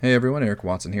Hey everyone, Eric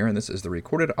Watson here, and this is the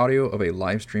recorded audio of a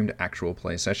live-streamed actual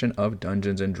play session of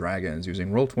Dungeons & Dragons using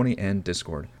Roll20 and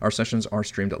Discord. Our sessions are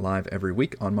streamed live every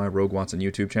week on my Rogue Watson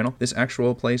YouTube channel. This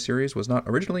actual play series was not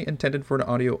originally intended for an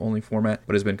audio-only format,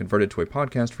 but has been converted to a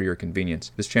podcast for your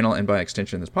convenience. This channel, and by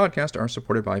extension this podcast, are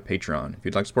supported by Patreon. If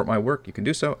you'd like to support my work, you can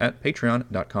do so at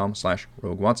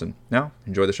patreon.com/RogueWatson. Now,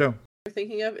 enjoy the show. You're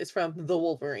thinking of is from The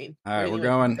Wolverine. Alright, we're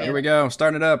going. Here we go.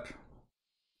 Starting it up.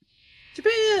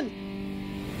 Japan!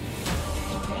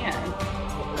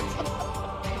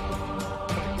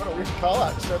 What a weird call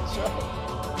out to start the show.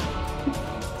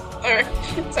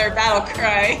 It's our battle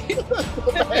cry.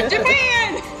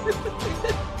 Japan!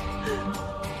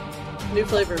 New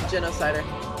flavor of genocider.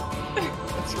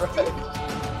 That's right.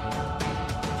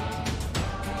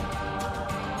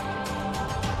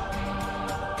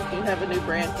 You have a new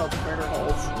brand called Murder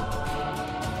Holes.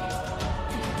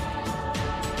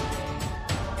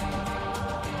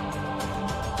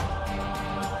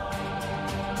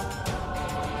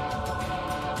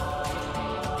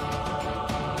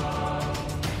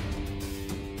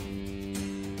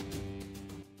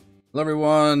 Hello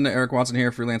everyone, Eric Watson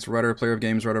here, freelance writer, player of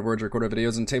games, writer of words, recorder of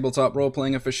videos, and tabletop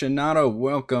role-playing aficionado.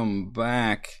 Welcome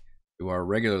back to our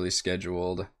regularly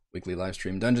scheduled weekly live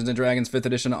stream Dungeons & Dragons 5th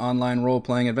edition online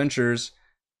role-playing adventures.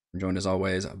 I'm joined as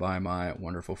always by my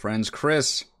wonderful friends,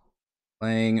 Chris,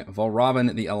 playing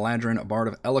Volrobin, the Eladrin Bard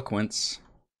of Eloquence.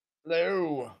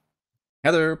 Hello.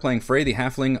 Heather, playing Frey, the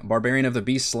Halfling Barbarian of the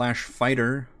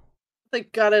Beast/Fighter.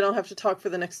 Thank God I don't have to talk for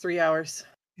the next 3 hours.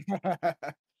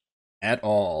 At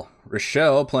all.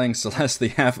 Rochelle, playing Celeste, the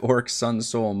half-orc Sun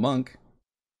Soul Monk.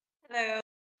 Hello.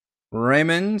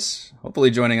 Raymond, hopefully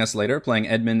joining us later, playing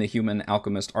Edmund, the human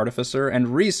alchemist artificer,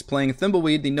 and Reese, playing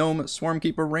Thimbleweed, the gnome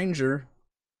swarmkeeper ranger.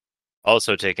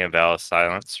 Also taking a vow of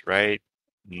silence right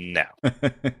now.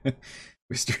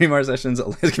 We stream our sessions.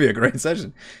 It's gonna be a great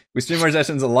session. We stream our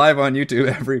sessions live on YouTube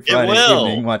every Friday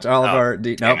evening. Watch all of our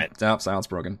silence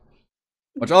broken.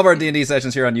 Watch all of our D&D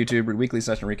sessions here on YouTube. Read weekly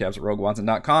session recaps at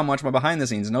RogueWatson.com. Watch my behind the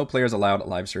scenes No Players Allowed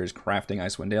live series Crafting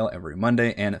Icewind Dale every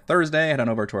Monday and Thursday. Head on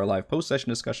over to our live post-session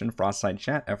discussion Frostside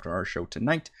Chat after our show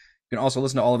tonight. You can also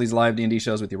listen to all of these live D&D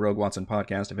shows with your Rogue Watson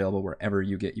podcast, available wherever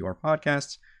you get your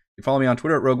podcasts. You can follow me on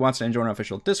Twitter at Rogue Watson and join our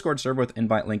official Discord server with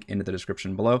invite link in the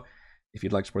description below. If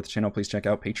you'd like to support the channel, please check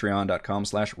out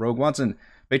patreon.com/RogueWatson.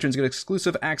 Patrons get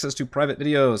exclusive access to private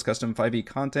videos, custom 5e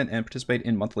content, and participate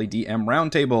in monthly DM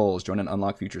roundtables. Join and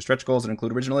unlock future stretch goals that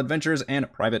include original adventures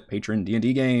and private patron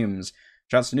D&D games.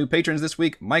 Shouts to new patrons this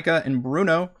week, Micah and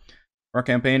Bruno. For our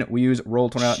campaign, we use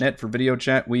Roll20.net for video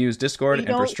chat. We use Discord, and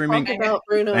for streaming... Talk about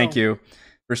Bruno. Thank you.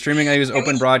 For streaming, I use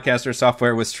Open Broadcaster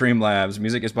software with Streamlabs.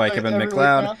 Music is by Kevin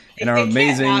MacLeod. And our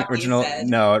amazing original...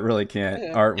 No, it really can't.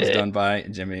 Yeah. Art was done by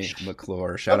Jimmy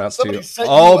McClure. Shout-outs Somebody to set you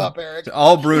all up, Eric.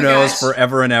 Brunos gosh.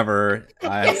 forever and ever.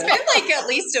 It's been like at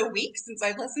least a week since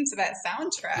I've listened to that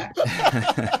soundtrack.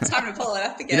 It's time to pull it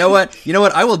up again. You know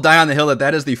what? I will die on the hill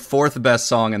that is the 4th best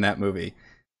song in that movie.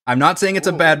 I'm not saying it's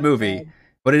a bad movie,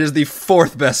 but it is the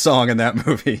 4th best song in that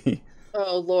movie.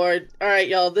 Oh, Lord. All right,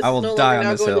 y'all. This I is will no die longer on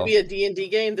now this going hill. to be a D&D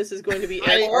game. This is going to be...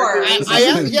 I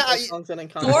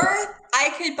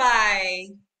could buy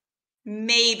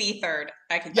maybe third.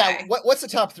 I could buy. What's the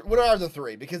top? What are the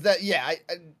three? Because that, I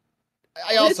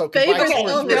His also could buy favorite two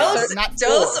song or is three, not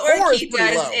Dos four. Four is pretty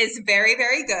Orquitas low. is very,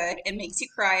 very good. It makes you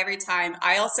cry every time.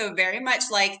 I also very much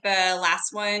like the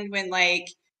last one when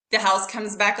the house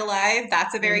comes back alive.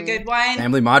 That's a very good one.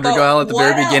 Family Madrigal at the But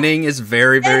very what beginning is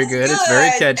very, very good. It's very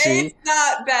catchy. It's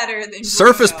not better than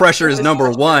Surface Bruno. Pressure is number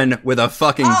 1 with a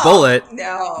fucking bullet.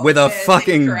 No, With a it's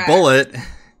fucking incorrect. bullet. And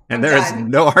I'm there is done.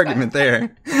 no argument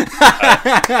there.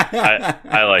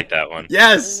 I like that one.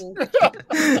 Yes.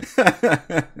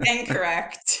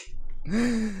 Incorrect.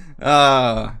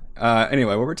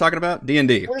 Anyway, what we're talking about?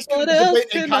 D&D. We're still What else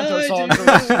debating can Encanto I songs do? the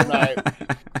rest of the night.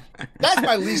 That's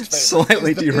my least favorite.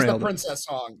 Slightly is the derailed. princess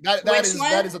song. That Which is one?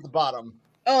 that is at the bottom.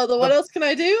 Oh, the what else can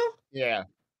I do? Yeah.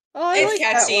 Oh, I It's like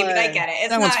catchy, that but I one. get it. It's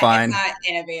That not, one's fine. It's not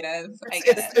innovative. I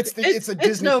get it. It's a It's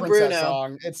Disney no princess Bruno.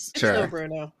 song. It's Sure. No,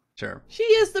 Bruno. Sure. She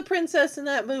is the princess in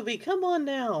that movie. Come on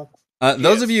now.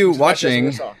 Those of you It's not just watching,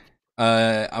 a song.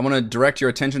 I want to direct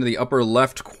your attention to the upper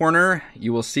left corner.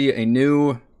 You will see a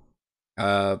new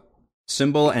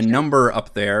symbol and number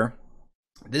up there.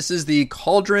 This is the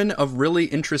Cauldron of Really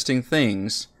Interesting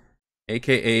Things,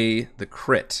 aka the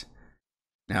Crit.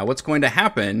 Now, what's going to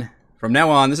happen from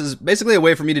now on, this is basically a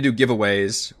way for me to do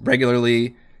giveaways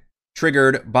regularly,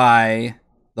 triggered by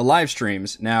the live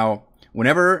streams. Now,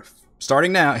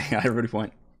 starting now, yeah, everybody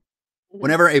point.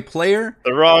 Whenever a player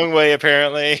The wrong way,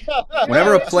 apparently.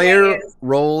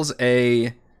 rolls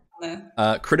a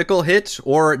critical hit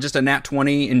or just a nat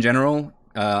 20 in general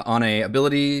on a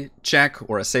ability check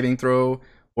or a saving throw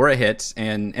or a hit,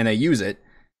 and they use it,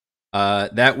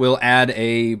 that will add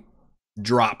a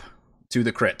drop to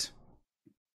the crit.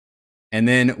 And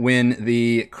then when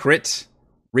the crit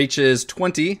reaches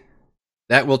 20,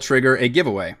 that will trigger a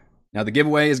giveaway. Now, the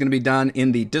giveaway is going to be done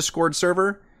in the Discord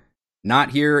server,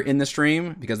 not here in the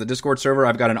stream, because the Discord server,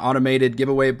 I've got an automated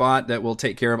giveaway bot that will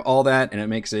take care of all that, and it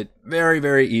makes it very,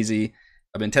 very easy.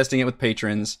 I've been testing it with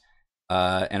patrons,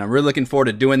 and I'm really looking forward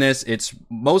to doing this. It's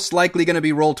most likely going to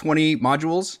be Roll20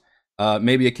 modules,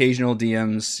 maybe occasional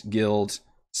DMs, guild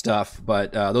stuff,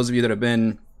 but those of you that have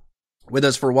been with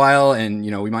us for a while, and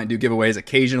we might do giveaways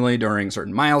occasionally during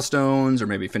certain milestones or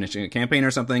maybe finishing a campaign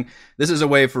or something, this is a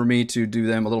way for me to do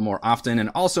them a little more often and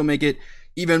also make it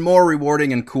even more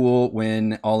rewarding and cool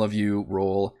when all of you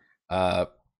roll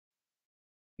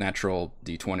natural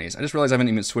d20s. I just realized I haven't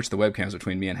even switched the webcams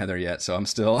between me and Heather yet, so I'm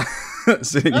still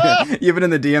sitting here, even in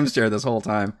the DM's chair this whole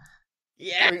time.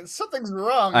 Yeah, I mean, something's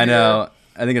wrong. I know.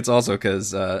 I think it's also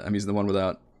because I'm using the one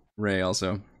without Ray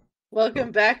also.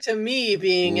 Welcome back to me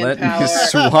being Let in power. me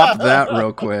swap that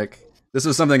real quick. This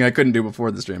was something I couldn't do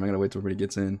before the stream. I gotta wait till everybody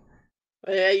gets in.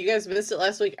 But yeah, you guys missed it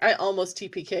last week. I almost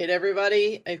TPK'd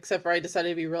everybody, except for I decided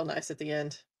to be real nice at the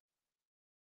end.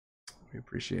 We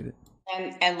appreciate it.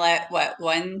 And let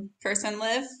one person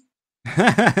live?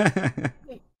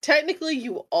 Technically,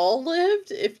 you all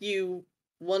lived, if you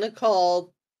want to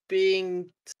call being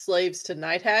slaves to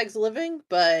night hags living,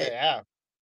 but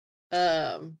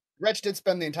yeah. Wretch did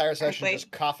spend the entire session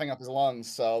just coughing up his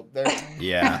lungs, so there.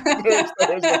 Yeah. there's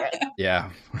that.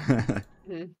 Yeah.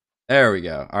 There we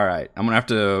go. All right. I'm going to have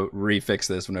to refix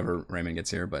this whenever Raymond gets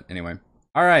here, but anyway.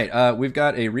 All right. We've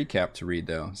got a recap to read,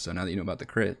 though, so now that you know about the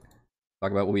crit,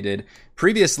 talk about what we did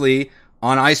previously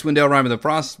on Icewind Dale Rime of the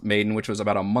Frost Maiden, which was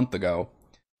about a month ago.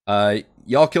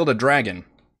 Y'all killed a dragon.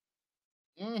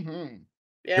 Mm-hmm.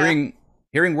 yeah.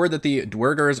 Hearing word that the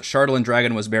Dwergers' Chardalyn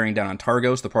dragon was bearing down on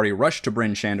Targos, the party rushed to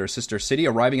Bryn Shandar's sister city,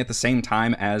 arriving at the same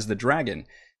time as the dragon.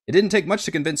 It didn't take much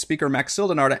to convince Speaker Max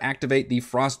Sildinar to activate the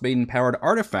Frost Maiden-powered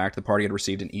artifact the party had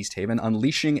received in East Haven,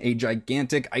 unleashing a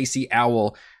gigantic icy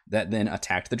owl that then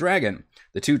attacked the dragon.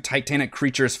 The two titanic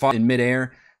creatures fought in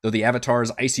midair, though the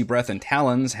Avatar's icy breath and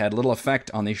talons had little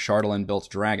effect on the Chardalyn-built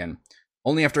dragon.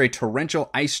 Only after a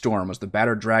torrential ice storm was the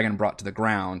battered dragon brought to the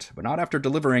ground, but not after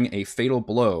delivering a fatal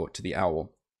blow to the owl.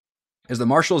 As the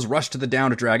marshals rushed to the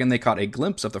downed dragon, they caught a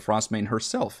glimpse of the Frostmaiden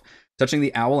herself, touching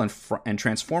the owl and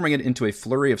transforming it into a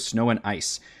flurry of snow and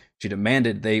ice. She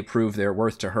demanded they prove their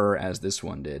worth to her as this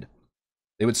one did.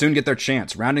 They would soon get their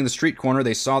chance. Rounding the street corner,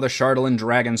 they saw the Chardalyn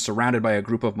dragon surrounded by a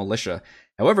group of militia.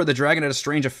 However, the dragon had a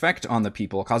strange effect on the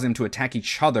people, causing them to attack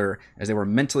each other as they were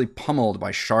mentally pummeled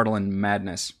by Chardalyn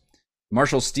madness. The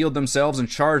marshals steeled themselves and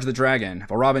charged the dragon.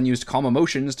 Valravn used calm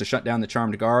emotions to shut down the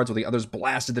charmed guards, while the others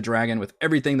blasted the dragon with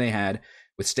everything they had,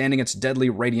 withstanding its deadly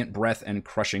radiant breath and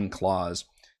crushing claws.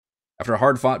 After a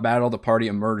hard-fought battle, the party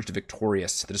emerged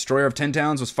victorious. The destroyer of 10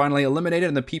 towns was finally eliminated,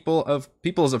 and the peoples of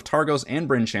Targos and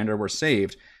Bryn Shandar were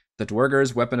saved. The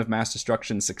Dwergers' weapon of mass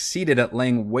destruction succeeded at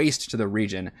laying waste to the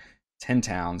region. 10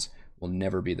 towns will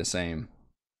never be the same.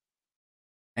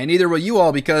 And neither will you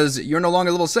all, because you're no longer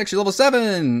level 6, you're level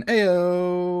 7!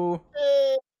 Ayo!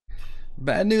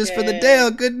 Bad news for the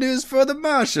Dale, good news for the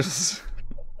marshals.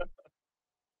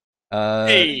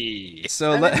 Hey!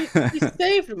 So you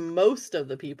saved most of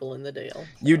the people in the Dale.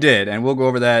 You did, and we'll go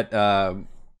over that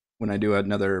when I do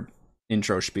another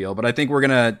intro spiel. But I think we're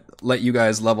going to let you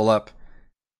guys level up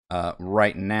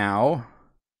right now.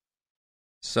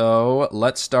 So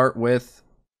let's start with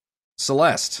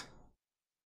Celeste.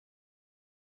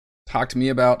 Talk to me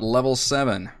about level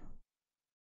 7.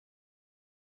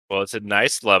 Well, it's a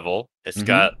nice level. It's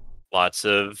got lots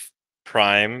of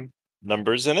prime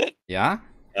numbers in it. Yeah?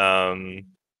 Typing.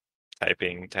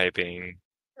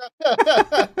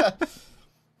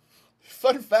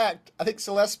 Fun fact, I think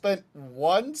Celeste spent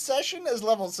one session as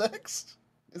level 6.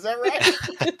 Is that right?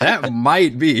 That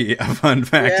might be a fun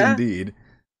fact indeed.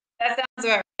 That sounds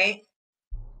about right.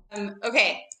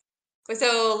 Okay.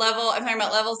 So I'm talking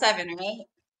about level 7, right?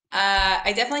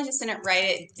 I definitely just didn't write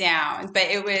it down, but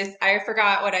I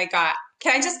forgot what I got.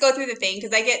 Can I just go through the thing?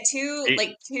 Because I get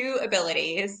two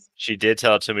abilities. She did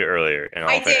tell it to me earlier.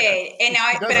 I did, and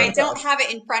now but I don't have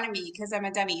it in front of me because I'm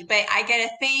a dummy. But I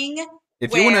get a thing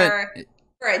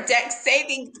for a dex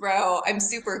saving throw, I'm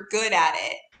super good at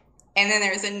it, and then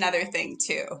there's another thing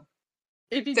too.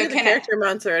 If you do the character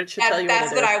monster, it should tell you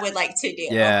that's what I would like to do.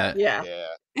 Yeah.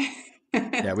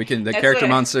 Yeah, we can. The character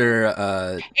monster.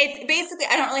 It's basically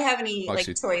I don't really have any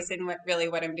choice in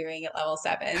what I'm doing at level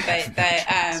 7, but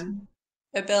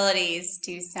abilities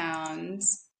do sound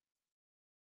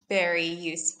very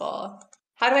useful.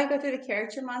 How do I go through the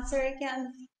character monster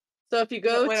again? So if you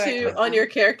go on your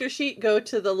character sheet, go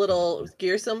to the little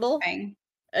gear symbol, and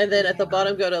then at the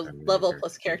bottom go to level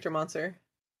plus character monster.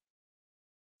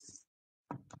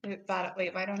 Wait,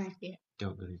 why don't I see it?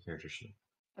 Don't go to your character sheet.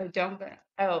 Oh, don't go.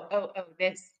 Oh,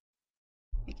 this.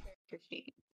 The character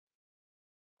sheet.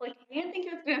 Like, I didn't think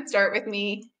it was going to start with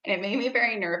me, and it made me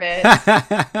very nervous.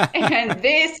 And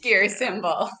this gear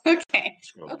symbol. Okay.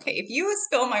 If you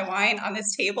spill my wine on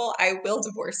this table, I will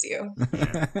divorce you. We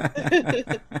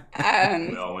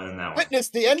all win in that one. Witness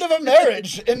the end of a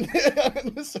marriage in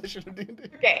this session of D&D.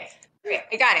 Okay,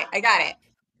 I got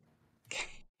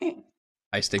it.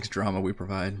 High stakes drama we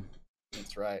provide.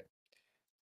 That's right.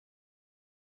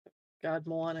 God,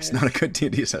 Moana. It's not a good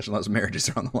D&D session unless marriages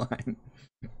are on the line.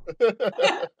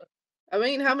 I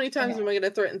mean, how many times am I going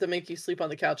to threaten to make you sleep on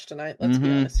the couch tonight? Let's be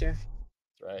honest here.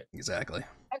 That's right. Exactly.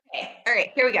 Okay, all right,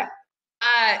 here we go.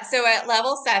 So at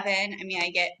level 7, I mean, I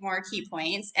get more key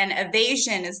points, and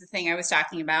evasion is the thing I was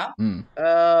talking about. Mm.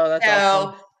 Oh, that's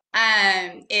awesome.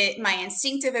 My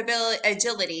instinctive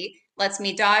agility lets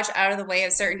me dodge out of the way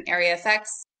of certain area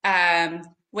effects.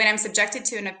 When I'm subjected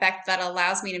to an effect that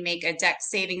allows me to make a dex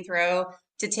saving throw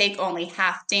to take only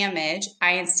half damage,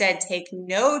 I instead take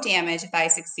no damage if I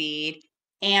succeed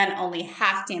and only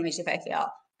half damage if I fail,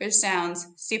 which sounds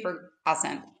super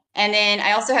awesome. And then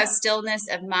I also have stillness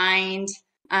of mind,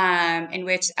 in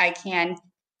which I can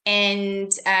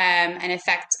end an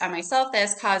effect on myself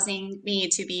that's causing me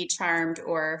to be charmed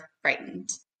or frightened.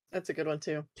 That's a good one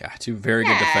too. Yeah, 2 very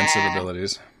good defensive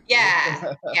abilities.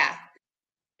 Yeah.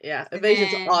 Yeah,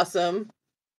 evasion's awesome.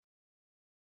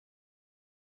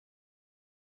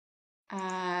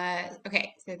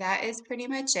 Okay, so that is pretty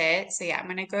much it. So yeah, I'm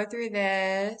gonna go through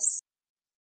this.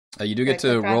 You do get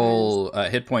to roll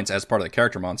hit points as part of the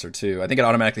character monster too. I think it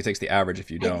automatically takes the average if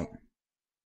you don't.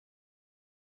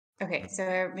 Okay,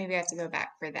 so maybe I have to go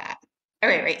back for that.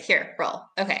 Okay, right here, roll.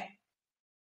 Okay.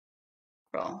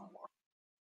 Roll.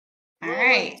 All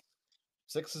right.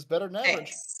 6 is better than average.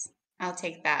 6. I'll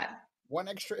take that. 1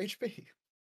 extra HP.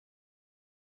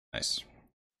 Nice.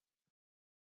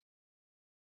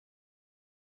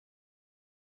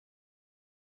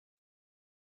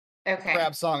 Okay.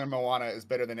 Crab song in Moana is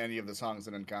better than any of the songs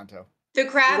in Encanto. The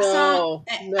crab song,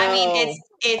 I mean,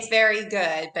 it's very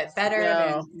good, but better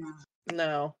than...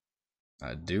 No.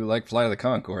 I do like Flight of the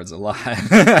Conchords a lot.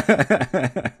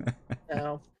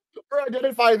 No. We're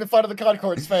identifying the Flight of the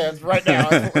Conchords fans right now.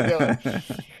 That's what we're doing.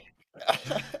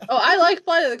 Oh, I like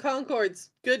Flight of the Conchords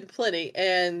good plenty,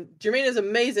 and Jermaine is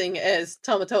amazing as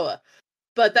Tamatoa.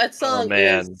 But that song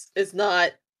is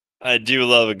not... I do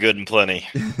love a good and plenty,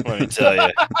 let me tell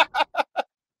you.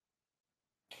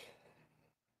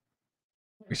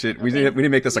 We need to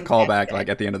make this a callback like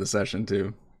at the end of the session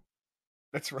too.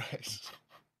 That's right.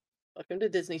 Welcome to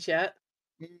Disney Chat.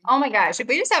 Oh my gosh, if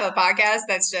we just have a podcast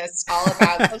that's just all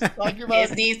about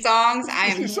Disney songs, I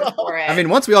am here for it. I mean,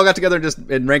 once we all got together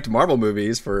and ranked Marvel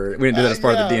movies we didn't do that as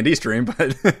part of the D&D stream,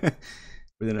 but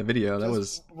within a video, that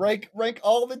was... Rank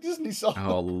all the Disney songs.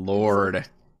 Oh, Lord.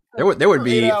 There would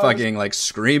be fucking like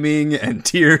screaming and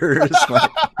tears.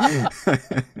 Like...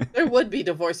 There would be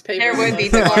divorce papers. There would be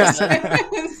divorce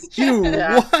papers.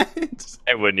 What?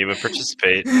 I wouldn't even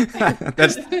participate.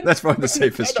 That's probably the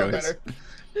safest choice.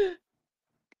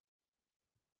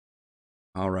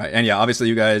 All right, and yeah, obviously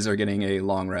you guys are getting a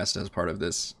long rest as part of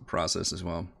this process as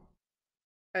well.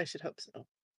 I should hope so.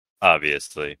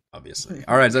 Obviously.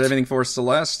 All right, is that everything for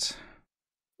Celeste?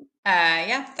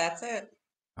 Yeah, that's it.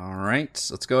 All right,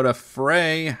 let's go to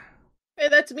Frey. Hey,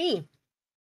 that's me.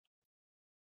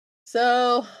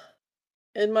 So,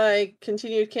 in my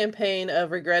continued campaign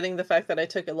of regretting the fact that I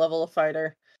took a level of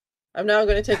fighter, I'm now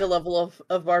going to take a level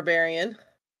of barbarian.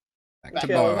 Back to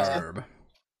Barb.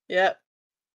 Yep.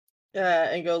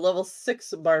 And go level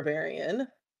 6 barbarian.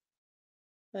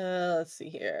 Let's see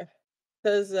here. It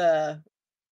says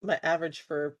my average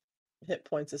for hit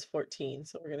points is 14,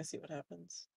 so we're going to see what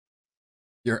happens.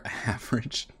 Your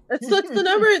average? That's the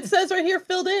number it says right here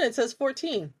filled in. It says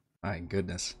 14. My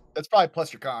goodness. That's probably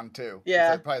plus your con, too. Yeah.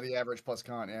 That's probably the average plus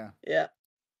con, yeah. Yeah.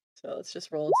 So let's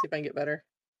just roll and see if I can get better.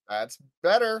 That's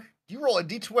better. You roll a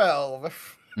d12.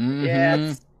 Mm-hmm. Yeah.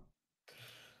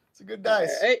 It's a good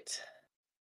dice. All right.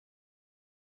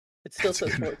 It still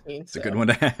says 14. It's a good one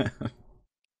to have.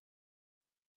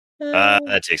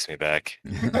 That takes me back.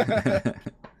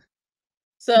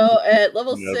 So at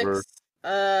level 6,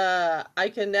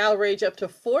 I can now rage up to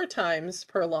 4 times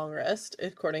per long rest,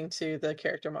 according to the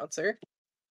character monster.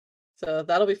 So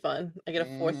that'll be fun. I get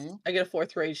a fourth. I get a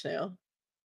 4th rage now.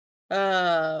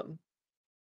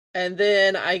 And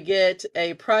then I get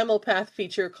a Primal Path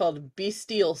feature called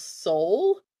Bestial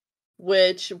Soul,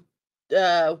 which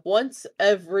once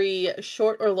every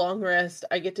short or long rest,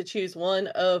 I get to choose one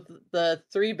of the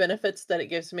 3 benefits that it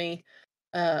gives me.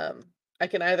 I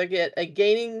can either get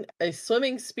gaining a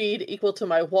swimming speed equal to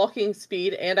my walking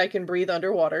speed, and I can breathe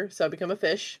underwater, so I become a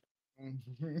fish.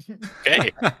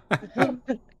 Okay.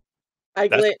 I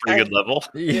That's a pretty good level.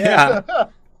 Yeah.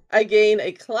 I gain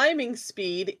a climbing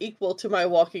speed equal to my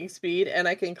walking speed, and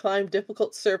I can climb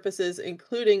difficult surfaces,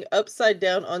 including upside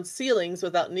down on ceilings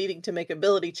without needing to make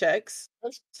ability checks.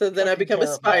 So then I become a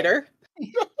spider.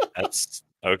 That's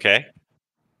okay.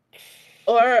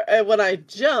 Or when I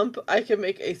jump, I can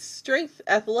make a strength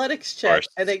athletics check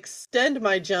and extend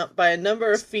my jump by a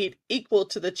number of feet equal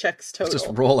to the check's total. Just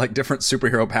roll like different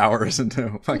superhero powers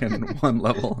into fucking one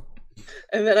level.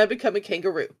 And then I become a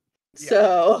kangaroo. Yeah.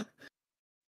 So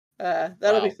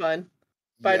that'll be fun.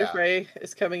 Spider Fray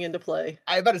is coming into play.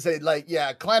 I about to say, like,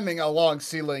 climbing along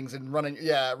ceilings and running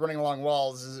along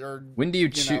walls When do you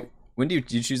choose? When do you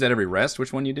choose that every rest?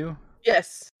 Which one you do?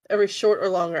 Yes, every short or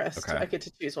long rest. Okay. I get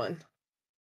to choose one.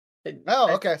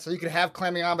 Okay. So you could have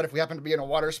climbing on, but if we happen to be in a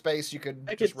water space, you could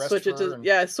just rest switch it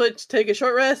to take a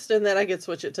short rest, and then I could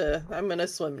switch it to I'm gonna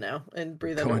swim now and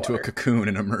breathe underwater. Go into a cocoon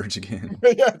and emerge again.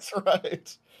 That's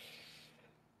right.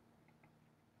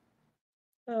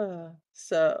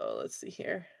 So let's see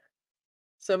here.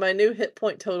 So my new hit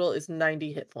point total is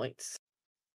 90 hit points.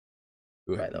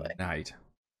 Good by the way. Night.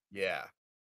 Yeah.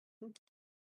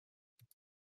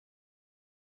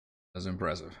 That's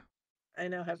impressive. I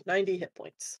now have 90 hit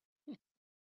points.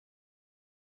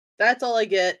 That's all I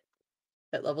get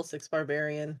at level 6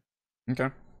 Barbarian. Okay.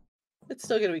 It's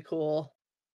still gonna be cool.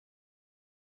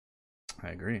 I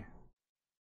agree.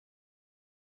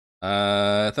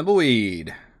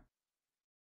 Thimbleweed.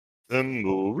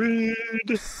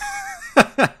 Thimbleweed.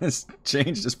 Has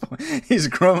changed his point. He's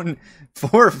grown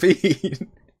 4 feet.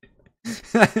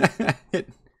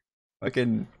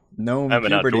 Fucking gnome. I'm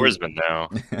an outdoorsman now.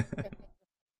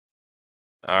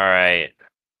 All right,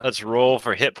 let's roll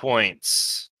for hit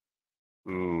points.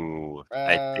 Ooh,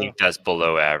 I think that's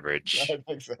below average. I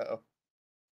think so.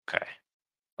 Okay,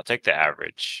 I'll take the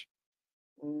average.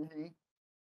 Mm-hmm.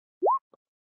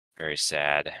 Very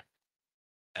sad.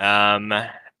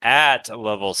 At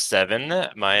level 7,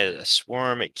 my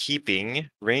swarm keeping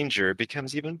ranger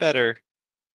becomes even better.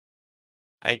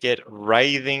 I get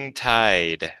Writhing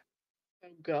Tide. Oh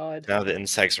God! Now the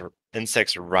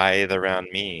insects writhe around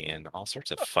me in all sorts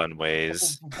of fun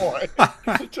ways. Oh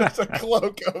boy, just a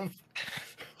cloak of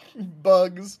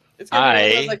bugs. It's gonna be one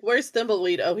of those, like, where's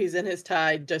Thimbleweed? Oh, he's in his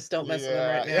tide. Just don't mess with him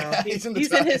right now. Yeah, he's in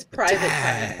his private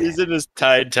time. He's in his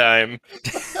tide time.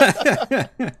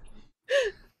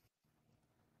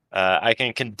 I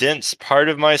can condense part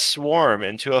of my swarm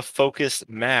into a focused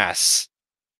mass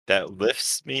that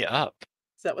lifts me up.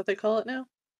 Is that what they call it now?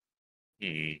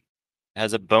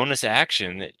 As a bonus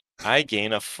action, I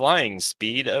gain a flying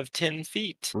speed of 10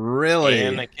 feet. Really?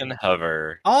 And I can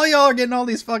hover. All y'all are getting all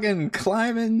these fucking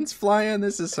climbings, flying.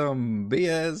 This is some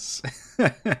BS.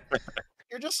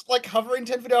 You're just like hovering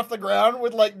 10 feet off the ground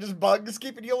with like just bugs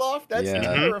keeping you aloft. That's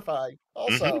terrifying.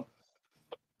 Also,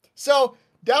 so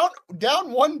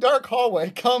down one dark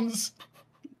hallway comes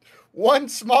one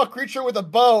small creature with a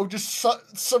bow, just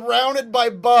surrounded by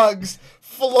bugs,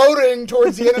 floating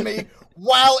towards the enemy,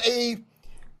 while a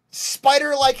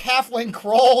spider-like halfling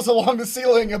crawls along the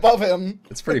ceiling above him.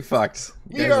 It's pretty fucked.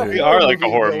 We are like a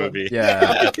horror movie.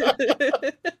 Yeah. You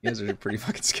guys are pretty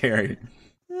fucking scary.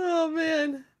 Oh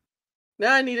man.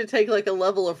 Now I need to take like a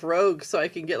level of rogue so I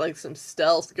can get like some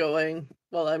stealth going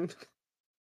while I'm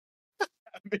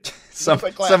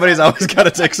somebody's always got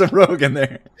to take some rogue in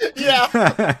there. Yeah.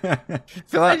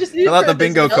 fill out the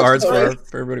bingo cards for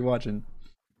everybody watching.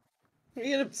 We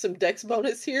get some dex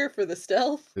bonus here for the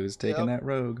stealth. Who's taking that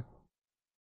rogue?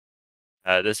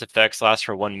 This effect lasts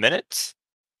for 1 minute,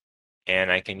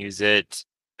 and I can use it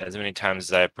as many times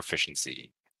as I have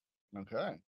proficiency.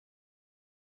 Okay.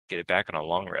 Get it back on a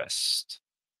long rest.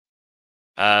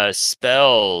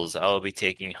 Spells. I'll be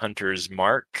taking Hunter's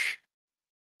Mark.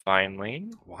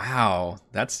 Finally. Wow,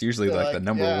 that's usually like the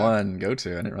number one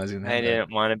go-to. I didn't realize you didn't have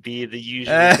didn't want to be the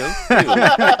usual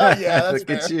go-to. Yeah, look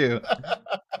at you.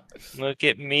 Look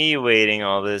at me waiting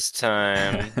all this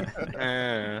time.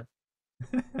 And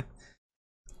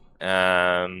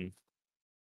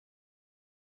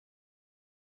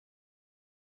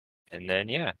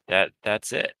then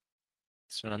that's it.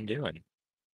 That's what I'm doing.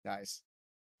 Nice.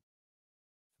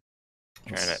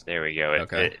 There we go.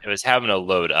 Okay. It was having to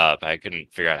load up. I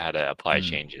couldn't figure out how to apply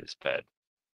changes, but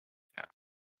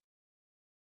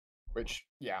which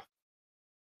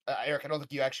Eric, I don't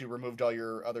think you actually removed all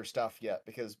your other stuff yet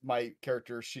because my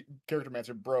character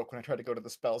mancer broke when I tried to go to the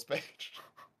spells page.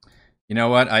 You know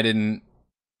what? I didn't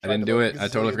do it. I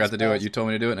totally forgot to do it. You told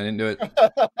me to do it, and I didn't do it.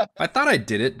 I thought I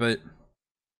did it, but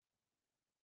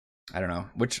I don't know.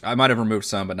 Which I might have removed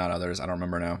some, but not others. I don't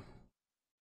remember now.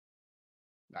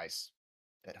 Nice.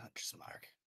 Dead Hunter's Mark.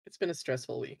 It's been a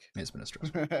stressful week. It's been a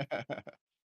stressful.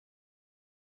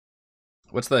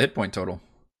 What's the hit point total?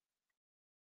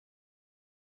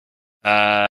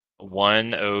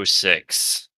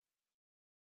 106.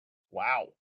 Wow.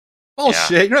 Oh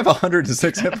shit! You don't have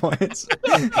 106 hit points.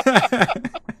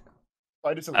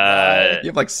 I just you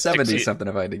have like 70 something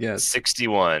if I had to guess.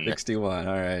 61. 61.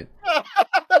 All right.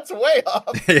 That's way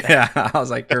up. Yeah, I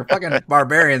was like, your fucking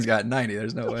barbarian's got 90.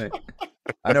 There's no way.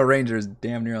 I know Ranger is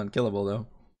damn near unkillable though.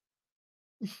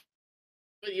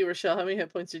 But you, Rochelle, how many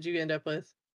hit points did you end up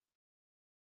with?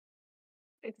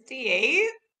 58?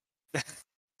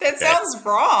 That sounds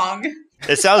wrong.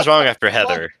 It sounds wrong after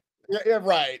Heather. Yeah,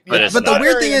 right. But, but the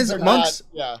weird thing is, Monks.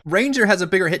 Ranger has a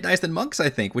bigger hit dice than Monks, I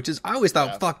think, which is I always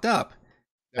thought fucked up.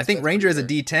 I think Ranger has a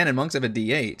D10 and Monks have a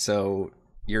D8, so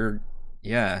you're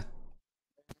kind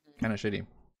of shitty.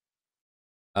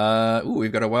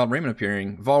 We've got a Wild Raymond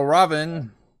appearing.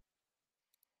 Valravn.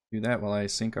 Do that while I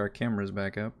sync our cameras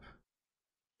back up.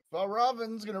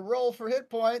 Valravn's gonna roll for hit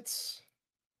points.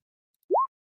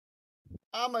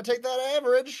 I'm gonna take that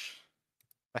average.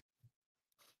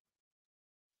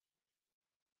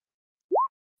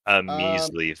 A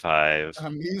measly 5. A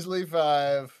measly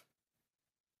 5.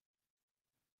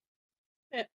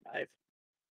 Yeah, 5.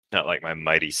 Not like my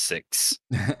mighty 6.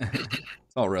 It's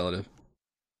all relative.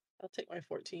 I'll take my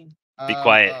 14. Be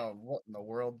quiet. Oh, what in the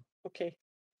world? Okay.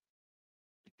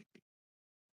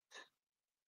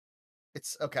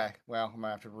 It's okay. Well, I'm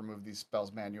gonna have to remove these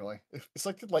spells manually. It's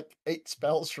like 8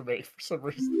 spells for me for some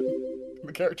reason.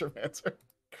 The character mancer.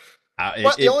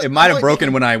 It might have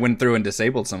broken when I went through and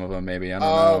disabled some of them. Maybe I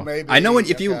don't know. Maybe. I know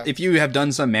if you have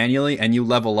done some manually and you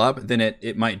level up, then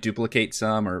it might duplicate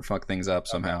some or fuck things up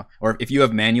somehow. Or if you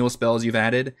have manual spells you've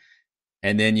added,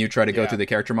 and then you try to go through the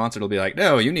character monster, it'll be like,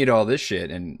 no, you need all this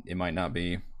shit, and it might not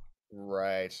be.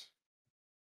 Right.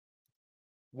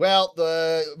 Well,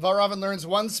 the Valravn learns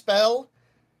one spell,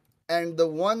 and the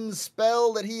one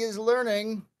spell that he is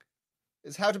learning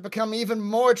is how to become even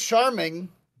more charming.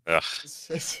 Ugh.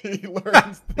 He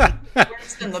learns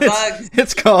Worse than the bugs.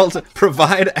 It's called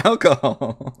Provide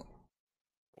Alcohol.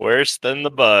 Worse than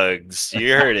the bugs.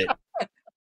 You heard it.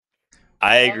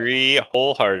 I agree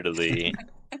wholeheartedly.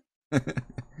 Learn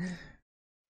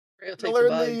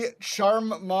the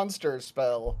Charm Monster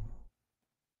spell.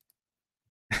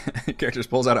 Character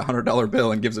pulls out $100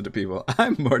 bill and gives it to people.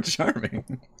 I'm more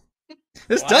charming.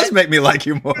 This does make me like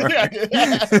you more. Yeah. I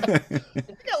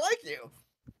think I like you.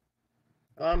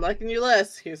 Oh, I'm liking you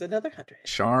less. Here's another 100.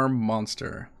 Charm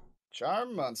Monster.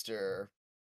 Charm Monster.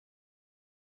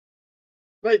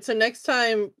 Right, so next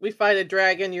time we fight a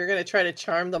dragon, you're going to try to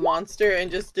charm the monster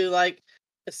and just do like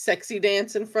a sexy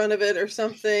dance in front of it or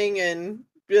something and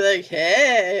be like,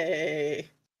 hey.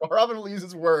 Robin will use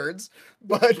his words,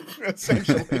 but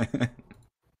essentially.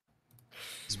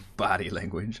 His body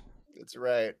language. That's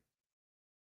right.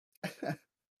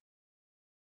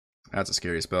 That's a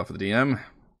scary spell for the DM.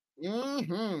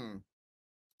 Mm-hmm.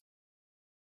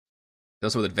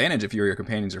 Also with advantage if you or your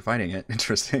companions are fighting it.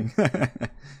 Interesting.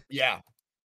 Yeah.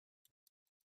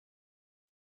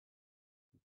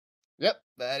 Yep,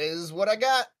 that is what I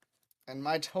got. And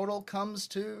my total comes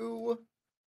to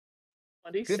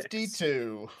 26.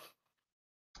 52.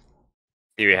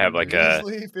 You have like a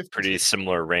Measly 52. pretty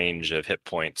similar range of hit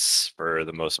points for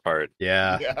the most part.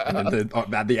 Yeah. Yeah.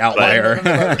 The outlier.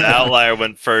 The outlier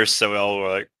went first, so we all were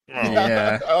like, oh.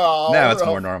 Yeah. Oh, Now it's rough.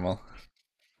 more normal.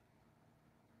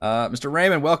 Mr.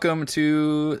 Raymond, welcome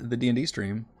to the D&D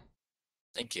stream.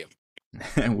 Thank you.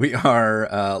 We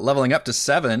are leveling up to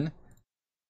 7.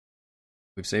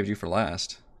 We've saved you for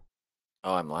last.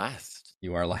 Oh, I'm last.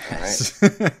 You are last.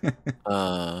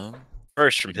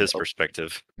 First from his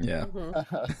perspective. Yeah.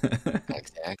 Mm-hmm.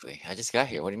 Exactly. I just got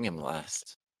here. What do you mean I'm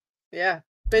last? Yeah.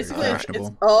 Basically, it's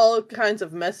questionable. all kinds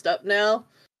of messed up now.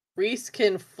 Reese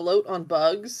can float on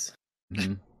bugs.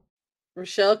 Mhm.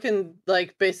 Rochelle can,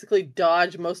 like, basically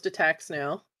dodge most attacks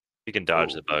now. You can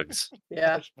dodge the bugs.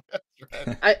 Yeah.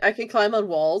 That's right. I can climb on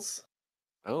walls.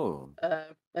 Oh.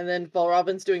 And then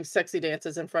Valravn's doing sexy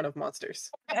dances in front of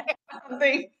monsters. I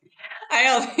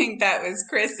don't think that was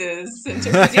Chris's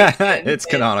interpretation. It's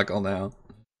canonical now.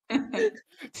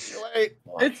 Wait.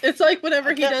 It's like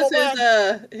whenever he I can't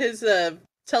does pull his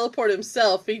teleport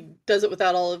himself, he does it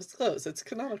without all of his clothes. It's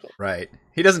canonical. Right.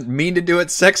 He doesn't mean to do it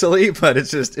sexily, but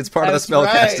it's part of the spell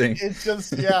casting. It's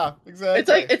just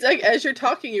exactly. It's like as you're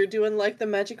talking, you're doing like the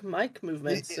Magic Mike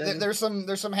movements. There's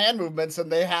some hand movements,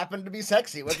 and they happen to be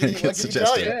sexy. What can you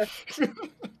tell you?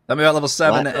 Tell me about level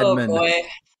 7, Edmund. Oh boy.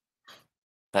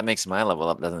 That makes my level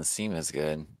up doesn't seem as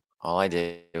good. All I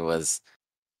did was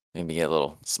maybe get a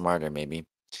little smarter, maybe.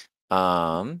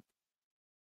 So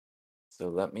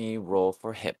let me roll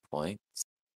for hit points.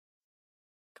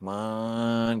 Come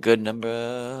on, good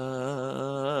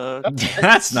number.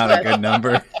 That's not a good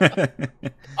number.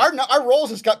 Our rolls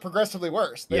just got progressively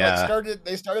worse. They Yeah.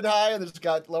 started high and they just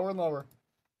got lower and lower.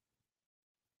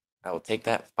 I will take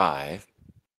that 5.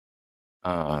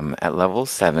 At level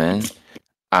 7,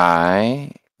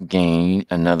 I gain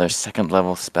another second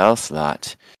level spell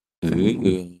slot.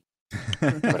 Ooh.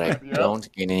 But I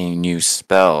don't get any new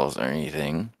spells or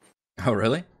anything. Oh,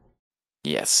 really?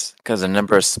 Yes, because the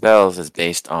number of spells is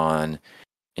based on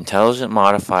intelligent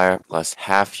modifier plus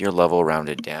half your level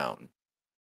rounded down.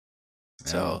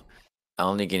 So I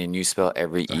only get a new spell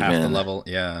every So half the even level,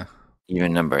 yeah.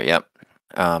 even number. Yep.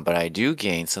 But I do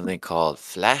gain something called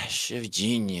Flash of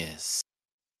Genius.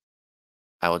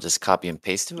 I will just copy and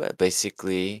paste it.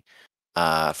 Basically,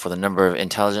 for the number of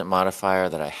intelligent modifier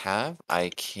that I have, I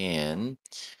can,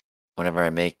 whenever I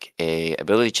make a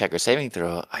ability check or saving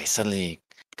throw, I suddenly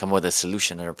come with a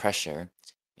solution under pressure,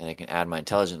 and I can add my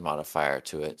intelligence modifier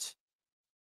to it.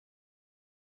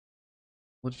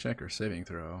 Let's check or saving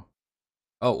throw.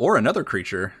 Oh, or another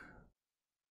creature.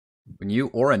 When you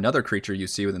or another creature you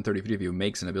see within 30 feet of you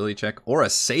makes an ability check or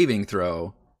a saving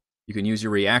throw, you can use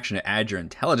your reaction to add your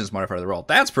intelligence modifier to the roll.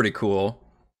 That's pretty cool.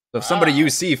 So if somebody you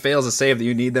see fails a save that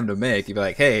you need them to make, you'd be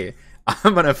like, hey,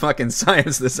 I'm going to fucking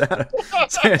science this out.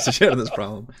 Science the shit out of this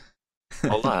problem.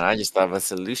 Hold on, I just thought of a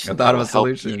solution. I thought of a that will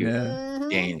help solution, you yeah.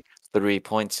 Gain 3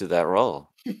 points to that roll.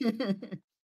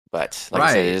 But like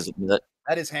I said,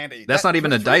 that is handy. That's not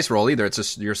even a dice roll either. It's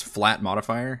just your flat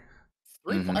modifier.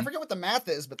 3 I forget what the math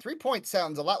is, but 3 points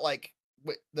sounds a lot like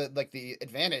the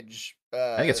advantage.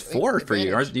 I think it's 4 for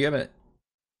you. Or do you have it?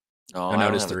 Oh, no,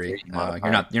 it is 3.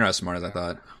 You're not as smart as I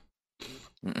thought.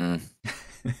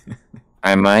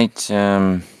 I might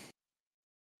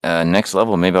next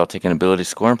level. Maybe I'll take an ability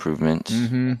score improvement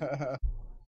and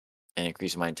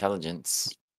increase my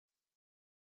intelligence.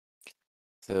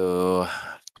 So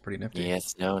pretty nifty.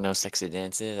 Yes, no sexy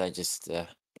dances. I just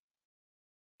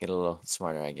get a little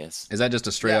smarter, I guess. Is that just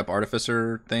a straight up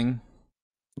artificer thing?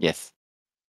 Yes.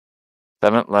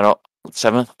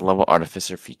 7th level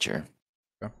artificer feature.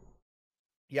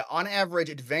 Yeah, on average,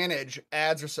 advantage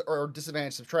adds or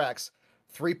disadvantage subtracts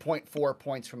 3.4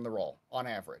 points from the roll on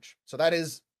average. So that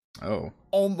is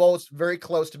almost very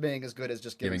close to being as good as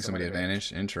just giving somebody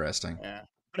advantage. Interesting. Yeah,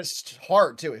 but it's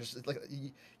hard too. It's just like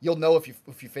you'll know if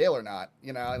you fail or not.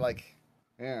 You know, like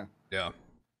yeah.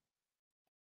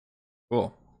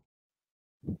 Cool.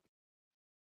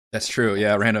 That's true.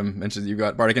 Yeah, Random mentions you've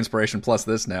got Bardic Inspiration plus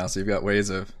this now, so you've got ways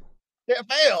of can't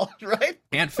fail, right?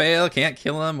 Can't fail, can't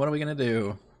kill him. What are we gonna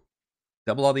do?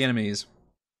 Double all the enemies.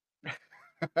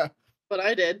 But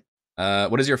I did.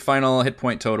 What is your final hit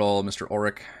point total, Mr.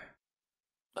 Auric?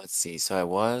 Let's see. So I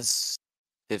was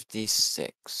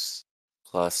 56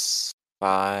 plus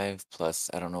 5 plus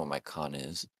I don't know what my con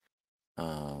is.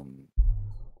 Let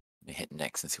me hit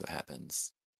next and see what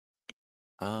happens.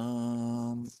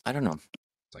 I don't know.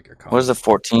 It's like your con. What is the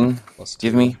 14?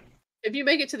 Give me. If you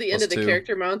make it to the end of the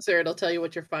character monster, it'll tell you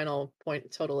what your final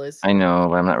point total is. I know,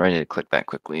 but I'm not ready to click that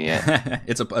quickly yet.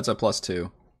 it's a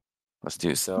 +2.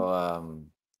 +2.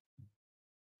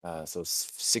 So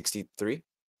 63.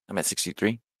 I'm at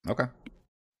 63. Okay.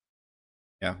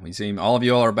 Yeah, we seem all of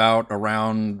you all are about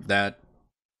around that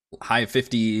high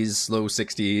 50s, low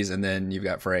 60s, and then you've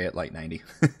got Frey at like 90.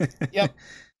 Yep.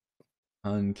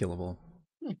 Unkillable.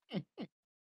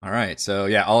 All right, so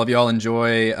yeah, all of y'all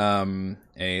enjoy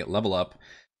a level up.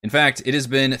 In fact, it has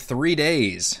been 3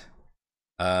 days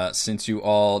since you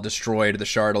all destroyed the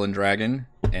Shardolin Dragon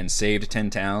and saved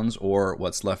 10 towns, or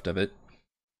what's left of it.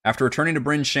 After returning to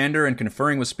Bryn Shander and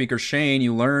conferring with Speaker Shane,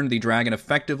 you learned the dragon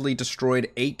effectively destroyed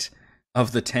 8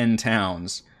 of the 10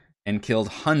 towns and killed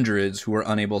hundreds who were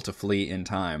unable to flee in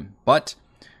time. But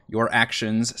your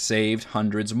actions saved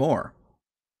hundreds more.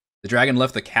 The dragon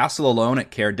left the castle alone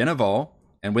at Caer Dineval,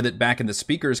 and with it back in the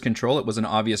Speaker's control, it was an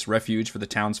obvious refuge for the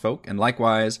townsfolk, and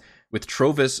likewise, with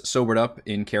Trovis sobered up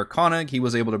in Caer Konig, he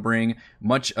was able to bring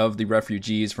much of the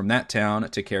refugees from that town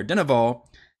to Caer Dineval,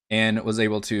 and was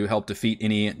able to help defeat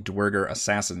any Dwerger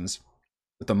assassins.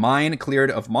 With the mine cleared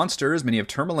of monsters, many of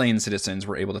Tourmalane's citizens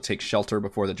were able to take shelter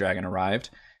before the dragon arrived,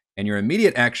 and your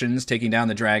immediate actions taking down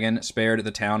the dragon spared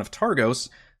the town of Targos,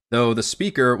 though the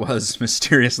speaker was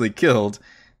mysteriously killed.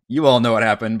 You all know what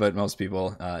happened, but most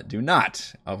people do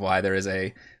not, of why there is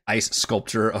a ice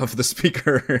sculpture of the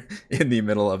speaker in the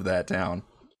middle of that town.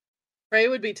 Ray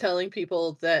would be telling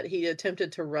people that he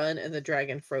attempted to run and the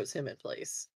dragon froze him in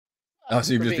place. Oh,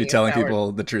 so you'd just be telling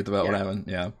people the truth about what happened?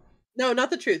 Yeah. No, not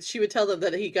the truth. She would tell them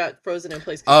that he got frozen in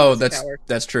place. Oh,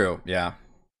 that's true. Yeah.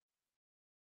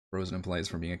 Frozen in place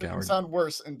for being a coward. Sound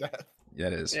worse in death. Yeah,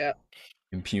 it is. Yeah.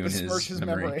 Impugn his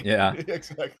memory. Yeah.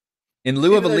 Exactly. In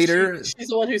lieu of a leader... She's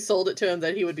the one who sold it to him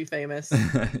that he would be famous.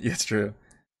 It's true.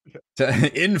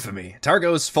 Infamy.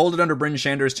 Targos folded under Bryn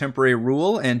Shander's temporary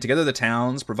rule, and together the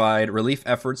towns provide relief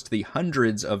efforts to the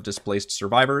hundreds of displaced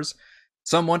survivors.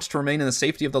 Some want to remain in the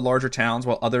safety of the larger towns,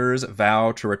 while others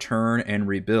vow to return and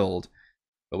rebuild.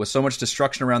 But with so much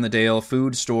destruction around the Dale,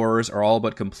 food stores are all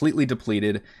but completely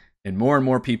depleted, and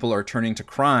more people are turning to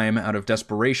crime out of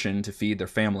desperation to feed their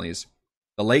families.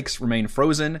 The lakes remain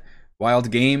frozen,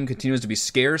 wild game continues to be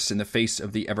scarce in the face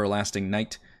of the everlasting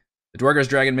night. The Dwargar's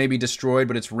dragon may be destroyed,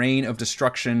 but its reign of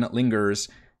destruction lingers.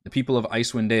 The people of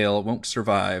Icewind Dale won't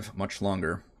survive much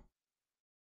longer.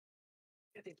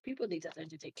 I think people need to learn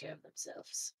to take care of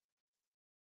themselves.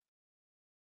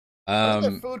 Where did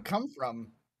their food come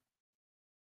from?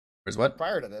 Where's what?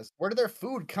 Prior to this. Where did their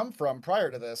food come from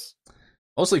prior to this?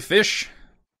 Mostly fish.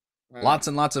 Right. Lots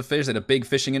and lots of fish. They had a big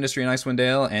fishing industry in Icewind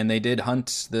Dale, and they did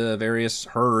hunt the various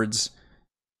herds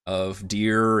of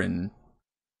deer and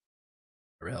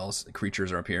whatever else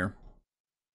creatures are up here.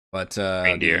 But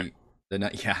reindeer. They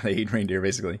eat reindeer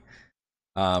basically.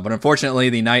 But unfortunately,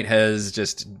 the night has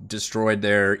just destroyed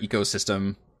their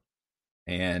ecosystem,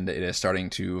 and it is starting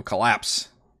to collapse.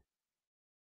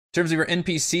 In terms of your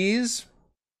NPCs,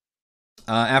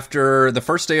 after the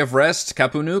first day of rest,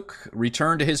 Kapunuk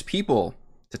returned to his people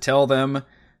to tell them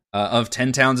of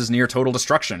 10 towns' near total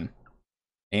destruction.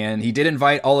 And he did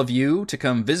invite all of you to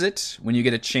come visit when you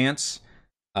get a chance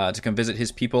to come visit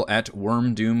his people at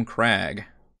Wormdoom Crag,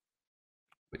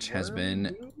 which has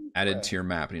been added to your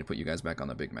map. I need to put you guys back on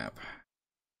the big map.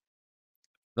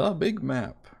 The big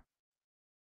map.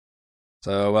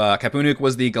 So Kapunuk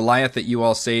was the Goliath that you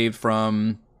all saved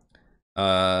from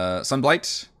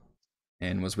Sunblight,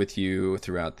 and was with you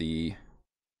throughout the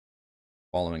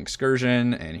following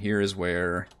excursion. And here is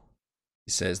where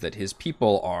he says that his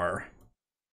people are.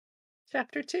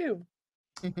 Chapter 2.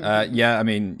 Yeah, I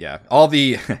mean, yeah. All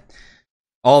the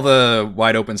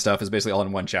wide open stuff is basically all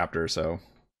in one chapter, so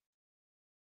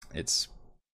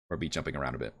we'll be jumping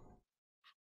around a bit.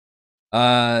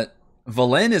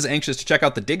 Valen is anxious to check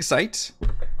out the dig site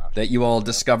that you all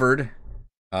discovered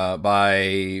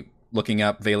by looking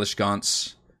up Vaelish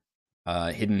Gaunt's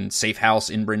hidden safe house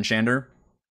in Bryn Shander.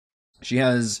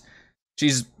 She's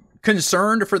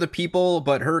concerned for the people,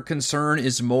 but her concern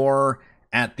is more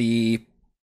at the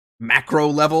macro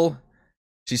level.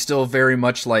 She's still very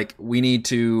much like, we need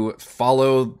to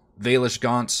follow Vaelish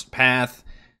Gaunt's path,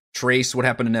 trace what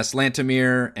happened in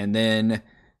Eslantimir, and then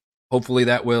hopefully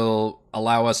that will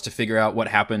allow us to figure out what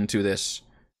happened to this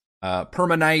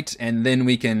Permanite, and then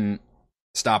we can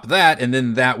stop that, and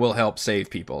then that will help save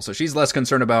people. So she's less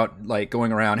concerned about like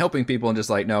going around helping people and just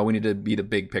like, no, we need to be the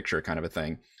big picture kind of a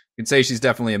thing. You can say she's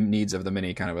definitely a needs of the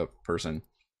many kind of a person.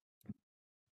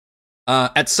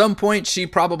 At some point, she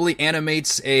probably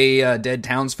animates a dead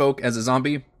townsfolk as a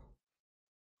zombie.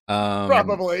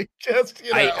 Probably. Just,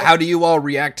 you know. How do you all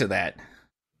react to that?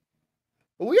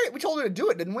 Well, we told her to do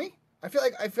it, didn't we? I feel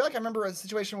like I remember a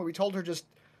situation where we told her just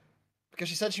because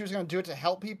she said she was going to do it to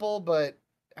help people, but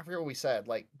I forget what we said.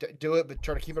 Like, do it, but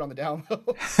try to keep it on the down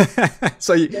low.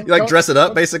 So you like dress it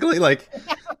up, basically, like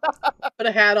put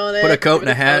a hat on it, put a coat and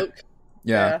a hat.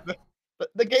 Yeah.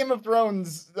 The Game of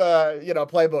Thrones,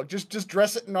 playbook. Just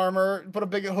dress it in armor, put a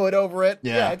big hood over it.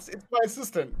 Yeah, it's my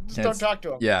assistant. Just don't talk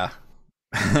to him. Yeah.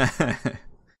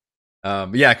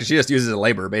 Yeah, because she just uses a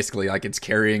labor, basically, like it's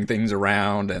carrying things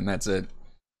around, and that's it.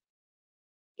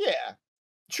 Yeah.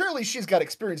 Surely she's got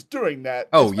experience doing that.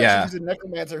 Oh, yeah. She's a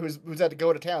necromancer who's had to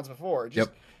go to towns before.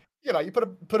 Just, you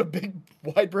put a big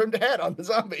wide brimmed hat on the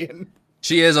zombie. And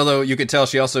she is, although you could tell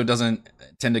she also doesn't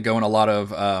tend to go in a lot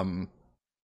of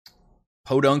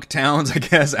podunk towns, I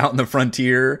guess, out in the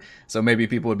frontier. So maybe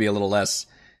people would be a little less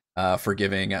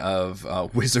forgiving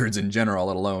of wizards in general,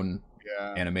 let alone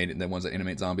the ones that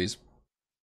animate zombies.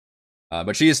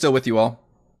 But she is still with you all.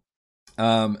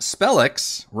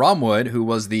 Spellix Romwood, who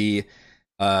was the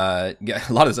a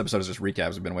lot of this episode is just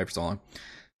recaps. We've been away for so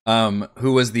long.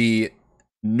 Who was the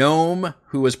gnome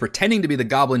who was pretending to be the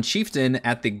goblin chieftain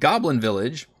at the Goblin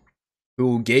Village,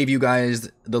 who gave you guys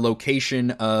the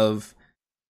location of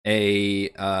a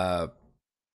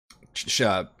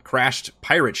crashed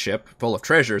pirate ship full of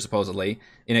treasure, supposedly,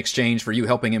 in exchange for you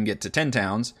helping him get to 10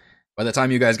 towns. By the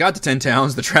time you guys got to 10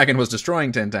 towns, the dragon was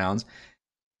destroying 10 towns.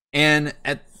 And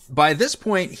by this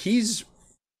point,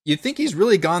 you think he's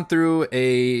really gone through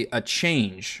a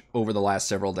change over the last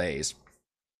several days.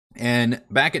 And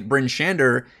back at Bryn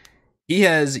Shander, he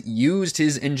has used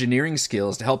his engineering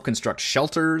skills to help construct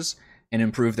shelters and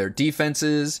improve their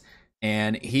defenses.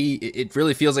 And it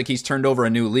really feels like he's turned over a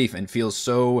new leaf and feels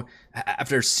so,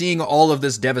 after seeing all of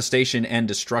this devastation and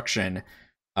destruction,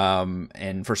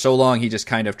 and for so long he just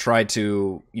kind of tried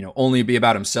to, only be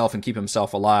about himself and keep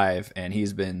himself alive. And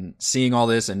he's been seeing all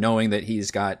this and knowing that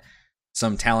he's got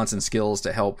some talents and skills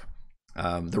to help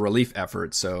the relief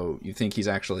effort. So you think he's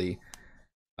actually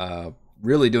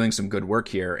really doing some good work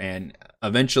here. And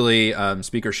eventually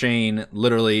Speaker Shane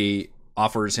literally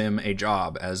offers him a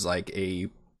job as like a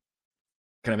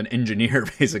kind of an engineer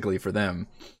basically for them.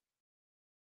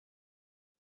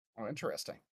 Oh,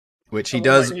 interesting. Which he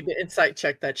does. I need to insight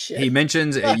check that shit. He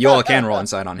mentions you all can roll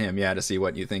insight on him, to see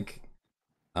what you think.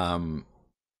 And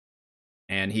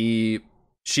he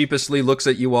sheepishly looks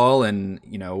at you all and,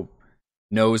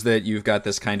 knows that you've got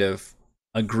this kind of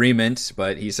agreement,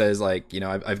 but he says like,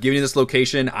 I've given you this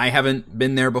location. I haven't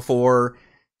been there before,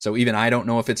 so even I don't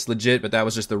know if it's legit, but that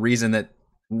was just the reason that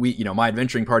my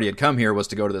adventuring party had come here, was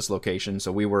to go to this location.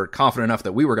 So we were confident enough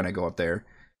that we were going to go up there.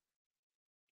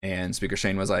 And Speaker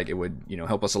Shane was like, it would,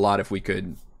 help us a lot if we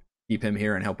could keep him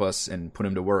here and help us and put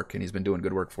him to work. And he's been doing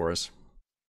good work for us.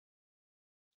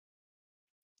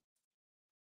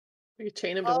 We could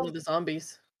chain him to one of the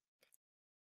zombies.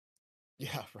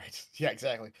 Yeah, right. Yeah,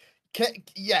 exactly. Can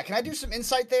I do some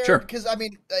insight there? Sure. Because, I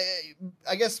mean,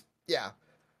 I guess, yeah.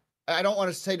 I don't want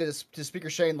to say to Speaker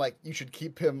Shane, like, you should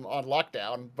keep him on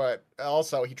lockdown, but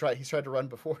also he's tried to run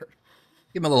before.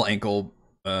 Give him a little ankle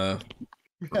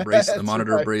brace, the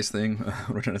monitor right. brace thing. What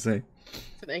we're trying to say.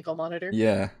 It's an ankle monitor.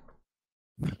 Yeah.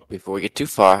 Before we get too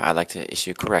far, I'd like to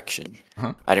issue a correction.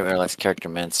 Uh-huh. I didn't realize Character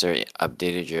Mancer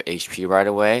updated your HP right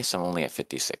away, so I'm only at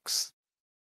 56.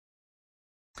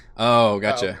 Oh,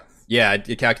 gotcha. Yeah,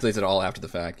 it calculates it all after the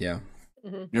fact, yeah.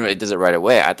 Mm-hmm. It does it right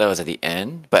away. I thought it was at the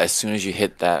end, but as soon as you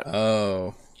hit that,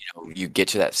 you get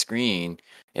to that screen,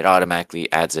 it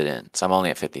automatically adds it in. So I'm only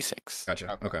at 56.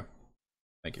 Gotcha. Okay.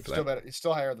 Thank you for Still better. It's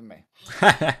still higher than me.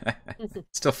 that.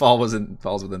 Still falls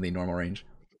within the normal range.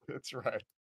 That's right.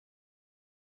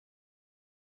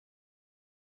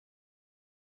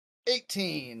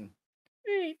 18.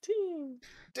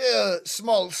 Dear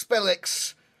small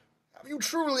Spellix, have you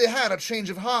truly had a change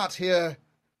of heart here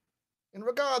in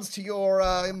regards to your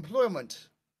employment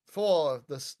for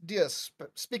this dear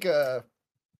speaker,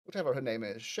 whatever her name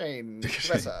is, Shane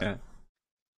Dresser? Yeah.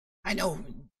 I know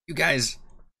you guys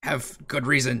have good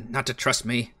reason not to trust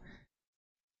me,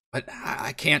 but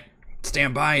I can't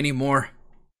stand by anymore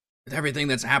with everything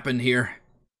that's happened here.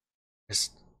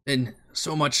 There's been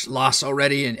so much loss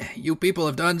already, and you people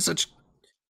have done such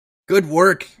good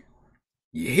work.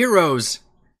 You heroes.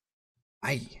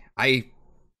 I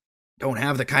don't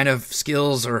have the kind of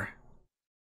skills or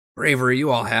bravery you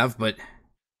all have, but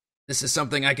this is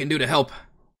something I can do to help.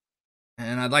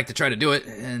 And I'd like to try to do it,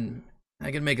 and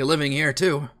I can make a living here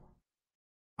too.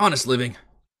 Honest living.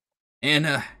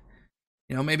 And,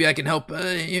 maybe I can help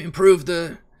improve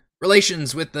the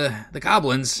relations with the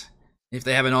goblins, if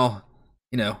they haven't all,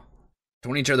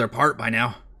 torn each other apart by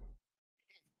now.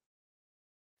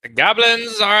 The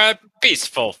goblins are a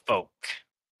peaceful folk.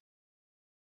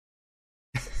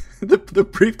 The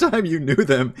brief time you knew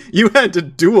them, you had to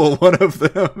duel one of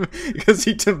them because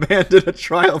he demanded a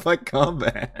trial by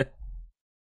combat.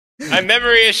 My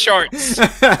memory is short.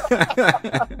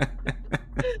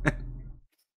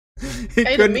 He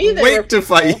Hey, to couldn't me, they wait were to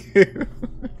fight you.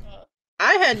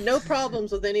 I had no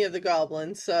problems with any of the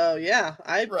goblins, so yeah,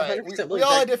 I 100% We believe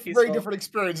all had they're very peaceful. different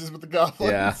experiences with the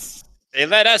goblins. Yeah. They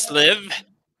let us live.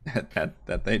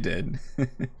 that they did.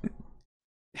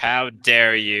 How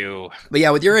dare you? But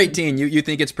yeah, with your 18, you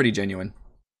think it's pretty genuine.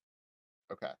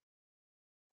 Okay.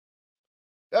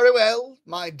 Very well,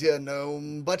 my dear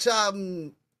gnome. But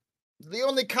the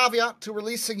only caveat to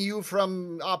releasing you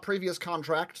from our previous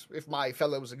contract, if my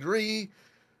fellows agree,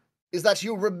 is that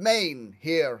you remain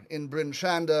here in Bryn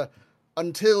Shander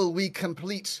until we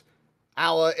complete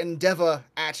our endeavor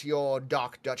at your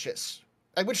Dark Duchess.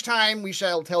 At which time we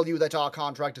shall tell you that our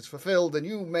contract is fulfilled and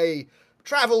you may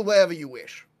travel wherever you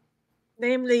wish.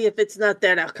 Namely, if it's not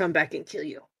there, I'll come back and kill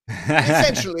you.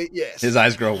 Essentially, yes. His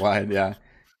eyes grow wide, yeah.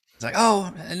 It's like,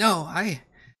 oh, no, I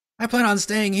plan on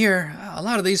staying here. A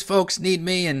lot of these folks need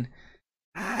me, and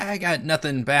I got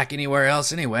nothing back anywhere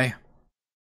else anyway.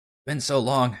 Been so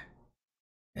long.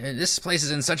 This place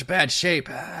is in such bad shape.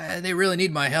 They really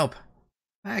need my help.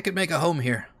 I could make a home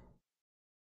here.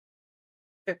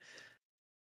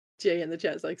 Jay in the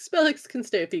chat's like, Spellix can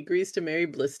stay if he agrees to marry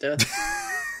Blista.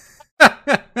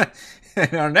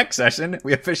 In our next session,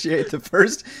 we officiate the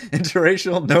first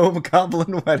interracial gnome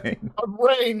goblin wedding.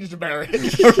 Arranged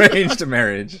marriage. Arranged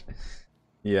marriage.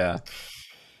 Yeah.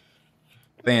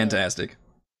 Fantastic.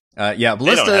 Yeah, They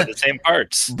don't have Blista. the same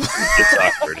parts. It's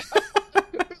awkward.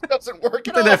 This doesn't work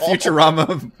at Look at that all.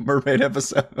 Futurama mermaid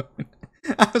episode.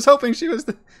 I was hoping she had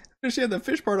the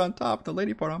fish part on top, the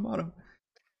lady part on bottom.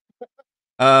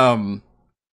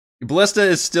 Blista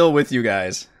is still with you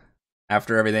guys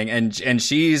after everything, and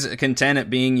she's content at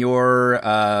being your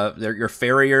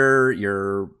farrier,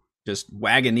 your just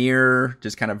wagoneer,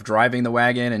 just kind of driving the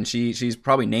wagon, and she's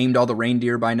probably named all the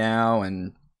reindeer by now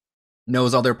and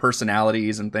knows all their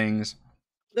personalities and things.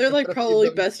 They're like probably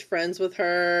best friends with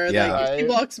her. Yeah. Like, she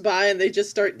walks by and they just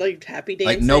start like happy dancing.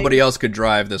 Like nobody else could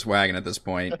drive this wagon at this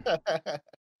point.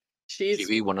 She's She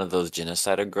be one of those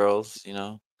genocider girls, you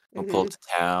know, who pull up to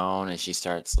town and she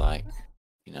starts like,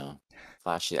 you know,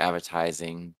 flashy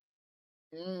advertising,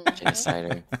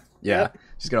 genocider. Yeah, Yep.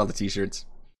 she's got all the t-shirts.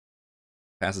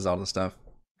 Passes all the stuff.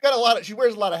 She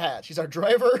wears a lot of hats. She's our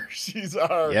driver. She's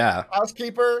our Yeah,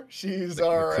 housekeeper. She's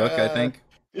our cook, I think.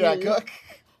 Yeah, Mhm. cook.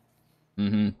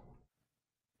 Mm-hmm.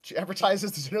 She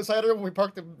advertises the genocider when we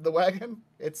park the wagon.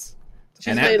 It's she's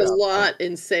And made that- a lot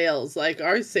in sales. Like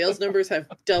our sales numbers have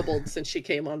doubled since she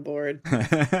came on board. Getting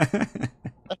a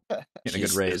good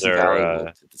She's raise. There,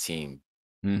 valuable to the team.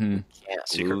 Mm-hmm. Can't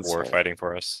Secret lose war her. fighting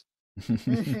for us.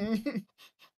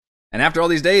 And after all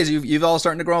these days, you've all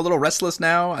starting to grow a little restless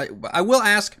now. I will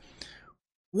ask,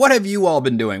 what have you all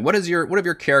been doing? What have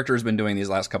your characters been doing these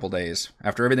last couple days?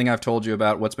 After everything I've told you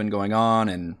about what's been going on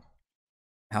and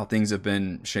how things have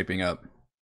been shaping up.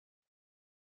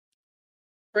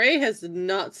 Frey has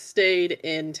not stayed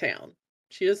in town.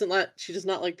 She does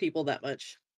not like people that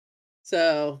much.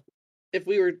 So if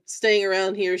we were staying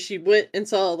around here, she went and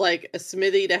saw like a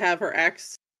smithy to have her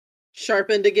axe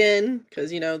sharpened again,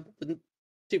 because you know the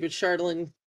stupid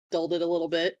Chardlin dulled it a little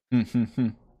bit.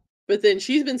 But then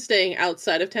she's been staying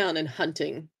outside of town and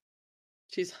hunting.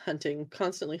 She's hunting,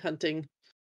 constantly hunting.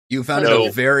 You found it So-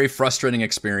 a very frustrating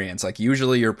experience. Like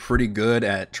usually you're pretty good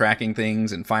at tracking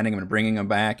things and finding them and bringing them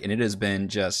back, and it has been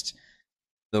just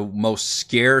the most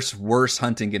scarce, worst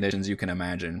hunting conditions you can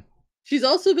imagine. She's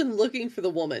also been looking for the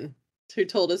woman who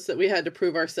told us that we had to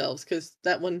prove ourselves, because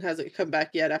that one hasn't come back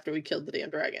yet after we killed the damn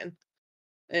dragon.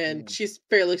 And she's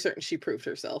fairly certain she proved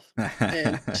herself.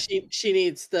 And she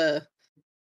needs that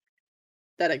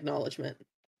acknowledgement.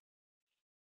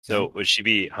 So would she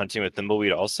be hunting with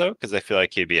Thimbleweed also? Because I feel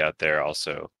like he'd be out there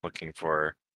also looking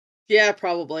for Yeah,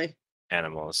 probably.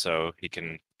 animals so he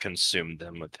can consume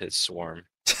them with his swarm.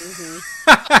 Hmm.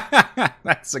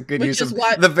 That's a good Which use is of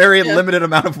why- the very yeah. limited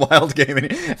amount of wild game.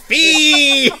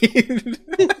 Feed!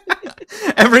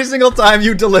 Every single time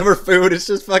you deliver food, it's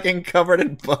just fucking covered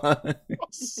in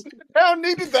bugs. Town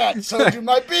needed that, so you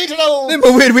might be to know.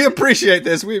 Thimbleweed, we appreciate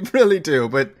this. We really do,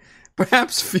 but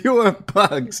perhaps fewer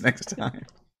bugs next time.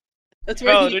 That's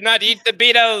where Oh, he, do not eat the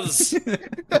beetles!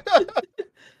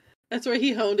 that's where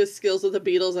he honed his skills with the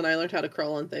beetles, and I learned how to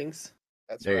crawl on things.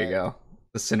 That's There right. you go.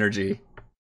 The synergy.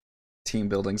 Team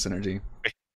building synergy.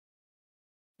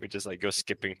 We just like go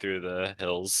skipping through the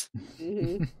hills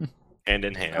Hmm. hand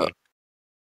in hand. Oh.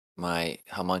 My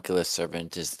homunculus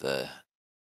servant is the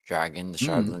dragon, the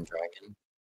Chardlin dragon,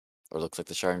 or looks like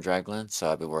the Chardlin dragon. So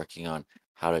I've been working on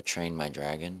how to train my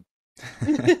dragon.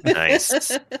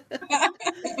 Nice.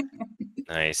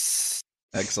 Nice.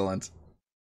 Excellent.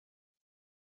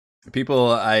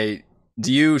 People,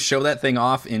 do you show that thing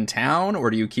off in town,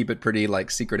 or do you keep it pretty like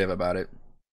secretive about it?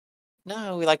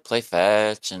 No, we like play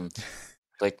fetch and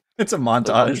like It's a little,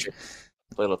 montage.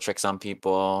 little tricks on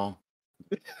people.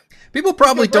 People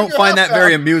probably Bring don't your find house that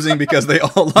very down. amusing because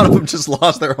a lot of them just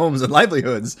lost their homes and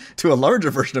livelihoods to a larger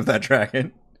version of that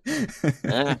dragon.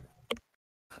 Eh,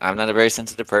 I'm not a very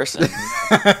sensitive person.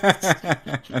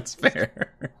 That's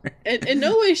fair. And in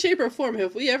no way, shape, or form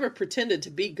have we ever pretended to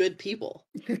be good people,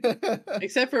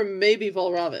 except for maybe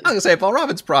Volravin. I was gonna say Paul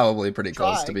Robin's probably pretty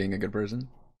close to Try. being a good person.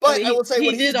 But mean, I will say he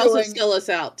what he's did also doing. sell us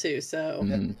out too. So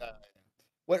Mhm.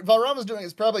 What Valrama's doing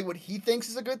is probably what he thinks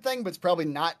is a good thing, but it's probably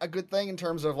not a good thing in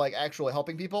terms of like actually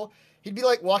helping people. He'd be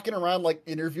like walking around like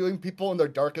interviewing people in their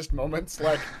darkest moments,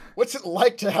 like, "What's it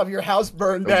like to have your house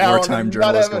burned A down?" wartime and not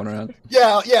journalist have it- going around.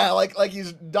 Yeah, like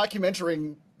he's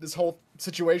documenting this whole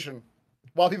situation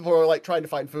while people are like trying to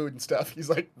find food and stuff. He's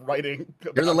like writing.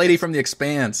 You're the about lady it. from The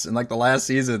Expanse in like the last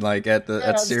season, like at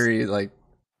Yeah, Siri, like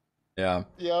Yeah.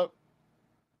 Yep.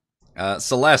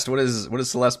 Celeste, what has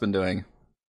Celeste been doing?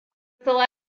 Celeste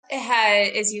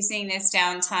is using this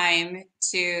downtime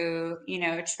to,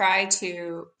 try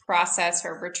to process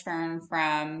her return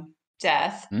from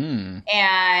death.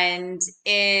 And so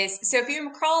if you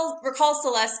recall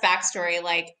Celeste's backstory,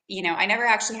 like, I never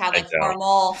actually had like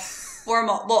formal,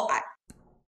 well,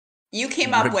 you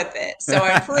came up with it, so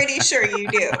I'm pretty sure you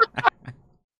do.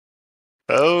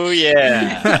 Oh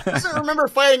yeah. I don't remember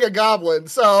fighting a goblin,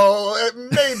 so it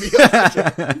may be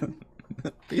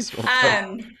peaceful.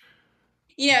 So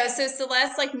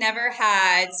Celeste like never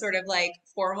had sort of like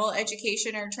formal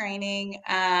education or training.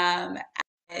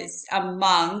 As a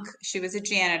monk, she was a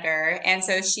janitor, and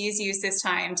so she's used this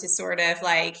time to sort of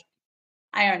like,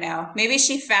 I don't know, maybe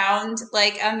she found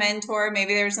like a mentor.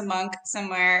 Maybe there's a monk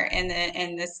somewhere in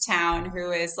this town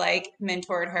who has like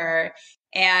mentored her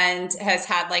and has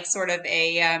had like sort of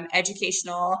a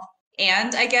educational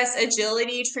and I guess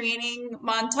agility training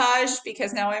montage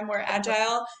because now I'm more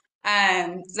agile.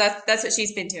 That's what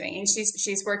she's been doing, and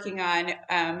she's working on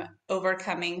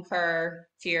overcoming her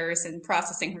fears and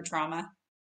processing her trauma.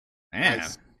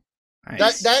 Nice.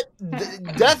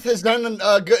 Death has done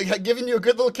given you a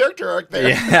good little character arc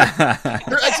there. Yeah.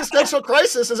 Your existential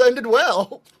crisis has ended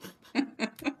well.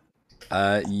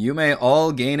 You may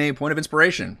all gain a point of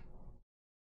inspiration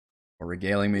for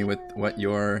regaling me with what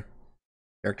your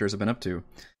characters have been up to.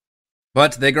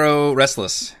 But they grow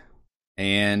restless,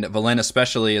 and Valen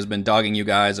especially has been dogging you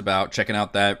guys about checking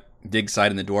out that dig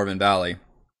site in the Dwarven Valley.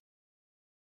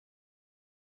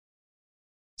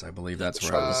 So I believe that's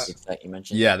where I was. That you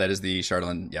mentioned? Yeah, that is the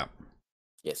Chardalyn. Yeah.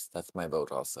 Yes, that's my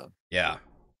vote also. Yeah.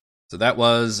 So that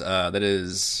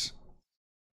is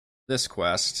this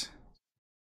quest,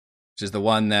 which is the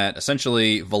one that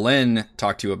essentially Valen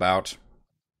talked to you about,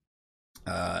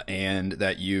 and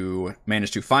that you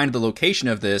managed to find the location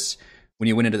of this when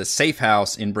you went into the safe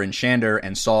house in Bryn Shander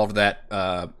and solved that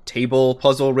table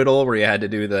puzzle riddle where you had to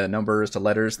do the numbers to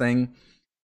letters thing.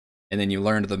 And then you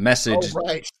learned the message. Oh,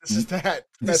 right. This is that.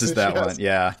 This is that one,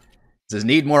 yeah. It says,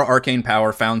 need more arcane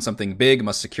power, found something big,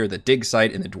 must secure the dig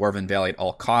site in the Dwarven Valley at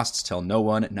all costs, tell no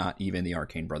one, not even the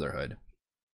Arcane Brotherhood.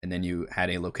 And then you had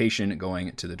a location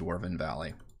going to the Dwarven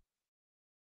Valley.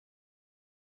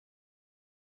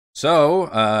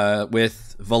 So,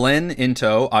 with Valen in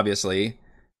tow, obviously,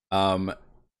 are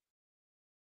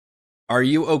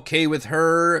you okay with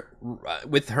her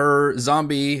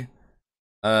zombie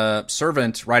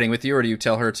servant riding with you, or do you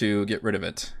tell her to get rid of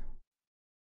it?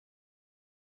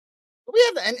 We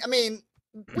have, I mean,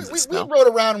 we rode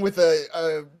around with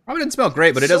a probably didn't smell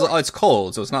great, but it's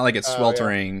cold, so it's not like it's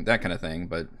sweltering, that kind of thing.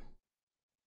 But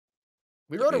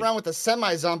we rode around with a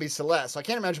semi-zombie Celeste, so I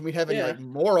can't imagine we'd have any like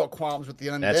moral qualms with the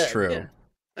undead. That's true. Yeah.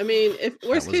 I mean, if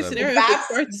worst case scenario,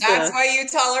 that's why you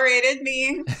tolerated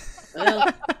me.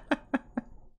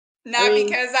 Not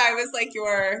because I was like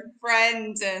your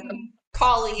friend and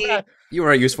colleague. You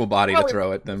were a useful body to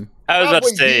throw at them. I was about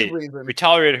to say, we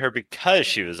tolerated her because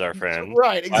she was our friend.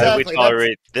 Right, exactly. Why do we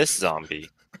tolerate this zombie?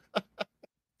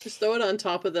 Just throw it on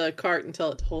top of the cart and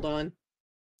tell it to hold on.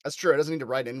 That's true. It doesn't need to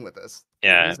ride in with us.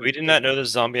 Yeah, we did not know this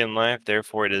zombie in life,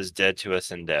 therefore it is dead to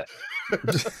us in death.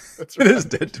 That's right. It is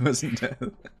dead to us in death.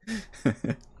 Do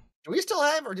we still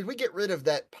have, or did we get rid of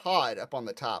that pod up on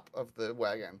the top of the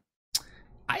wagon?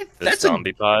 That's a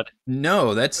zombie pod?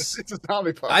 No, it's a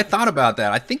zombie pod. I thought about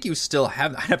that. I think you still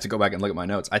have. I'd have to go back and look at my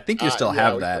notes. I think you still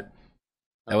have that.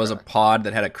 That was a pod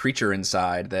that had a creature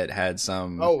inside that had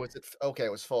some. Oh, was it? Okay,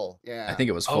 it was full. Yeah, I think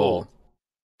it was full.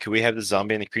 Could we have the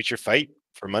zombie and the creature fight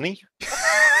for money?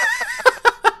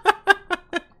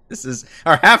 This is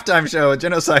our halftime show at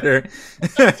Genocider.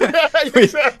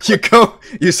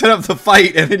 You set up the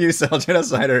fight and then you sell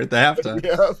Genocider at the halftime.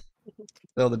 Yeah.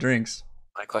 Sell the drinks.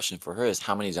 My question for her is,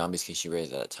 how many zombies can she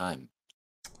raise at a time?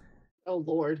 Oh,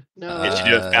 Lord. No. Can she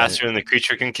do it faster than the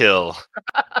creature can kill?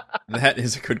 That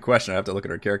is a good question. I have to look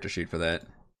at her character sheet for that.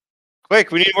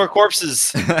 Quick, we need more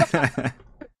corpses.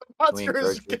 Monster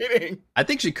is skating. I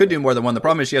think she could do more than one. The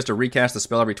problem is she has to recast the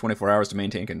spell every 24 hours to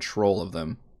maintain control of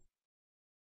them.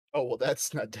 Oh, well,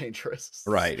 that's not dangerous.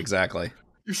 Right, exactly.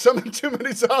 You summon too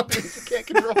many zombies. You can't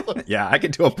control them. Yeah, I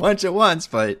can do a bunch at once,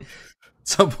 but at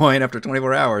some point after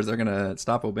 24 hours, they're going to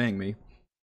stop obeying me.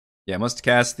 Yeah, must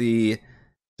cast to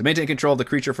maintain control of the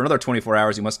creature for another 24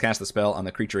 hours, you must cast the spell on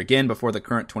the creature again before the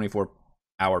current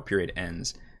 24-hour period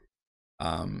ends.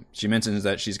 She mentions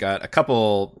that she's got a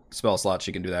couple spell slots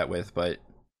she can do that with, but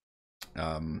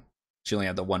she only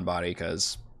had the one body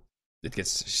because it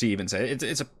gets. She even said it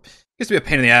gets to be a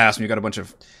pain in the ass when you got a bunch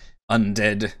of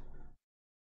undead,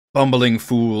 bumbling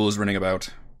fools running about.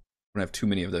 We don't have too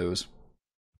many of those.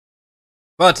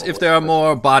 But if there are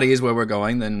more bodies where we're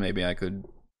going, then maybe I could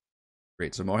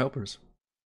create some more helpers.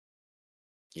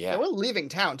 Yeah, we're leaving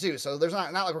town too, so there's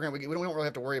not like we don't really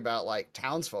have to worry about like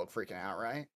townsfolk freaking out,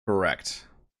 right? Correct.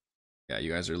 Yeah,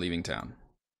 you guys are leaving town.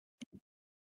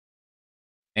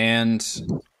 And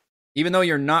even though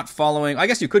you're not following, I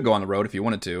guess you could go on the road if you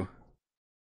wanted to.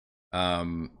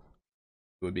 It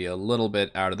would be a little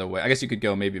bit out of the way. I guess you could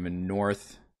go maybe even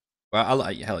north. Well,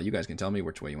 hell, you guys can tell me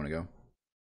which way you want to go.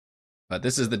 But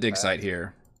this is the dig site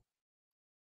here.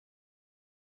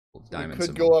 We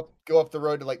could go up the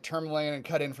road to like Tourmaline and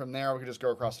cut in from there. We could just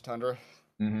go across the tundra,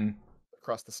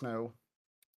 across the snow.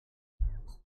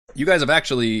 You guys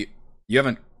you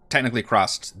haven't technically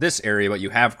crossed this area, but you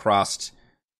have crossed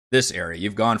this area.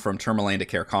 You've gone from Tourmaline to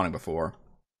Caer Conning before.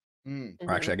 Or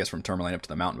actually, I guess from Tourmaline up to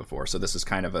the mountain before. So this is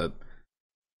kind of a,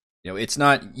 it's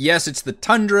not, yes, it's the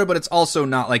tundra, but it's also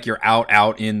not like you're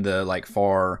out in the like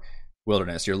far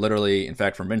wilderness. You're literally, in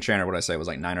fact, from Vinchandler, what I say was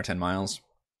like 9 or 10 miles.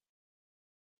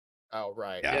 Oh,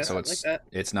 right. Yeah, so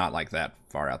it's not like that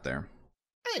far out there.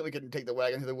 I think we can take the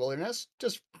wagon to the wilderness.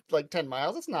 Just like 10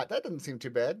 miles. That doesn't seem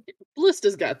too bad.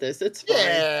 Ballista's got this. It's fine.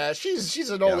 Yeah, she's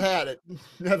an old hat at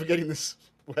navigating this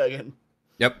wagon.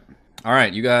 Yep. All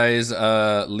right, you guys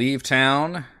leave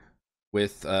town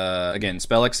with, again,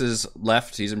 Spellix is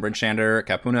left. He's in Bryn Shander.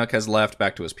 Capunuk has left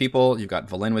back to his people. You've got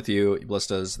Valen with you.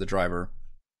 Ballista's the driver.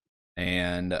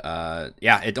 And,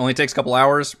 it only takes a couple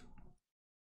hours.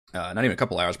 Not even a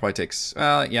couple hours. Probably takes,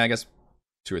 I guess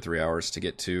 2 or 3 hours to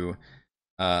get to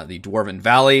the Dwarven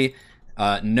Valley.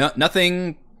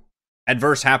 Nothing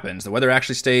adverse happens. The weather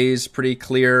actually stays pretty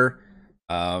clear.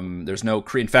 There's no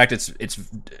in fact, it's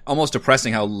almost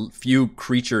depressing how few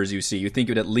creatures you see. You think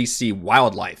you'd at least see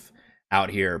wildlife out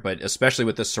here, but especially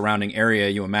with the surrounding area,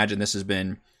 you imagine this has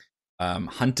been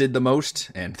hunted the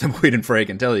most, and the Wheat and Frey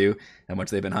can tell you how much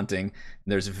they've been hunting.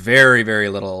 There's very, very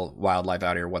little wildlife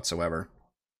out here whatsoever.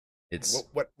 It's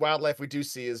what wildlife we do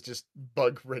see is just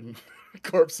bug-ridden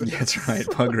corpses. That's right,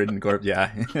 bug-ridden corpse.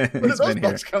 Yeah, where did those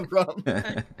bugs come from?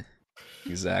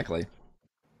 Exactly.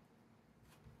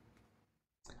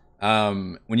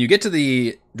 When you get to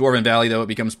the Dwarven Valley, though, it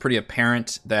becomes pretty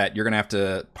apparent that you're going to have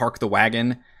to park the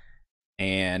wagon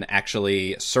and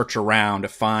actually search around to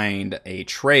find a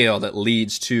trail that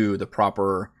leads to the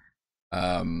proper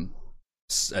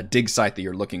dig site that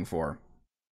you're looking for.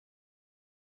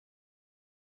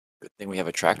 Good thing we have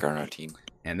a tracker on our team.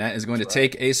 And that is going to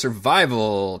take a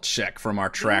survival check from our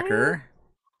tracker.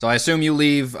 So I assume you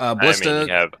leave Ballista. I mean,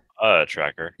 you have a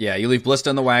tracker. Yeah, you leave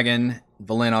Ballista in the wagon.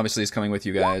 Valen obviously is coming with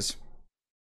you guys.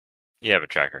 You have a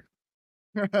tracker.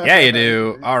 Yeah, you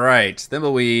do. All right.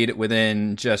 Thimbleweed,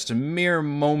 within just mere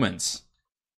moments,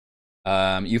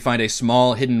 you find a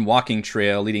small hidden walking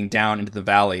trail leading down into the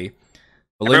valley.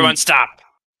 Everyone stop!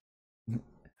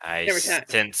 I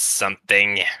sense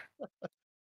something.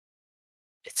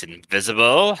 It's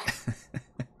invisible,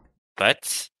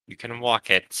 but you can walk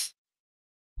it.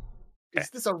 Okay. Is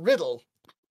this a riddle?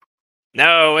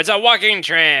 No, it's a walking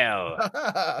trail.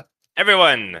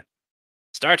 Everyone,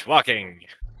 start walking.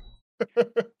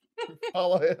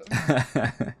 Follow him.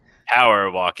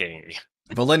 Power walking.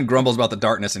 Valen grumbles about the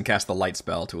darkness and casts the light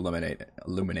spell to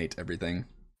illuminate everything.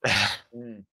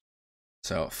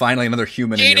 So finally, another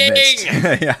human in your midst.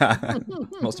 Yeah,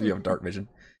 most of you have dark vision.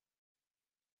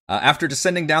 After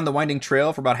descending down the winding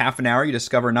trail for about half an hour, you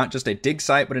discover not just a dig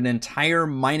site, but an entire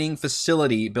mining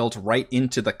facility built right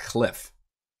into the cliff.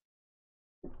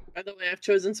 By the way, I've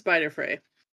chosen Spider Frey.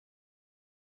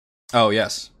 Oh,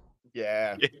 yes.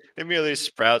 Yeah. It merely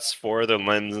sprouts 4 of the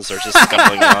limbs and starts just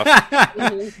scuffling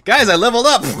off. Guys, I leveled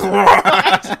up!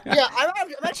 I'm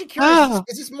actually curious.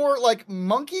 Is this more like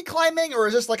monkey climbing, or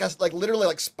is this like literally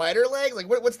like spider legs? Like,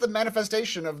 what's the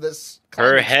manifestation of this?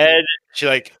 Her head,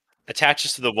 she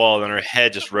attaches to the wall, and her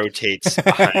head just rotates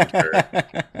behind her,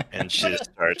 and she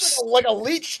just starts like a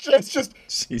leech.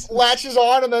 Just latches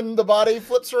on, and then the body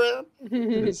flips around.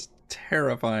 It's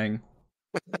terrifying.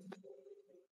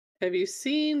 Have you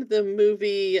seen the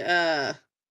movie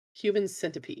Human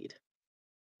Centipede?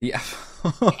 Yeah.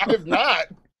 I have not.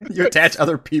 You attach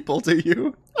other people to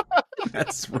you?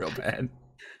 That's real bad.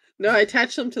 No, I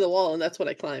attach them to the wall, and that's what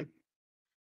I climb.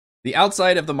 The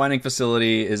outside of the mining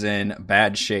facility is in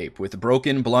bad shape, with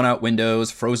broken, blown-out windows,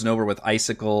 frozen over with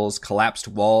icicles, collapsed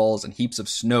walls, and heaps of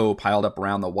snow piled up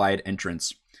around the wide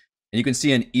entrance. And you can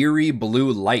see an eerie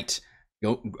blue light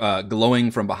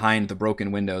glowing from behind the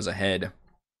broken windows ahead.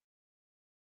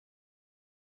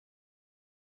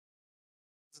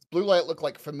 Does blue light look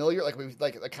like familiar, like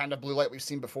the kind of blue light we've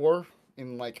seen before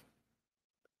in like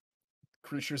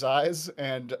creatures' eyes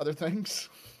and other things?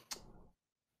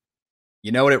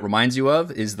 You know what it reminds you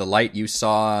of is the light you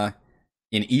saw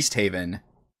in East Haven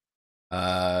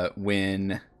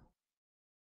when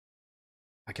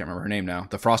I can't remember her name now.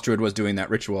 The Frost Druid was doing that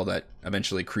ritual that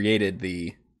eventually created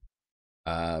the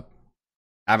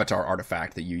Avatar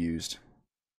artifact that you used.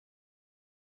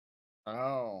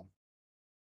 Oh.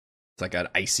 It's like an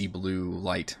icy blue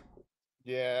light.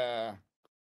 Yeah.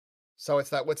 So it's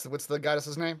that. What's the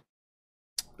goddess's name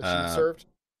that she served?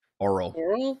 Oral.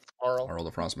 Oral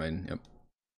the Frost Maiden. Yep.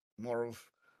 More of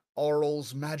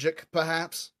Oral's magic,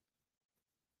 perhaps.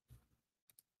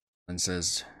 And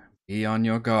says, "Be on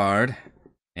your guard."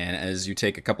 And as you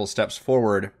take a couple steps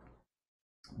forward,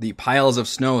 the piles of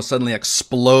snow suddenly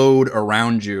explode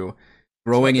around you,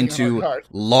 growing into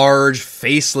large,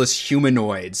 faceless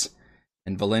humanoids.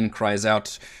 And Velen cries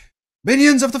out,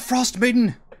 "Minions of the Frost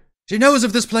Maiden! She knows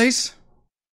of this place!"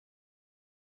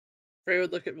 Frey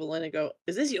would look at Velen and go,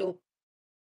 "Is this you?"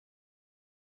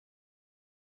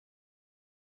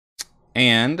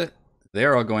 And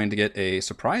they're all going to get a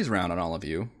surprise round on all of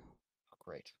you.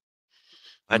 Great.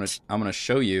 I'm going to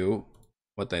show you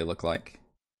what they look like.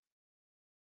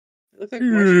 They look like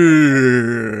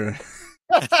marshmallows.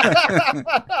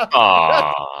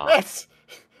 That's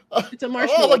It's a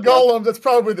marshmallow. all the golems, that's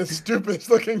probably the stupidest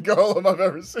looking golem I've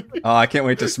ever seen. Oh, I can't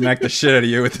wait to smack the shit out of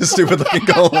you with this stupid looking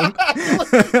golem.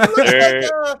 It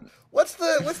looks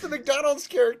like, what's the McDonald's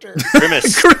character?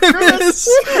 Grimace. Grimace!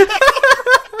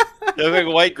 They look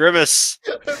like White Grimace.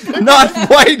 Not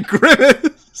White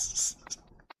Grimace!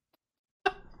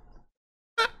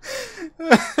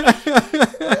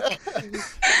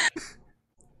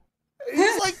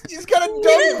 He's got a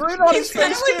dumb grin on his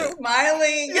kind face of like too.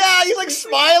 smiling. Yeah, he's like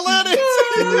smiling.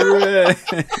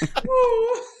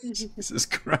 Jesus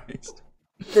Christ.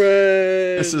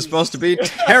 Frey. This is supposed to be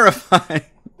terrifying.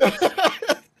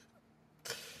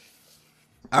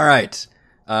 All right.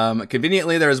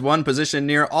 Conveniently, there is one position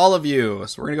near all of you,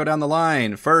 so we're going to go down the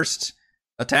line. First,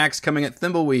 attacks coming at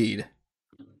Thimbleweed.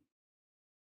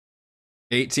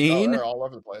 18. They're all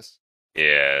over the place.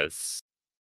 Yes.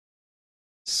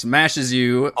 Smashes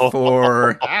you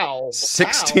for Ow.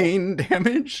 16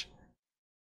 damage.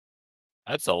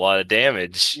 That's a lot of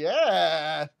damage.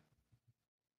 Yeah.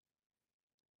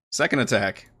 Second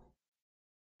attack.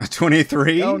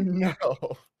 23. Oh no.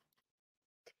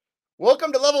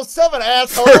 Welcome to level 7, For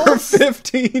assholes.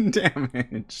 15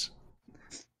 damage.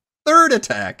 Third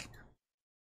attack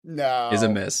No. is a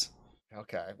miss.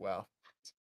 Okay, well.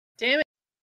 Damn it,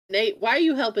 Nate! Why are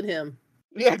you helping him?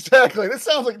 Yeah, exactly. This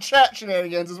sounds like chat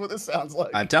shenanigans is what this sounds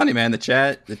like. I'm telling you, man, the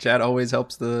chat always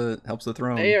helps the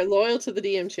throne. They are loyal to the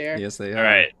DM chair. Yes, they are. All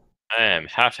right. I am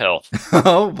half health.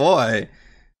 Oh boy.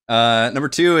 Number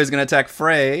 2 is gonna attack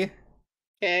Frey.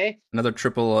 Okay. Another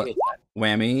triple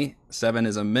whammy. 7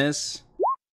 is a miss.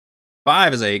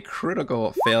 5 is a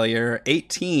critical failure.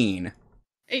 18.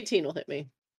 18 will hit me.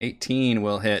 18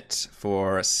 will hit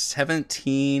for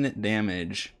 17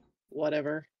 damage.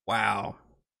 Whatever. Wow.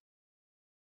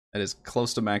 That is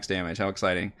close to max damage. How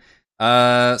exciting.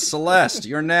 Celeste,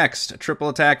 you're next. A triple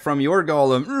attack from your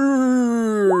golem.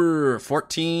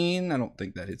 14. I don't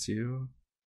think that hits you.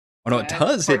 Oh no, it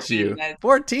does hit you.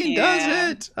 14 does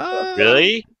hit. Oh.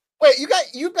 Really? Wait,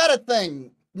 you've got a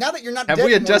thing. Now that you're not Have dead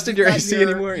we anymore, adjusted you've your got AC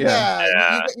anymore? Yeah.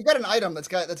 Yeah. You got an item that's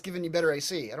giving you better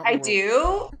AC. I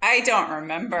do? I don't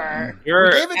remember. We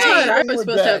You're gave it to I you thought I when you was were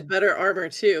supposed to dead. have better armor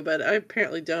too, but I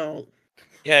apparently don't.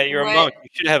 you're a What? monk. You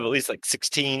should have at least like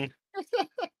 16.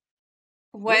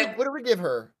 What? What did we give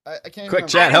her? I can't Quick remember.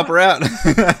 chat, help her out.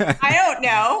 I don't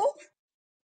know.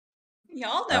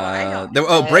 Y'all know I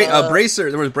don't. Bracer.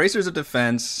 There was bracers of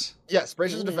defense. Yes,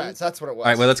 bracers of defense. That's what it was.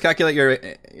 All right, well, let's calculate your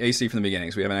AC from the beginning,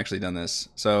 because we haven't actually done this.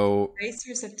 So,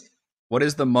 Racers of what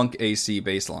is the monk AC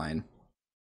baseline?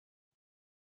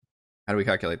 How do we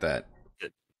calculate that?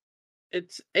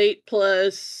 It's 8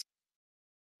 plus.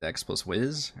 Dex plus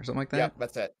whiz or something like that? Yeah,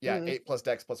 that's it. Yeah, Mhm. 8 plus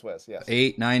Dex plus Whiz. Yes.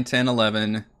 8, 9, 10,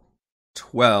 11,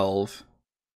 12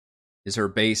 is her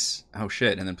base. Oh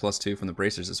shit, and then plus 2 from the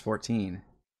bracers is 14.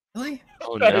 Really?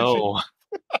 Oh no.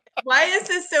 Why is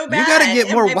this so bad? You gotta get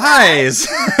Am more I bad? wise.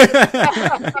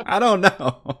 I don't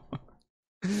know.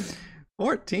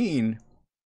 14.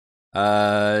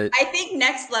 I think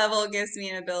next level gives me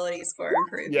an ability score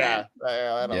improvement. Yeah,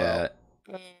 I don't know.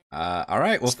 All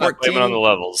right. Well, Stop blaming on the 14.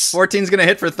 levels. 14's gonna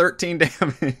hit for 13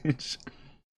 damage.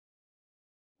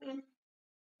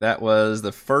 That was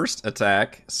the first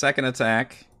attack. Second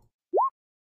attack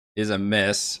is a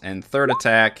miss, and third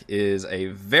attack is a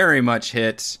very much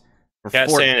hit for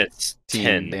Cat's 14 saying it's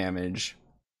 10. damage.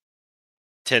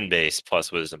 10 base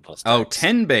plus wisdom plus Oh, dex.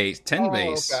 10 base. 10 Oh,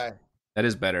 base. okay. That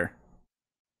is better.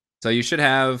 So you should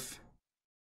have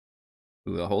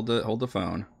Ooh, hold the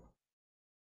phone.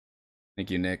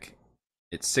 Thank you, Nick.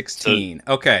 It's 16.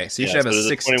 Okay, so you should have a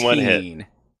 16. 21 hit.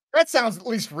 That sounds at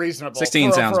least reasonable.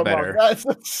 16 sounds better.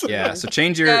 That's Yeah, so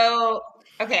change your... So,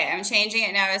 okay, I'm changing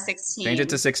it now to 16. Change it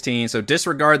to 16. So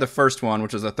disregard the first one,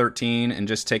 which was a 13, and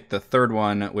just take the third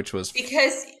one, which was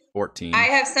because 14. I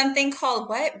have something called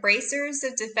what? Bracers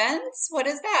of Defense? What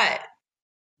is that?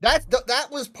 That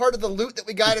was part of the loot that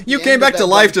we got at the You end came of back that to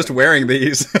life dungeon. just wearing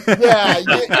these.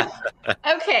 Yeah.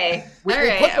 Okay. We All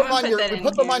right. put them I'm gonna on put your that we in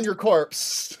put them here. on your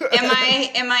corpse. Am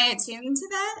I attuned to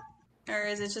that? Or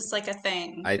is it just like a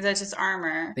thing? I Is that just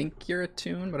armor? I think you're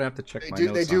attuned, but I have to check my They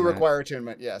notes do on that. require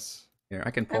attunement, yes. Here,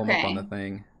 I can pull them up on the Okay.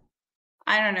 thing.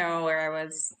 I don't know where I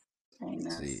was playing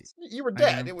Let's see. this. You were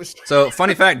dead. It was So,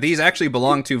 funny fact, these actually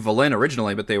belonged to Valen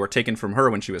originally, but they were taken from her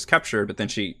when she was captured, but then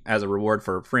she, as a reward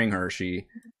for freeing her, she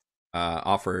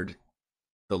offered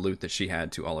the loot that she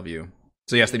had to all of you.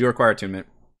 So yes, they do require attunement.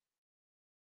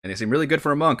 And they seem really good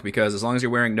for a monk, because as long as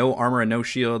you're wearing no armor and no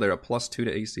shield, they're a +2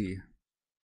 to AC.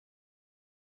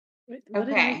 Wait, what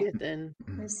did I Okay. get then?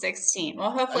 Mm-hmm. 16.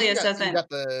 Well, hopefully this You doesn't... got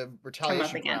the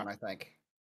retaliation again. crown, I think.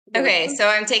 Okay, so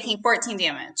I'm taking 14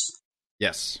 damage.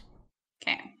 Yes.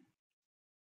 Okay.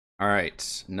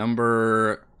 Alright,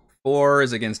 number 4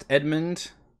 is against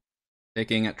Edmund,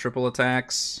 taking triple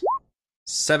attacks.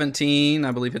 17,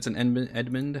 I believe it's an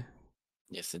Edmund,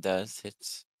 Yes, it does.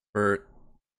 Hits. for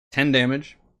 10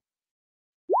 damage.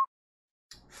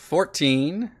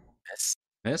 14, Miss.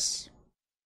 miss.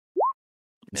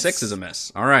 Miss. 6 is a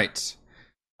miss. Alright.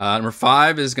 Number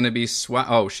 5 is going to be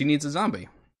Oh, she needs a zombie.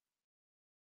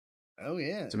 Oh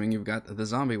yeah. Assuming you've got the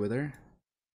zombie with her.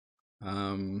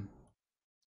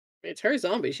 It's her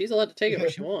zombie. She's allowed to take it where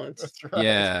she wants. That's right.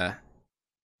 Yeah.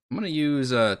 I'm going to use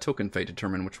Token Fate to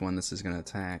determine which one this is going to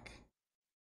attack.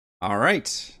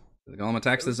 Alright. The golem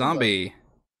attacks the zombie.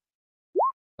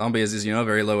 Zombie is, as you know,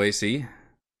 very low AC.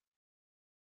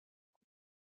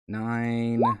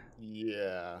 9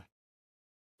 Yeah.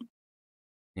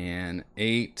 and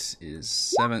 8 is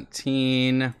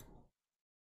 17.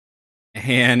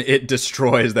 And it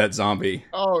destroys that zombie.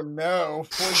 Oh no.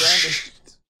 Poor zombie.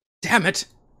 Damn it!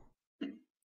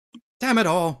 Damn it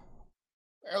all!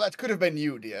 Well, that could have been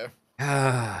you, dear.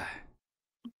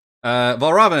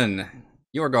 Valravn,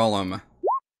 your golem.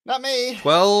 Not me.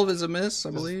 12 is a miss,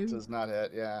 I believe. Does not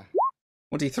hit, yeah.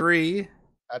 23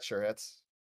 That sure hits.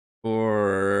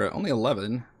 for only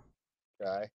 11.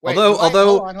 Okay. Although-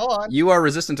 hold on. You are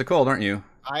resistant to cold, aren't you?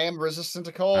 I am resistant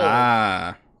to cold.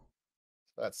 Ah.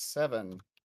 That's 7.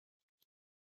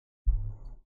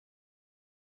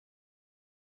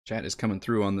 Chat is coming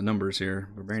through on the numbers here.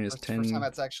 Barbarian is That's the 10. first time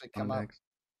that's actually come up. contacts.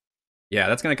 Yeah,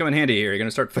 that's going to come in handy here. You're going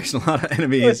to start facing a lot of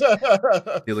enemies.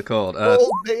 Feel the cold.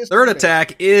 Cold-based Third enemy.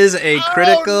 attack is a Oh,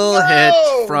 critical no!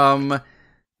 hit from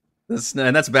this,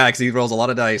 and that's back. So he rolls a lot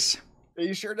of dice.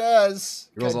 He sure does.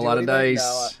 He rolls Can't a do lot of anything?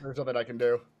 dice. No, there's nothing I can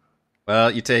do.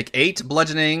 Well, you take 8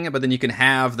 bludgeoning, but then you can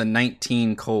have the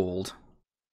 19 cold.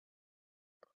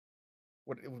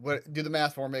 What? Do the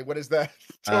math for me. What is that?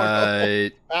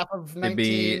 Half of It'd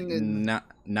be 19 and 8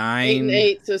 9. and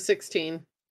 8, so 16.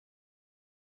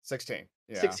 16.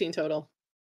 Yeah. 16 total.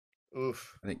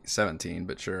 Oof. I think 17,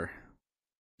 but sure.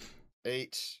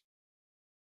 8.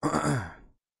 All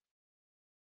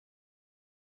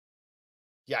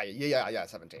Yeah.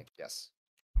 17. Yes.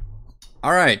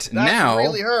 right, That now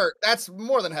really hurt. That's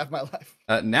more than half my life.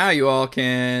 now you all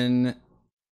can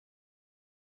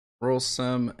roll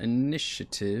some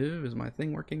initiative. Is my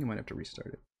thing working? I might have to restart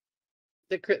it.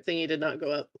 The crit thingy did not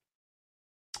go up.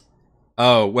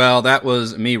 Oh, well, that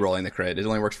was me rolling the crit. It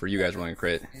only works for you guys rolling a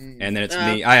crit. And then it's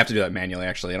me. I have to do that manually,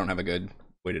 actually. I don't have a good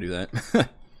way to do that.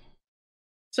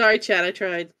 Sorry, chat. I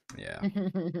tried. Yeah.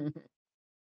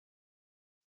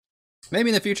 Maybe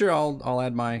in the future I'll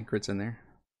add my crits in there.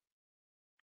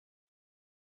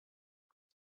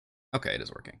 Okay, it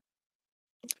is working.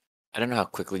 I don't know how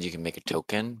quickly you can make a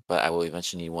token, but I will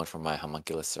eventually need one for my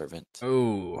homunculus servant.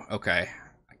 Oh, okay.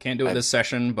 I can't do it I- this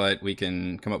session, but we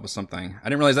can come up with something. I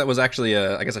didn't realize that was actually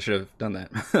I guess I should have done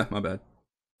that. My bad.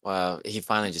 Well, he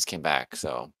finally just came back,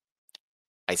 so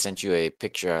I sent you a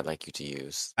picture I'd like you to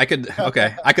use. I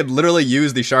could literally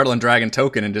use the Shardland Dragon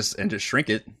token and just shrink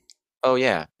it. Oh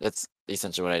yeah, that's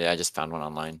essentially what I did. I just found one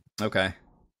online. Okay.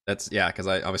 That's because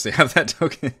I obviously have that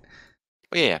token.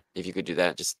 But yeah, if you could do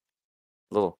that, just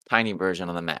a little tiny version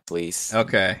on the map, please.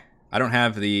 Okay. I don't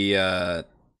have the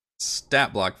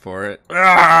stat block for it.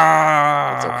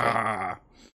 It's okay.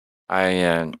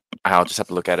 I'll just have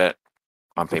to look at it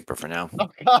on paper for now. Oh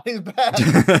God, he's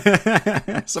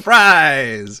back.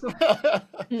 Surprise!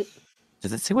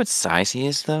 Does it say what size he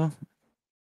is though?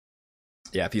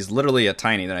 Yeah, if he's literally a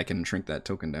tiny, then I can shrink that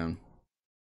token down.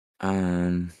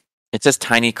 It says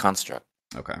tiny construct.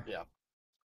 Okay. Yeah.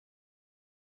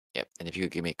 Yep. And if you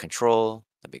could give me control,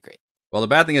 that'd be great. Well, the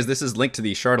bad thing is this is linked to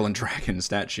the Shardlin Dragon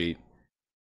stat sheet.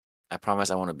 I promise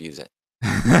I won't abuse it.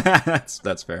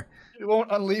 that's fair. You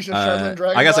won't unleash a Shardlin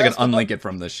Dragon. I guess I can Blast? unlink it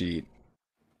from the sheet.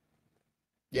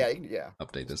 Yeah, yeah.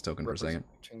 Update this token for a second.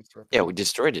 Yeah, we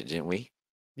destroyed it, didn't we?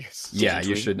 Yes. Yeah, Didn't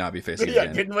you we? should not be facing it Yeah,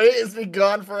 again. didn't we? It's been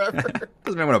gone forever.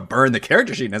 Doesn't mean I want to burn the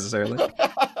character sheet necessarily.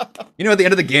 You know, at the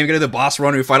end of the game, you get to the boss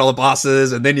run, we fight all the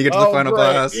bosses, and then you get to the final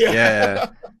right. boss. Yeah.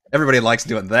 Everybody likes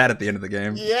doing that at the end of the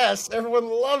game. Yes, everyone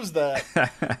loves that.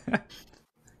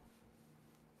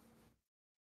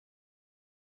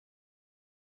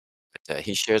 But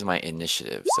he shares my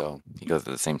initiative, so he goes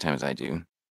at the same time as I do.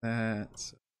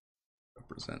 That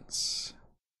represents.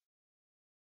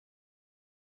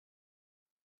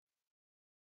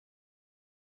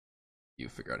 You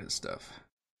figure out his stuff.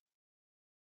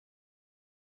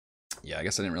 Yeah, I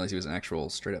guess I didn't realize he was an actual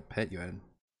straight up pet you had.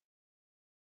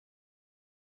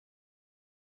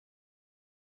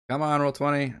 Come on, roll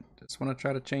 20. Just want to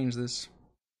try to change this.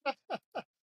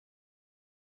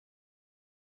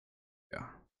 Yeah.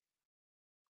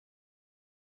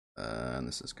 And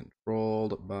this is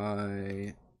controlled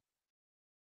by.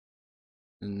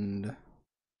 And.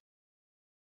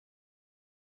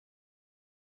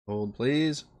 Hold,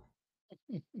 please.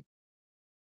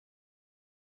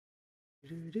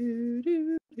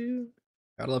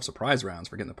 Gotta love surprise rounds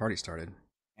for getting the party started.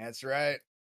 That's right.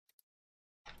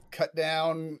 Cut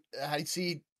down. I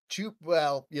see.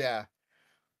 Well, yeah.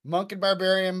 Monk and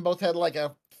Barbarian both had like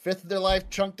a fifth of their life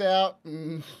chunked out.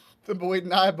 And the Boyd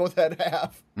and I both had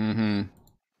half. Mm-hmm.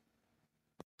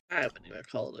 I wouldn't even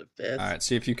call it a fifth. All right,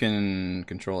 see if you can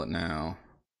control it now.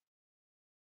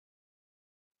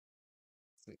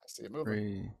 I see it moving.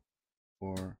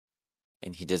 3, 4.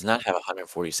 And he does not have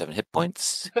 147 hit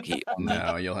points. He only,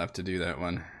 No, you'll have to do that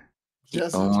one. he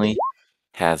Just- only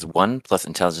has 1 plus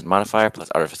intelligence modifier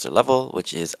plus artificer level,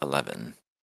 which is 11.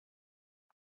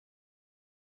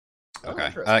 Okay.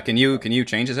 interesting. Can you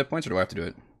change his hit points, or do I have to do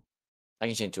it? I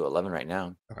can change to 11 right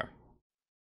now. Okay.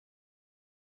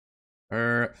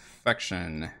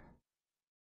 Perfection.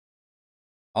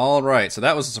 All right, so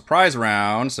that was a surprise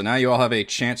round. So now you all have a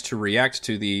chance to react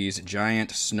to these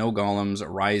giant snow golems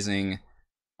rising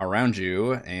around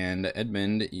you. And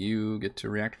Edmund, you get to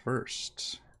react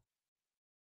first.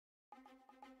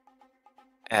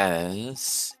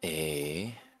 As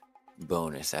a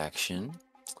bonus action,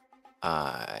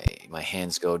 my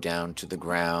hands go down to the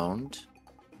ground,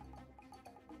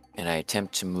 and I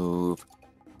attempt to move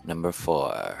number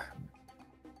 4.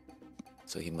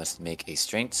 So he must make a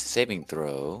strength saving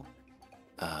throw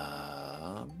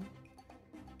of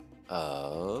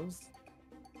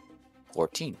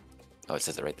 14. Oh, it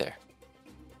says it right there.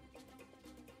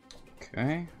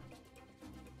 Okay.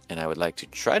 And I would like to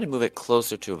try to move it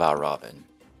closer to Valravn.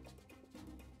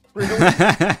 Oh,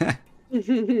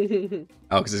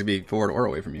 because it's gonna be forward or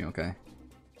away from you. Okay.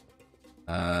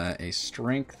 A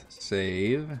strength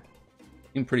save.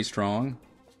 Seem pretty strong.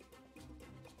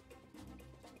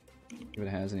 If it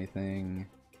has anything.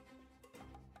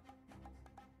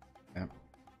 Yep.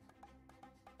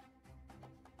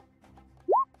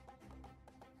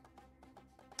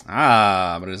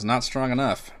 Ah, but it is not strong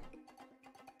enough.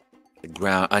 The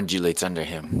ground undulates under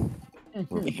him,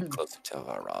 moving him closer to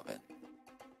Valravn.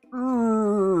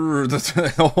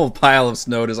 The whole pile of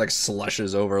snow just like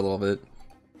slushes over a little bit.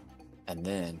 And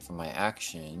then for my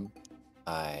action,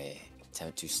 I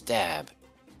attempt to stab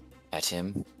at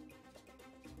him.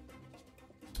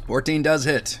 14 does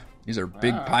hit. These are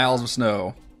big Wow. piles of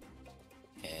snow.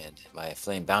 And my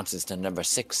flame bounces to number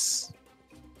 6.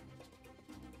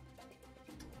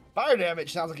 Fire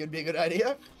damage sounds like it'd be a good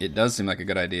idea. It does seem like a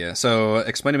good idea. So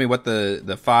explain to me what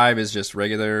the 5 is. Just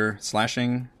regular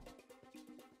slashing?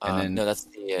 And then- No, that's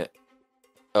the.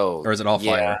 Or is it all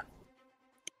fire?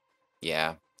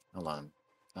 Yeah. Hold on.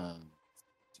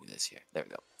 Do this here. There we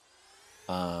go.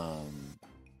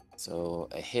 So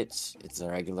a hit, it's a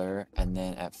regular, and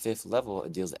then at 5th level,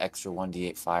 it deals extra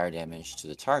 1d8 fire damage to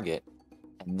the target,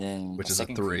 and then Which is a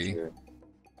second 3. creature,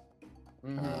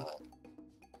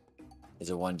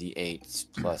 is a 1d8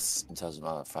 plus intelligence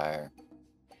modifier.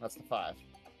 That's the 5.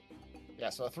 Yeah,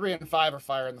 so a 3 and 5 are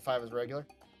fire, and the 5 is regular.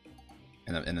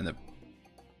 And then the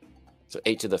So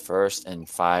 8 to the first and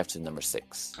 5 to number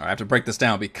 6. I have to break this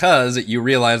down because you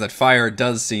realize that fire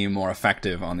does seem more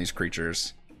effective on these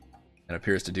creatures. It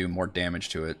appears to do more damage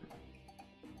to it.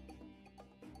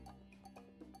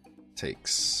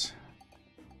 Takes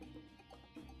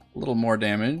a little more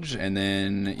damage, and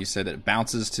then you said it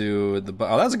bounces to the.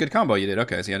 Oh, that was a good combo you did.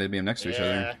 Okay, so you had to be next to each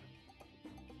other.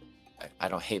 I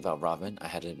don't hate Valravn. I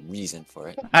had a reason for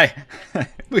it.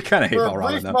 We kind of hate For a Valravn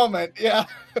brief though. moment, yeah.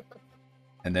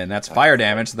 And then that's fire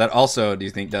damage. So that also, do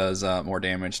you think, does more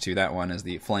damage to that one as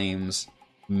the flames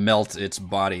melt its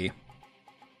body?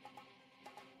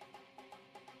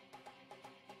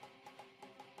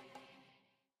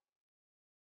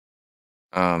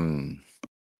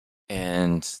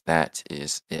 And that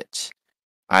is it.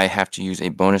 I have to use a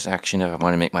bonus action if I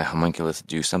want to make my homunculus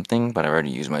do something, but I already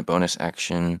used my bonus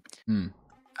action.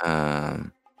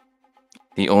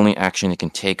 The only action it can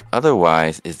take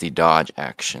otherwise is the dodge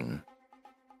action.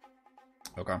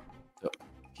 Okay. So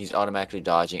he's automatically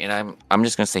dodging, and I'm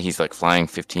just gonna say he's like flying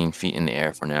 15 feet in the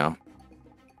air for now.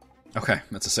 Okay,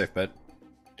 that's a safe bet.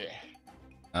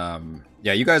 Yeah.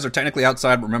 Yeah, you guys are technically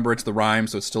outside. Remember, it's the rhyme,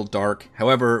 so it's still dark.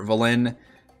 However, Valen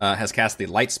has cast the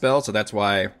light spell, so that's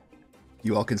why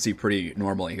you all can see pretty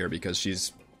normally here, because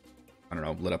she's, I don't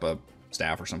know, lit up a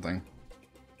staff or something.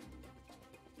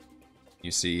 You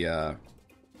see,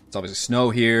 it's obviously snow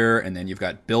here, and then you've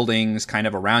got buildings kind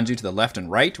of around you to the left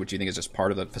and right, which you think is just part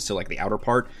of the facility, like the outer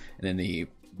part. And then the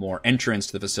more entrance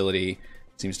to the facility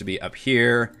seems to be up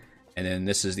here. And then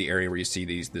this is the area where you see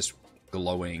this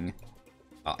glowing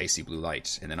icy blue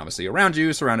light. And then obviously around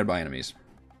you, surrounded by enemies.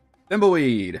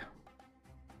 Thimbleweed.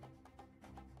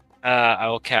 I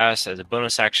will cast, as a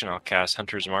bonus action, I'll cast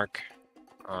Hunter's Mark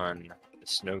on the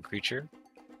snow creature.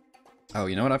 Oh,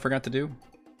 you know what I forgot to do?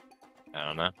 I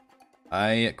don't know.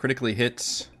 I critically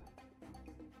hit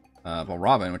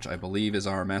Valravn, which I believe is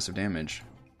our massive damage.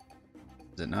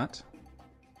 Is it not?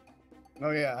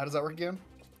 Oh yeah, how does that work again?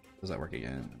 Does that work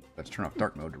again? I have to turn off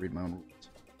dark mode to read my own rules.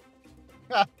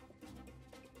 Ah.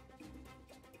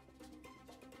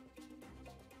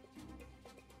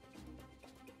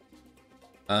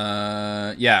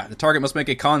 Yeah, the target must make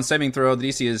a con saving throw. The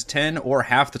DC is 10 or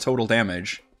half the total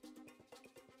damage.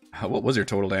 What was your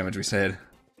total damage, we said?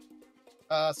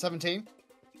 17.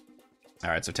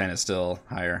 Alright, so 10 is still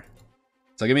higher.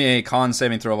 So give me a con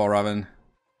saving throw, Valravn.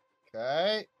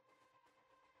 Okay.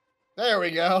 There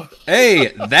we go.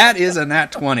 Hey, that is a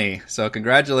nat 20. So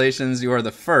congratulations, you are the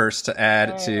first to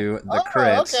add to the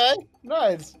crits. Okay,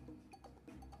 nice.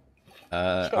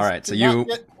 Alright, so Did not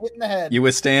get hit in the head. you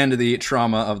withstand the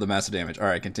trauma of the massive damage.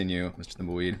 Alright, continue, Mr.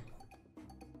 Thimbleweed.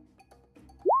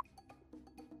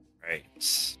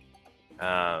 Right.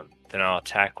 Then I'll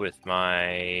attack with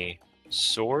my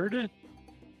sword.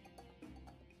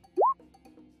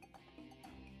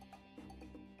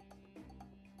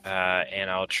 And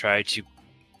I'll try to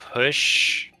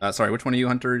push Sorry, which one are you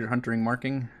hunting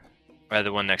marking?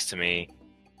 the one next to me.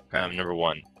 Okay. Number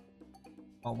 1.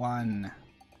 Oh, one.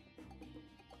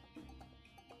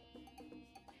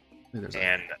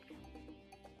 And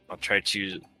I'll try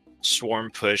to swarm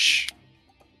push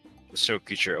the snow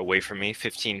creature away from me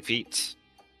 15 feet.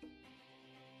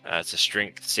 It's a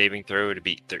strength saving throw to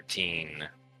beat 13.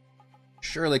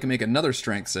 Surely can make another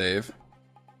strength save.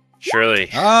 Surely.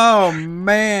 Oh,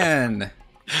 man.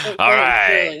 All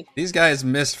right. Really. These guys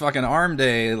missed fucking arm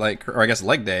day, or I guess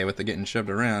leg day, with the getting shoved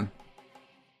around.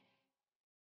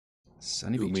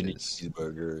 Sunny Too many beaches.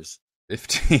 cheeseburgers.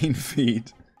 15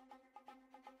 feet.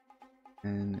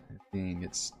 And the thing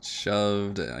gets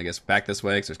shoved, I guess, back this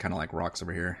way, because there's kind of like rocks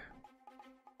over here.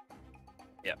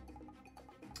 Yep.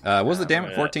 What was the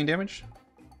damage? 14 damage?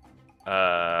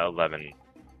 11.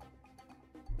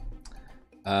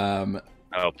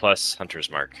 Oh, plus Hunter's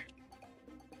Mark.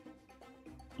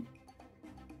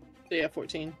 So yeah,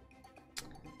 14.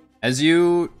 As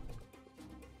you...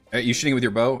 Are you shooting with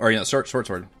your bow? Or, short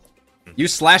sword. You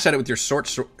slash at it with your short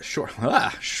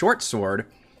sword,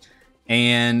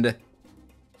 and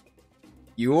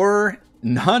your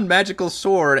non-magical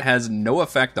sword has no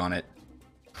effect on it.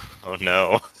 Oh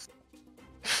no.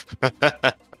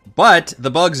 But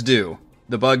the bugs do.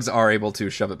 The bugs are able to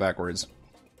shove it backwards.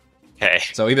 Okay.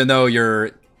 So even though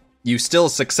you still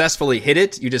successfully hit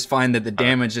it, you just find that the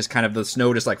damage just kind of, the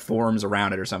snow just like forms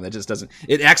around it or something. It just doesn't,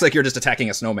 it acts like you're just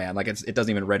attacking a snowman. Like it doesn't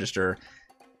even register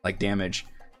like damage.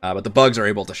 But the bugs are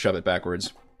able to shove it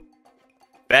backwards.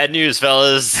 Bad news,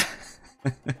 fellas.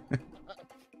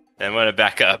 I'm gonna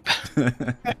back up.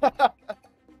 Oh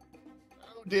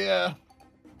dear.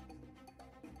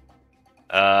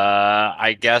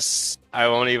 I guess I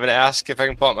won't even ask if I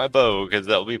can pull out my bow, because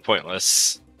that'll be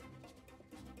pointless.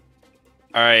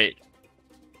 Alright.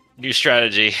 New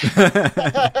strategy.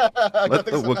 Let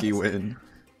the Wookiee win.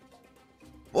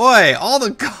 Boy, all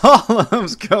the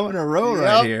columns go in a row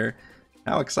right here.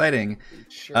 How exciting.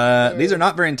 Sure These are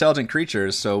not very intelligent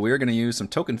creatures, so we're going to use some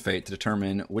token fate to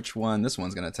determine which one this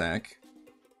one's going to attack.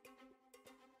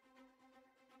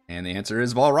 And the answer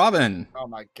is Valrobin. Oh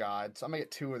my god. So I'm gonna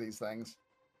get 2 of these things.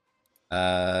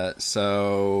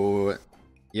 So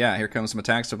yeah, here comes some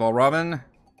attacks to Valrobin.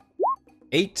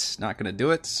 8, not going to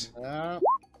do it.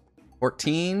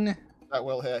 14. That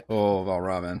will hit. Oh,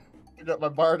 Valrobin. You got my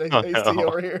Bard AC no.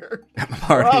 over here.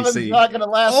 Bard Robin's AC. not gonna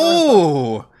last.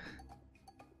 Oh!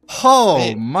 Oh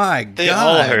They- my god. They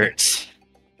all hurt.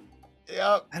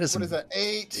 Yep. That is What is some that?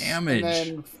 8 damage.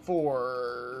 And then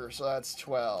 4, so that's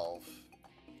 12.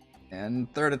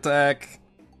 And third attack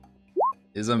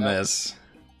is a miss.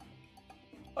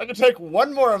 I can take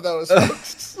 1 more of those,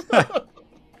 folks.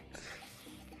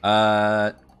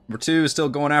 Number 2 is still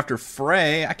going after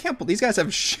Frey. I can't believe these guys have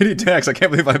shitty decks. I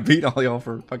can't believe I beat all y'all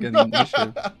for fucking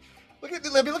initiative. Look at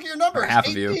Libby, look at your numbers. half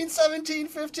of 18, you. 17,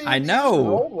 15. I You know.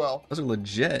 rolled well. Those are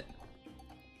legit.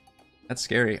 That's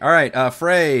scary. All right,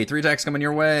 Frey, 3 attacks coming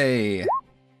your way.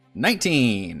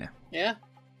 19. Yeah.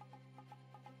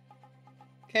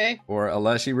 Okay. Or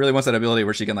unless she really wants that ability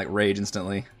where she can like rage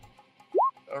instantly.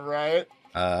 All right.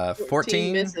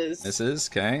 14 misses. misses.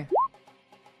 Okay.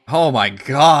 Oh my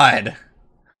god.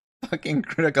 Fucking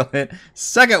critical hit.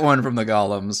 Second one from the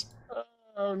golems.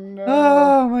 Oh no.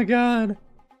 Oh my god.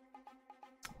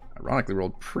 Ironically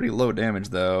rolled pretty low damage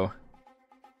though.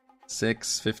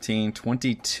 6, 15,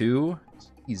 22.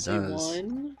 Jesus.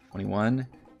 21. 21.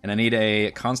 And I need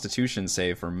a constitution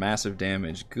save for massive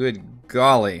damage. Good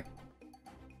golly.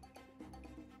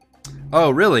 Oh,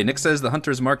 really? Nick says the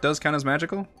Hunter's Mark does count as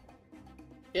magical?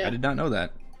 Yeah. I did not know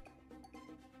that.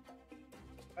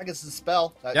 I guess it's a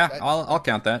spell. Yeah, I'll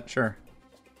count that, sure.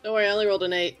 Don't worry, I only rolled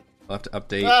an 8. I'll have to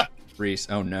update Ah. Reese.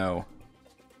 Oh no.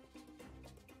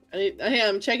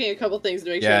 I'm checking a couple things to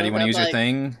make sure. Yeah, I do you don't want to use have, your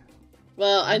thing?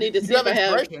 Well, I need to You see have if I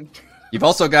have. inspiration. You've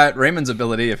also got Raymond's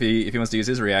ability if he wants to use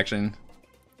his reaction.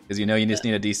 Because you know you just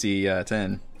need a DC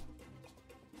 10.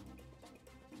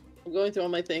 I'm going through all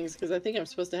my things because I think I'm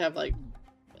supposed to have like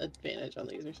advantage on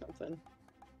these or something.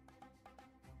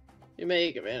 You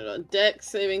make advantage on dex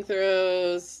saving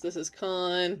throws. This is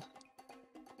con.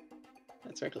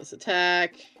 That's reckless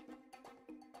attack.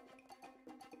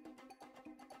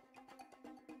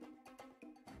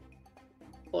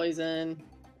 Poison.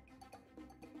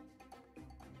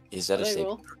 Is that a What did I save?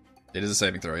 roll? It is a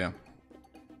saving throw, yeah.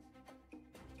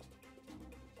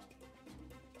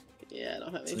 Yeah, I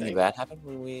don't have Something anything. bad happened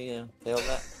when we failed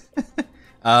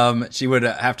that? She would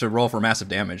have to roll for massive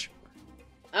damage,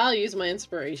 I'll use my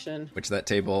inspiration. which that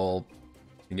table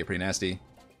can get pretty nasty.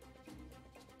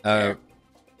 Fair.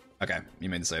 Okay, you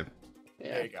made the save.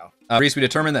 There Yeah. you go. Reese, we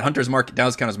determined that Hunter's Mark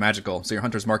does count as magical, so your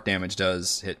Hunter's Mark damage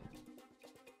does hit.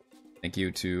 Thank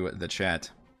you to the chat.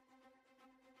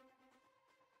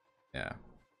 Yeah.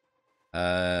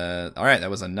 Alright, that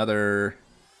was another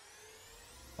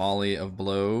volley of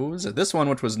blows. This one,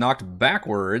 which was knocked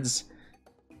backwards.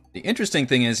 The interesting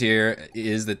thing is here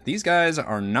is that these guys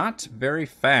are not very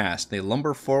fast. They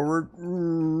lumber forward.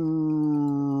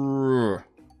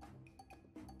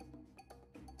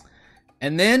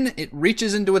 And then it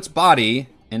reaches into its body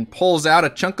and pulls out a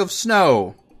chunk of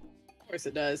snow. Of course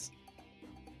it does.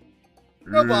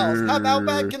 Snowballs. How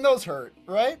bad can those hurt,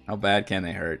 right? How bad can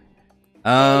they hurt?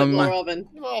 Robin. We've all been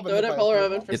Throw it hit at by a Robin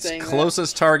snowball. for Its saying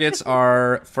closest targets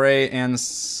are Frey and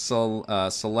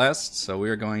Celeste, so we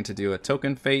are going to do a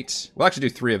token fate. We'll actually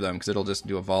do 3 of them, because it'll just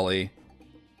do a volley.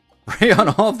 Frey on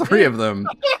all 3 of them.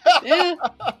 that. Yeah,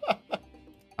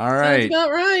 All sounds right. about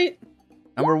right.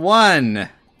 Number 1.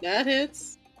 That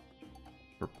hits.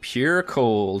 For pure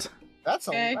cold. That's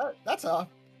Okay. that's a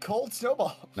cold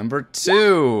snowball. Number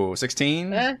 2.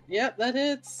 16. Yep, that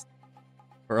hits.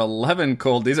 For 11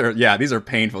 cold. These are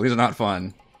painful. These are not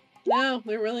fun. No,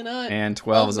 they're really not. And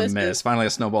 12 is a misses. miss. Finally, a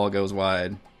snowball goes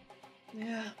wide.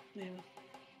 Yeah.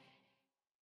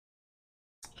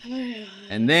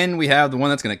 And then we have the one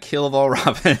that's going to kill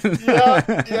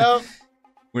Valrobin. Yep.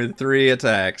 With 3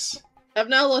 attacks. I've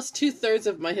now lost 2/3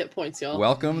 of my hit points, y'all.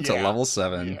 Welcome to Yeah. level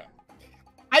 7. Yeah.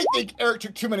 I think Eric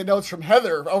took too many notes from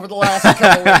Heather over the last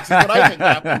couple weeks. Is what I think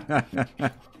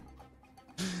happened.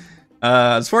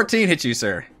 Does 14 hit you,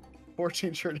 sir?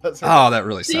 14 sure does. hurt. Oh, that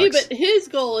really See, sucks. but his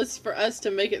goal is for us to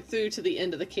make it through to the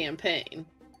end of the campaign.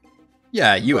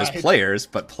 Yeah, you Right. as players,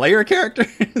 but player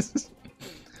characters?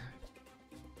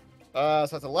 So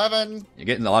that's 11. You're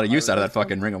getting a lot of use out of that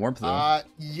fucking Ring of Warmth, though.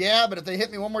 Yeah, but if they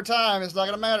hit me one more time, it's not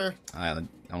gonna matter. I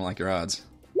don't like your odds.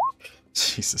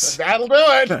 Jesus. That'll do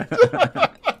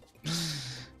it.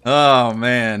 Oh,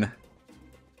 man.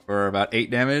 For about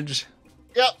 8 damage.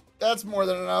 Yep, that's more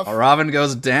than enough. Robin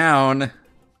goes down.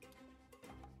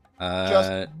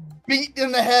 Just beat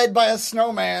in the head by a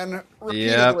snowman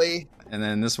repeatedly. Yep. And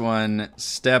then this one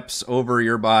steps over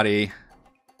your body.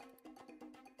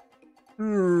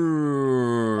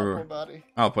 Body.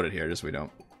 I'll put it here just so we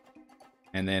don't.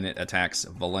 And then it attacks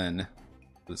Valen.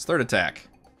 Its third attack.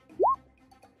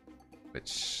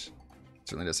 Which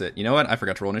certainly does it. You know what? I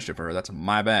forgot to roll initiative for her. That's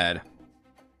my bad.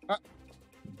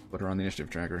 Put her on the initiative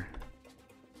tracker.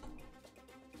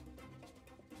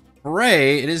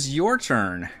 Ray, it is your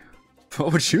turn.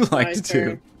 What would you like to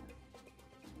do?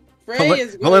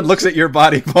 Valen looks at your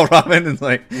body, Paul Robin, and is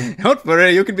like, don't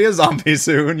worry, you can be a zombie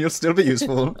soon. You'll still be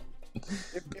useful.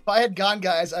 If I had gone,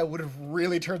 guys, I would have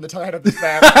really turned the tide of this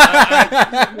battle.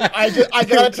 I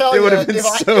gotta tell you, it would have been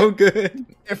so good.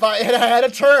 If I had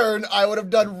a turn, I would have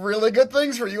done really good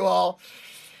things for you all.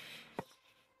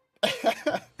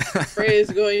 Ray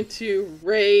is going to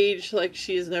rage like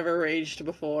she's never raged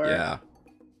before. Yeah.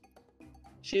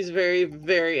 She's very,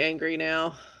 very angry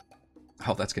now.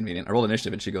 Oh, that's convenient. I rolled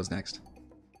initiative and she goes next.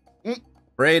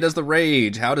 Ray does the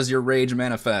rage. How does your rage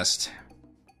manifest?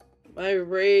 My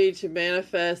rage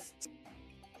manifests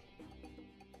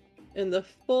in the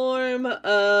form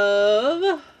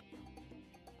of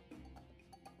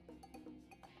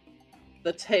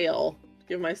the tail.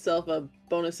 Give myself a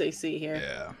bonus AC here.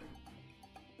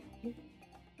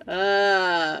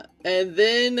 Yeah. And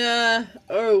then,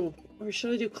 or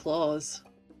should I do claws?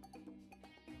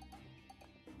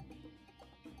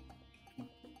 You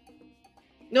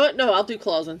know what? No, I'll do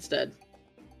claws instead.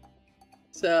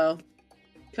 So,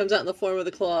 comes out in the form of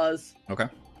the claws. Okay.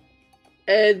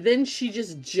 And then she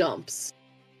just jumps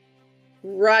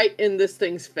right in this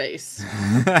thing's face.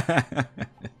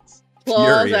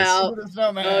 Claws Furious. out.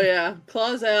 Oh yeah,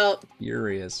 claws out.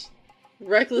 Furious.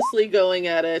 Recklessly going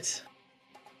at it.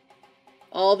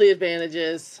 All the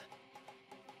advantages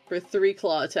for 3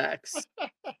 claw attacks.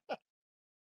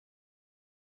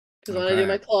 Because when I do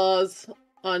my claws,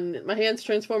 on my hands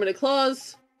transform into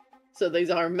claws. So these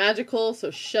are magical,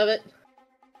 so shove it.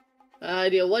 I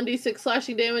deal 1d6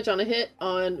 slashing damage on a hit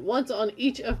once on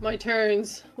each of my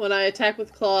turns. When I attack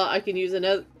with claw, I can using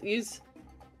the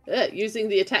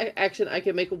attack action, I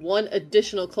can make 1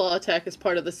 additional claw attack as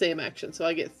part of the same action. So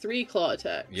I get 3 claw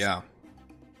attacks. Yeah.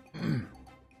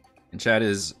 And Chad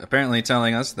is apparently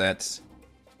telling us that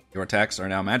your attacks are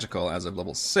now magical as of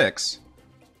level 6.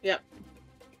 Yep.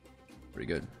 Pretty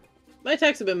good. My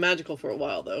attacks have been magical for a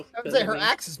while, though. I would say her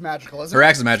axe is magical, isn't it? Her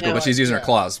axe is magical, Yeah, but she's using her yeah.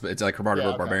 claws. But it's like her part of her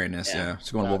Yeah, okay. barbarianness. Yeah. Yeah.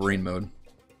 She's going Wolverine mode.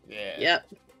 Yeah. Yep.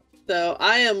 So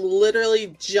I am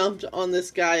literally jumped on this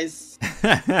guy's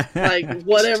like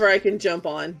whatever I can jump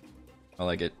on I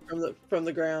like it. from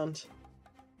the ground,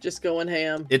 just going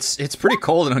ham. It's pretty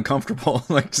cold and uncomfortable,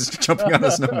 like just jumping on the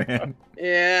snowman.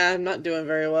 Yeah, I'm not doing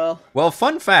very well. Well,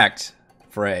 fun fact,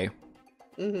 Frey,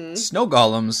 snow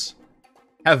golems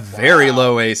have very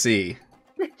low AC.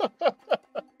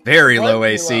 Very low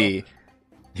AC.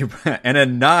 And a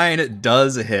 9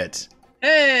 does hit.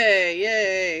 Hey,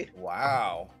 yay!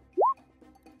 Wow.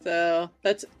 So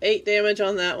that's 8 damage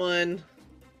on that one.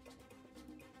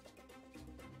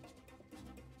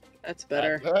 That's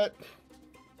better. That-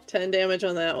 10 damage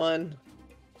on that one.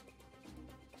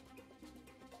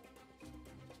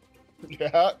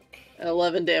 Yeah. And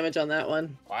 11 damage on that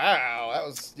one. Wow.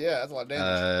 That's a lot of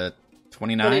damage.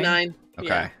 29? 29. Okay.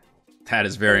 Yeah. That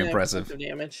is very 29 impressive. points of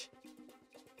damage.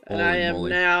 And Holy I am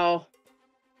moly. now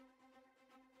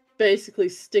basically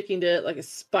sticking to it like a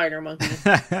spider monkey.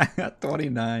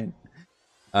 29.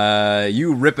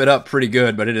 You rip it up pretty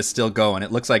good, but it is still going.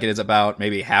 It looks like it is about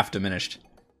maybe half diminished.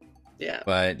 Yeah.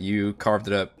 But you carved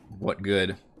it up. What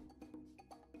good?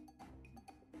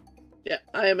 Yeah.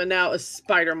 I am now a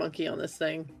spider monkey on this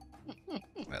thing.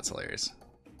 That's hilarious.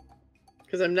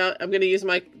 Because I'm going to use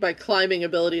my climbing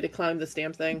ability to climb this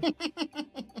damn thing.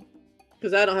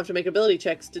 Because I don't have to make ability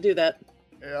checks to do that.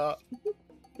 Yeah.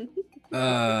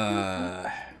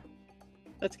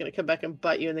 That's going to come back and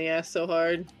bite you in the ass so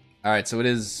hard. Alright, so it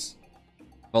is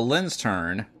Valen's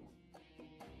turn.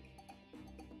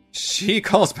 She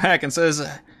calls back and says,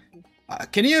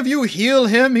 can any of you heal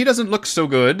him? He doesn't look so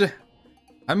good.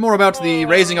 I'm more about the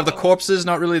raising of the corpses,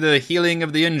 not really the healing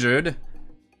of the injured.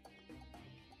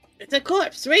 It's a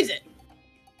corpse. Raise it.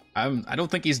 I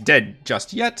don't think he's dead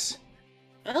just yet.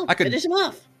 Oh, I could- finish him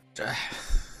off.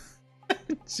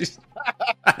 She's-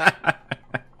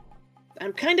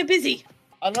 I'm kind of busy.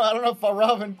 I don't know if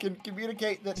Robin can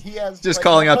communicate that he has. just like,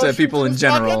 calling out to potions people in his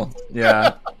pocket. general.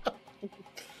 Yeah.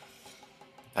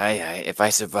 If I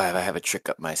survive, I have a trick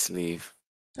up my sleeve.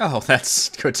 Oh, that's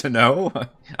good to know.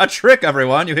 A trick,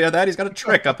 everyone. You hear that? He's got a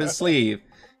trick up his sleeve.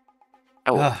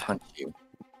 I will Ah. punch you.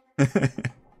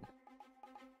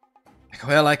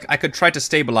 Well, I could try to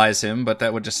stabilize him, but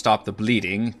that would just stop the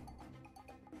bleeding.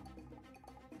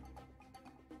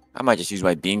 I might just use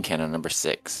my beam cannon number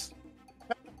 6.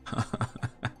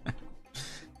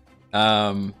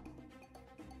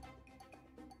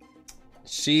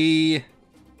 She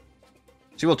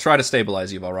will try to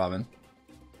stabilize you, Valravn.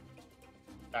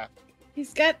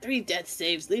 He's got 3 death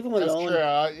saves. Leave him alone.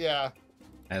 That's true, yeah.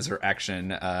 As her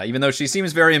action, even though she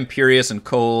seems very imperious and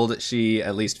cold, she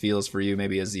at least feels for you,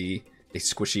 maybe as a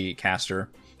squishy caster.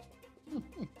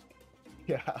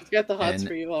 Yeah. He's got the hots And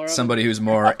for you, all right. somebody who's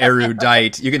more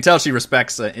erudite. You can tell she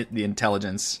respects the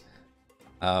intelligence.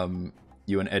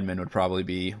 You and Edmund would probably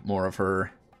be more of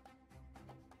her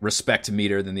respect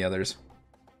meter than the others.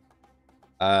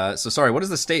 So sorry, what is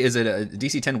the state? Is it a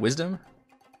DC 10 Wisdom?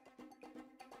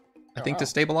 I think to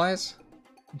stabilize.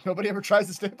 Nobody ever tries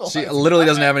to stabilize. She literally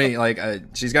doesn't have any, like,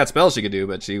 she's got spells she could do,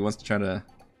 but she wants to try to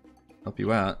help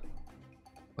you out.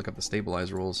 Look up the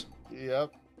stabilize rules.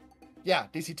 Yep. Yeah,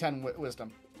 DC 10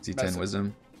 Wisdom. DC 10 Medicine.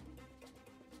 Wisdom.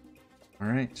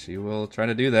 Alright, she will try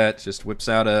to do that. Just whips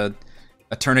out a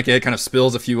tourniquet, kind of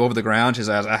spills a few over the ground. She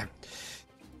says, I'm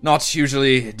not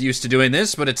usually used to doing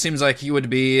this, but it seems like you would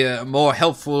be more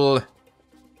helpful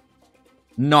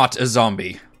not a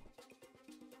zombie.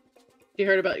 You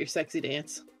heard about your sexy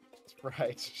dance.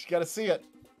 Right. You gotta see it.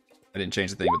 I didn't change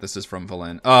the thing, but this is from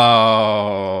Valen.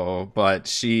 Oh, but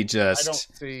she just...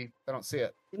 I don't see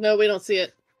it. No, we don't see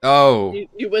it. Oh.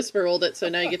 You whisper rolled it, so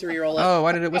now you get to reroll it. Oh,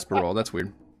 why did it whisper roll? That's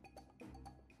weird.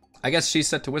 I guess she's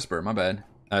set to whisper. My bad.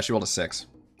 She rolled a 6.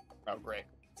 Oh, great.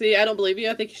 See, I don't believe you.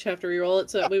 I think you should have to reroll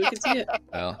it so that way we can see it.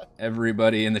 Well,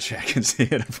 everybody in the chat can see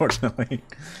it, unfortunately.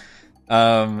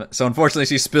 So unfortunately,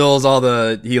 she spills all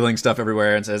the healing stuff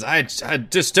everywhere and says, I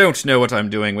just don't know what I'm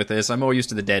doing with this. I'm more used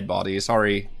to the dead body.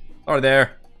 Sorry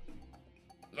there.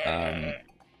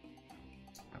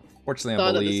 Fortunately,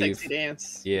 I believe... the sexy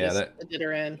dance. Yeah, that did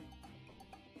her in.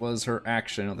 Was her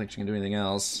action. I don't think she can do anything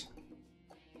else.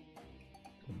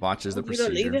 Botches the If you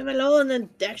don't leave procedure. him alone, then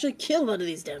actually kill one of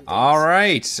these damn things. All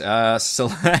right,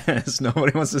 Celeste.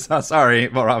 Nobody wants to... Sorry,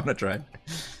 well, I'm gonna try.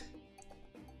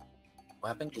 What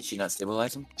happened? Did she not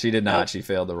stabilize him? She did not. Nope. She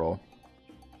failed the roll.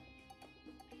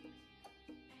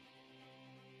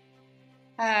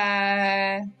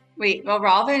 Wait, well,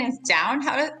 Robin is down?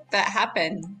 How did that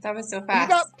happen? That was so You fast.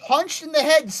 got punched in the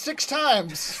head 6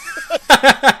 times.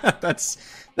 That's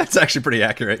actually pretty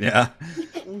accurate, yeah.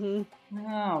 Mm-hmm.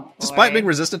 Oh, boy. Despite being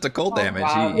resistant to cold Oh, damage,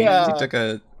 wow. he Yeah. took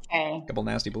a Okay. couple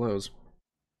nasty blows.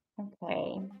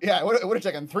 Okay. Yeah, it would have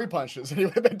taken 3 punches and he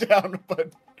would have been down,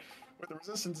 but with the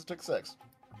resistance, it took 6.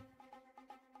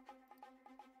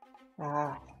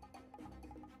 Ah.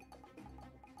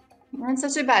 We're in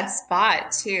such a bad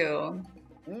spot, too.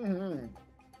 Mm-hmm.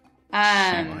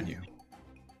 Shame on you.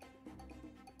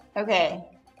 Okay.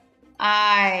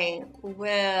 I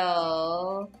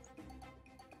will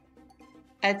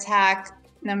attack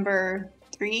number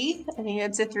 3. I think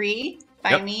it's a 3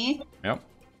 by Yep. me Yep.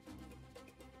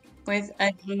 with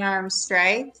an unarmed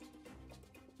strike.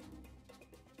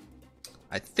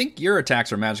 I think your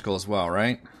attacks are magical as well,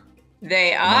 right?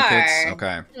 They Monk hits? are.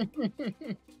 Okay.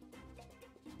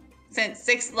 Since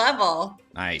 6th level.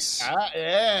 Nice. Ah,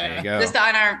 There yeah. you go. Just the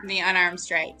unarmed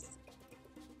strikes.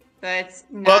 So it's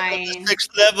 9. Welcome to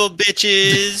 6th level,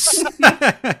 bitches.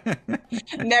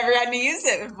 Never had to use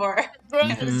it before.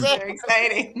 It's very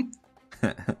exciting.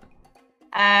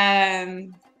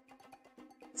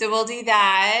 So we'll do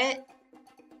that.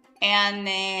 And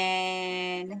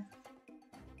then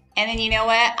you know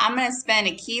what? I'm gonna spend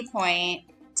a key point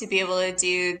to be able to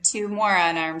do 2 more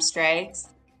unarmed strikes.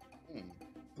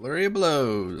 Flurry of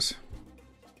blows.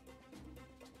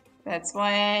 That's 1.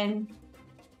 And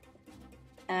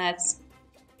that's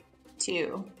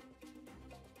 2.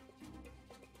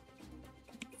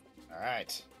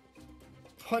 Alright.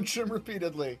 Punch him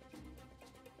repeatedly.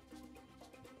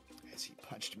 As he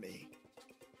punched me.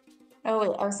 Oh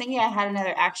wait, I was thinking I had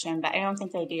another action, but I don't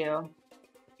think I do.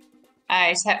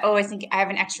 I just have, I think I have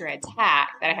an extra attack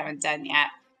that I haven't done yet.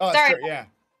 Oh, that's Sorry. true, yeah.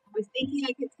 I was thinking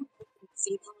I could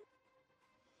see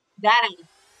that.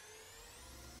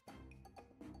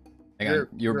 Hang on. You were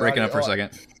You're breaking up for a audio-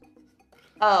 second.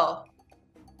 Oh,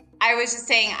 I was just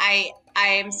saying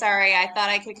I'm sorry. I thought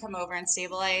I could come over and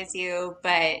stabilize you,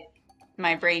 but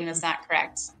my brain was not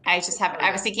correct. I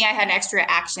was thinking I had an extra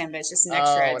action, but it's just an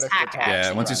extra Oh, an extra attack. attack. Yeah,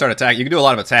 action. once you start attacking, you can do a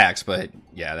lot of attacks, but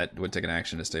yeah, that would take an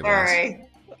action to stabilize. Sorry.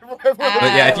 But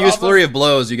yeah, if you use Almost- Flurry of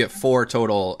Blows, you get 4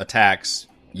 total attacks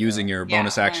using your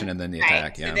bonus Yeah, action and then the right.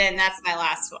 attack. So Yeah. then that's my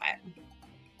last one.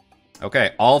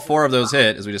 Okay, all 4 of those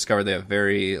hit, as we discovered they have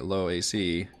very low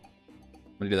AC.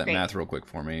 Let me do that Great. math real quick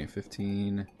for me.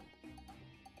 15,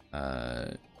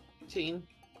 15.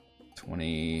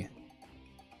 20.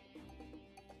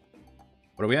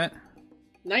 What are we at?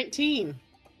 19.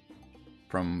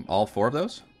 From all 4 of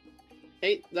those?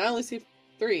 8. I only see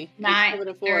 3. 9. 8, 7,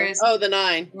 and 4. There's Oh, the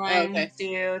 9. 1, okay.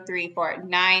 2, 3, 4.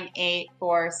 9, 8,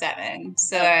 4, 7.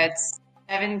 So that's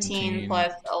 17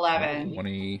 plus 11.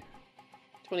 20.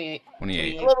 28.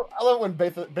 28. I love when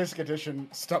Basic Edition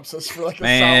stumps us for like a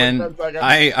Man, solid 10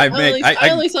 seconds. I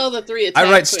only saw the 3 attacks.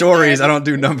 I write stories, I don't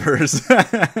do numbers.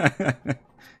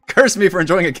 Curse me for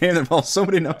enjoying a game that involves so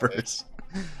many numbers.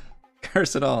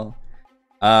 Curse it all.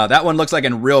 That one looks like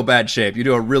in real bad shape. You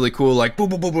do a really cool, like, boom,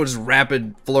 boom, boom, boom, just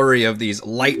rapid flurry of these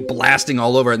light blasting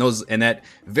all over, and that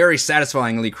very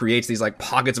satisfyingly creates these, like,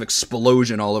 pockets of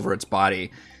explosion all over its body.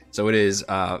 So it is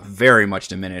very much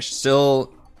diminished.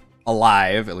 Still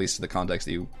alive, at least in the context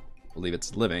that you believe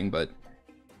it's living, but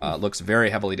looks very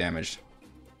heavily damaged.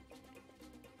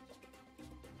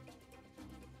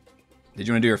 Did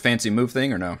you want to do your fancy move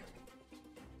thing or no?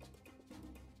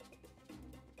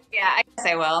 Yeah, I guess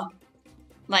I will.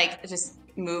 Like, just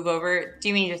move over. Do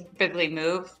you mean just physically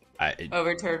move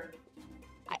over to...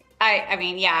 I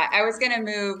mean, yeah, I was going to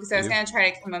move, because I was going to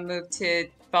try to come and move to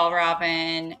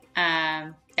Valravn.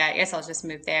 Yeah, I guess I'll just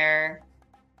move there.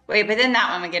 Wait, but then that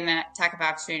one would get an attack of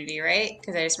opportunity, right?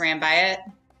 Because I just ran by it.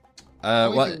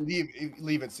 Well, leave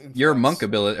its influence. Your monk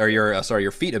ability, or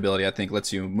your feet ability, I think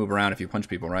lets you move around if you punch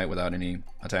people, right? Without any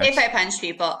attacks. If I punch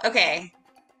people, okay.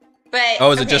 But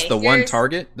oh, is it just the one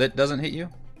target that doesn't hit you?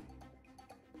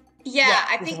 Yeah,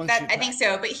 I think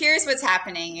so. But here's what's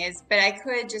happening is, but I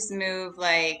could just move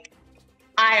like,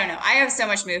 I don't know. I have so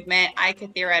much movement. I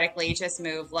could theoretically just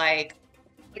move like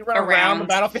around the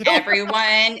battlefield,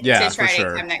 everyone to try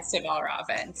to come next to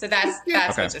Valravn. So that's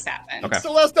what just happened. Okay.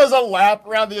 Celeste does a lap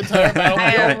around the entire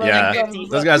battlefield. Yeah,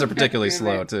 those guys are particularly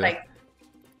slow too.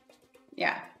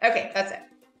 Yeah. Okay, that's it.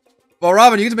 Well,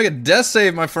 Robin, you get to make a death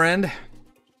save, my friend.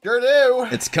 Sure do.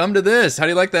 It's come to this. How do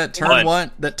you like that turn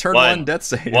one death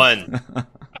save? 1.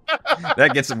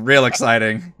 That gets real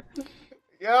exciting.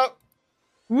 Yep.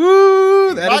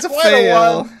 Woo! That is a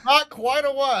fail. Not quite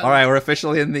a 1. All right, we're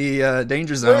officially in the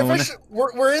danger zone.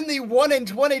 We're in the 1 in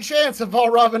 20 chance of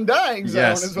Valravn dying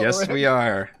zone. Yes, we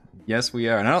are. Yes, we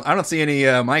are. And I don't see any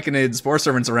Myconid spore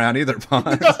servants around either,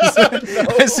 Pons. No.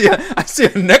 I see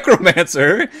a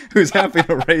necromancer who's happy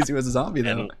to raise you as a zombie,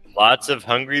 though. And lots of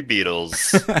hungry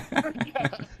beetles.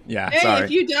 Yeah, hey, sorry.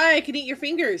 if you die, I can eat your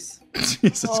fingers.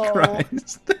 Jesus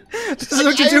Christ. This is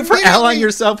what you do for allying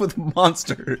yourself with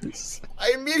monsters.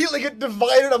 I immediately get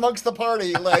divided amongst the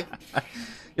party. Like,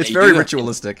 it's very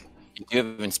ritualistic. You do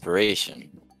have inspiration.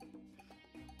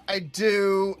 I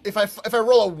do. If I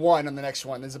roll a 1 on the next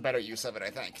one, there's a better use of it, I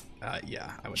think.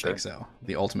 Yeah, I would think so.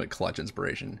 The ultimate clutch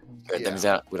inspiration. That means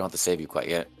that we don't have to save you quite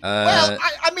yet. Well,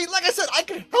 I mean, like I said, I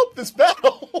can help this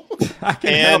battle. I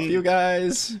can help you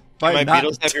guys. My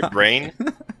beetles have your brain?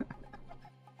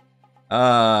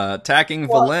 Attacking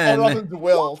Valen.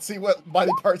 Will see what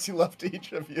body parts he left to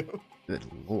each of you. Good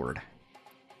lord.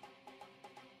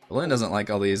 Valen doesn't like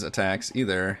all these attacks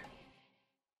either.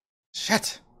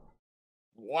 Shit.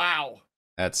 Wow.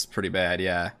 That's pretty bad,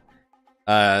 yeah.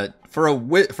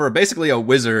 For basically a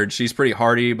wizard, she's pretty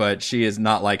hardy, but she is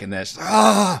not liking this.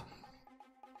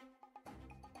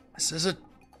 This isn't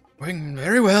going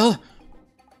very well.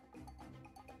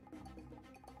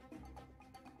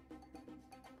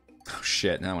 Oh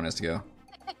shit, now one has to go.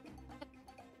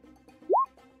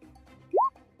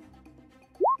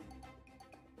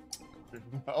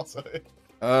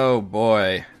 Oh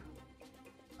boy.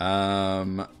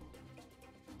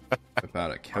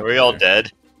 About a calculator. Are we all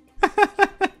dead?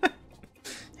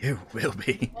 You will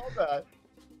be.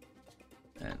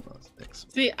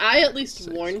 See, I at least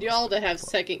warned y'all to have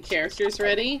second characters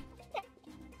ready.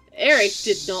 Eric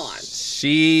did not.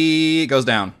 She goes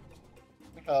down.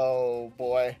 Oh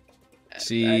boy.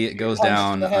 She goes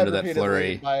down under that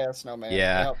flurry. By a snowman.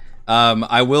 Yeah. Yep.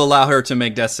 I will allow her to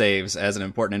make death saves as an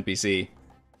important NPC,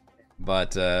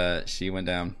 but she went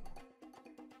down.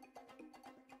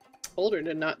 Told her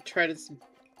to not try to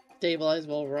stabilize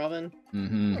Valravn.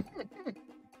 Mm-hmm.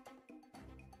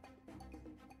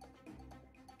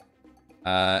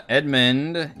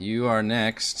 Edmund, you are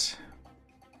next.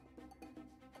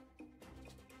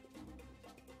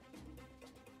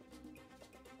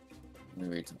 Let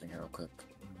me read something here real quick.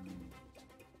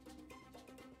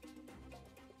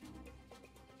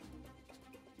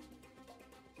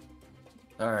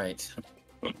 All right.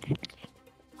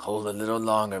 Hold a little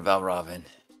longer, Valravn.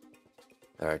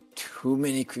 There are too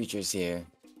many creatures here.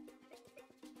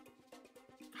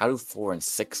 How do 4 and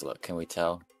 6 look? Can we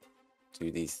tell?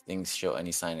 Do these things show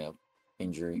any sign of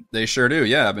injury. They sure do.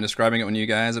 Yeah, I've been describing it when you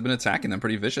guys have been attacking them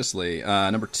pretty viciously.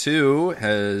 Number 2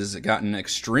 has gotten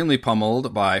extremely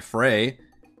pummeled by Frey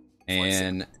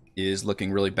and is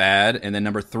looking really bad. And then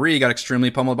number 3 got extremely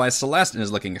pummeled by Celeste and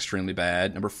is looking extremely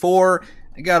bad. Number 4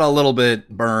 got a little bit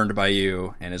burned by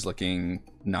you and is looking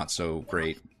not so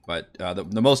great. But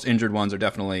the most injured ones are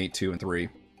definitely 2 and 3.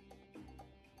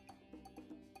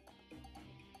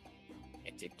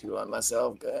 Can't take 2 on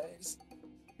myself, guys.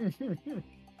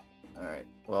 Alright,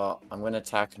 well, I'm going to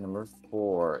attack number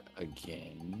 4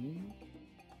 again.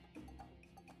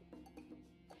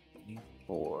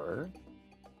 4.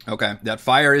 Okay, that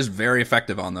fire is very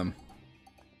effective on them.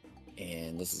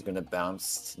 And this is going to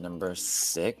bounce to number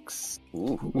 6.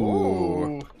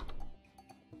 Ooh.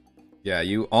 Yeah,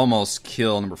 you almost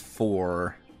kill number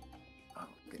 4. Oh,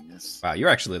 goodness. Wow, you're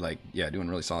actually, doing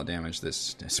really solid damage.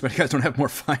 But you guys don't have more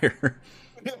fire.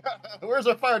 Where's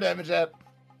our fire damage at?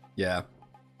 Yeah.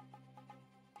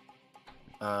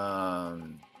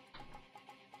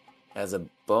 As a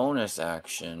bonus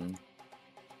action,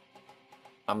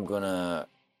 I'm gonna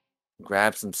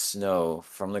grab some snow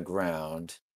from the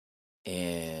ground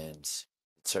and it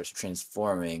starts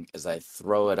transforming as I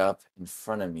throw it up in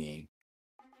front of me,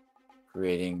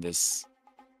 creating this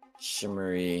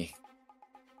shimmery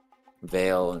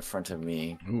veil in front of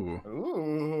me.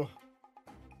 Ooh.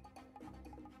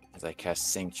 As I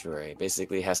cast Sanctuary.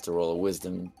 Basically, it has to roll a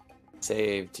Wisdom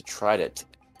save to try to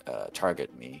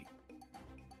target me.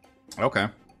 Okay.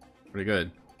 Pretty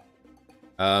good.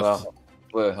 Well,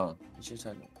 wait, hold on. What's your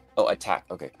target? Oh, attack.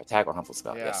 Okay, attack or harmful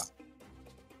spell. Yeah. Yes.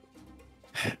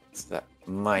 So that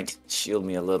might shield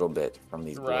me a little bit from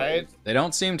these Right. blows. They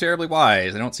don't seem terribly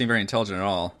wise. They don't seem very intelligent at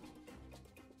all.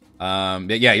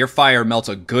 But yeah, your fire melts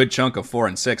a good chunk of 4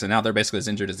 and 6, and now they're basically as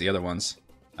injured as the other ones.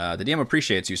 The DM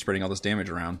appreciates you spreading all this damage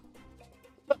around.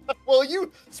 Well,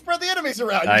 you spread the enemies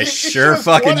around. I You sure chose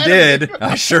fucking one did. enemy.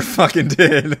 I sure fucking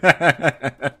did.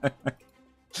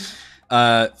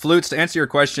 Flutes, to answer your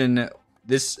question,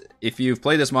 if you've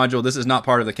played this module, this is not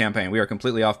part of the campaign. We are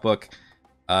completely off book.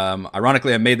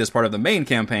 Ironically, I made this part of the main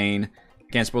campaign.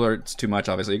 Can't spoil it too much,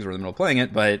 obviously, because we're in the middle of playing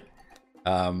it, but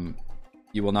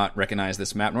you will not recognize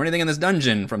this map nor anything in this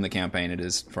dungeon from the campaign. It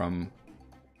is from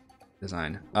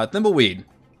design. Thimbleweed.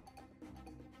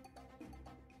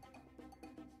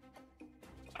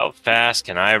 How fast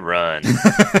can I run?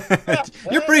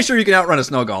 You're pretty sure you can outrun a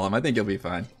snow golem. I think you'll be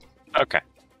fine. Okay.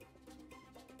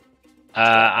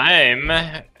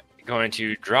 I'm going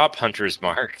to drop Hunter's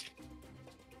Mark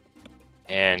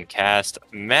and cast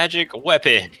Magic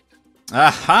Weapon.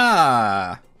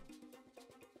 Aha!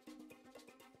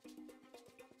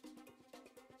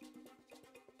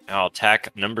 I'll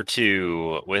attack number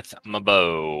 2 with my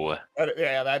bow.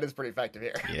 Yeah, that is pretty effective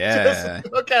here. Yeah.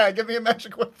 Okay, give me a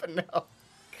magic weapon now.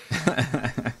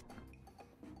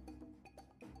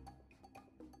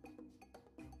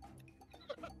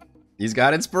 He's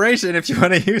got inspiration if you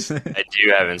want to use it. I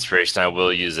do have inspiration. I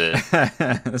will use it.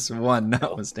 This one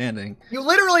notwithstanding. You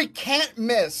literally can't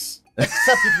miss,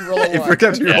 except if you roll a 1.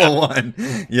 If you roll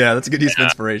 1. Yeah, that's a good use of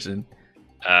inspiration.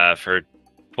 For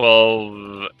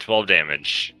 12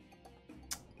 damage.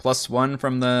 +1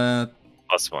 from the...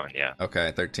 +1, yeah.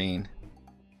 Okay, 13.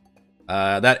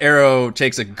 That arrow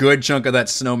takes a good chunk of that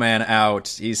snowman out.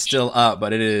 He's still up,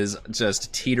 but it is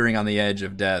just teetering on the edge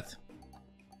of death.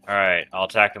 Alright, I'll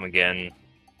attack him again.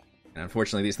 And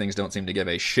unfortunately, these things don't seem to give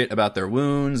a shit about their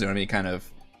wounds or any kind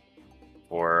of...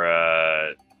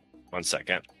 For, 1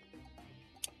 second.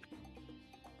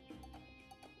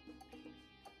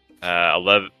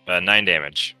 9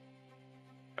 damage.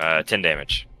 10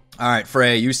 damage. All right,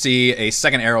 Frey, you see a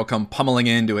second arrow come pummeling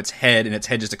into its head, and its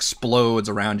head just explodes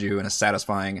around you in a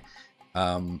satisfying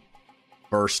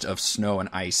burst of snow and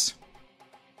ice.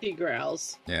 He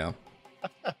growls. Yeah.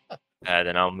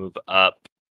 Then I'll move up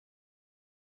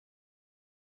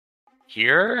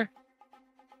here.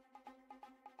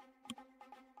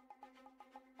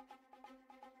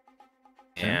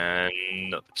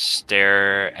 And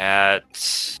stare at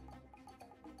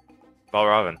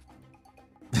Balravin.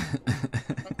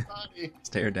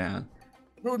 Stare down.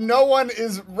 Who no one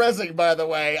is rezzing, by the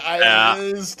way.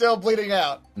 Is still bleeding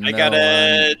out. I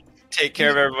gotta take care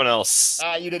of everyone else.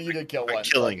 You did kill one.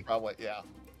 Killing. So probably, yeah.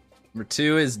 Number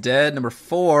 2 is dead. Number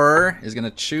 4 is going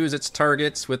to choose its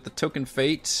targets with the Token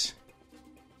Fate.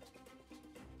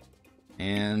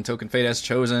 And Token Fate has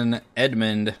chosen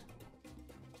Edmund.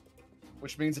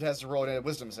 Which means it has to roll in a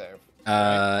wisdom save.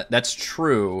 That's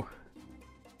true.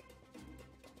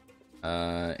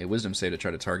 A wisdom save to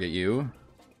try to target you.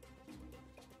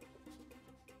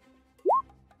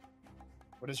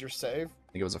 What is your save?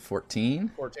 think it was a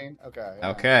 14. 14. Okay. Yeah.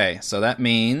 Okay, so that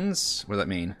means what does that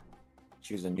mean?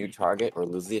 Choose a new target or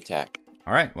lose the attack.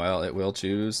 All right, well, it will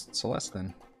choose Celeste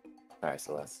then. All right,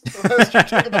 Celeste. Celeste, you're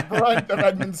taking the brunt of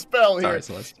Edmund's spell here. Sorry,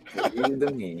 Celeste. You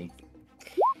the me.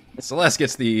 Celeste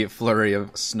gets the flurry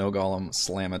of snow golem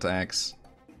slam attacks.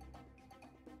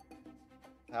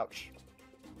 Ouch.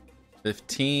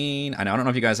 15. I don't know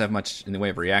if you guys have much in the way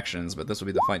of reactions, but this will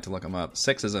be the fight to look them up.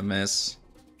 6 is a miss.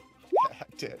 I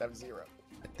did. I have 0.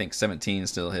 I think 17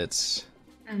 still hits.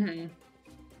 Mm-hmm.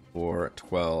 For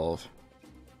 12.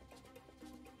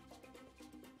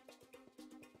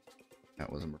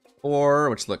 That was number 4,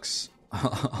 which looks...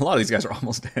 a lot of these guys are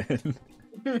almost dead.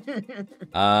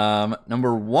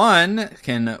 Number 1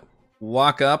 can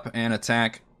walk up and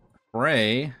attack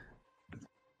Frey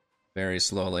very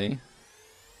slowly.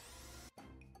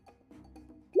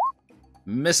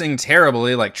 Missing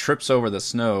terribly, like trips over the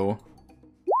snow.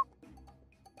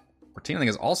 14, I think,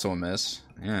 is also a miss.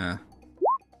 Yeah.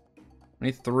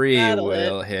 23 That'll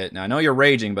will hit. Now, I know you're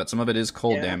raging, but some of it is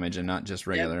cold Yeah. damage and not just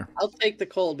regular. Yep, I'll take the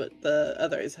cold, but the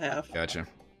other is half. Gotcha.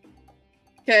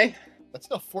 Okay. That's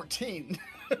still 14.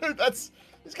 These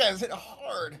guys hit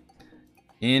hard.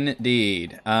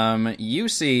 Indeed. You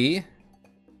see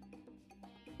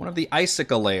one of the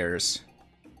icicle layers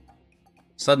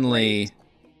suddenly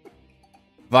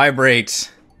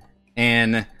vibrate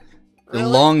and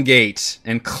elongate,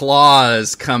 and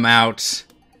claws come out,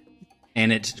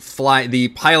 and the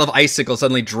pile of icicles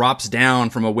suddenly drops down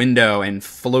from a window and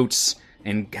floats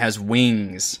and has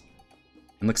wings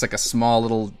and looks like a small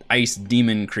little ice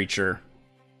demon creature.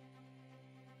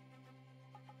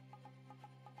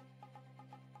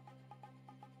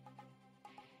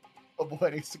 Oh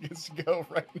boy, he gets to go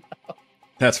right now.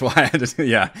 That's why I had to,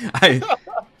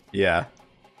 yeah.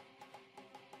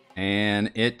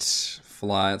 And it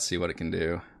fly. Let's see what it can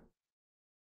do.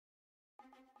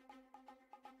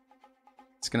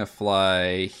 It's gonna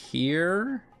fly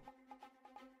here.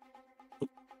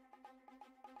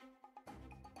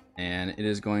 And it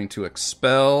is going to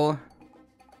expel.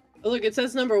 Oh, look, it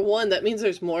says number 1. That means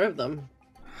there's more of them.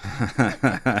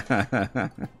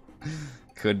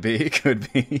 Could be.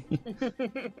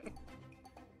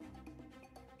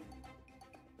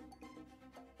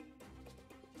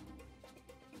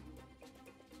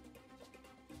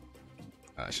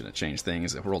 I should have changed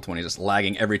things. Roll20 is just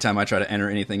lagging every time I try to enter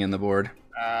anything in the board.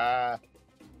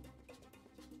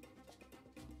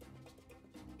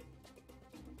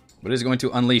 But it is going to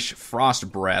unleash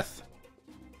Frost Breath.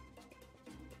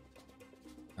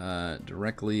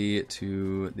 Directly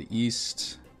to the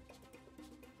east.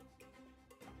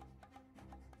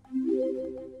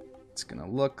 It's gonna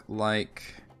look like...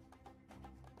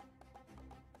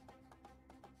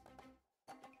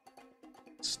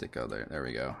 Stick out there. There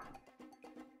we go.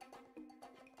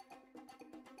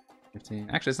 15.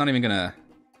 Actually, it's not even gonna...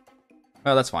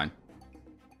 Well, that's fine.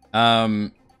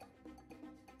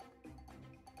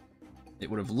 It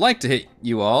would have liked to hit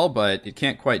you all, but it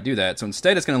can't quite do that. So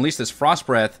instead, it's going to unleash this Frost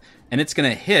Breath, and it's going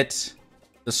to hit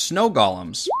the Snow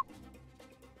Golems.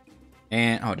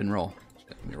 And... Oh, it didn't roll.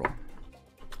 Let me roll.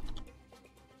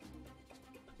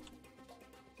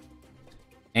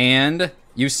 And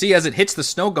you see as it hits the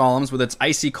Snow Golems with its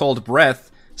icy cold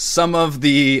breath, some of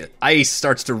the ice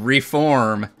starts to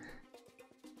reform.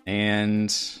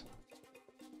 And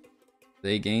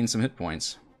they gain some hit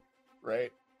points.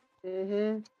 Right.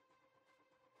 Mm-hmm.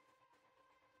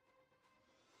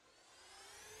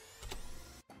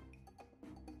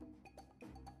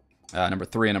 Number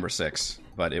 3 and number 6,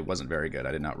 but it wasn't very good.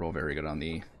 I did not roll very good on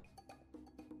the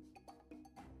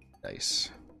dice.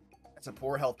 That's a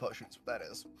poor health potion, is what that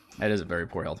is. That is a very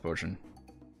poor health potion.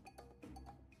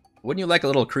 Wouldn't you like a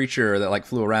little creature that like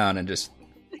flew around and just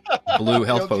blew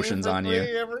health potions on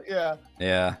you? Yeah.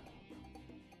 Yeah.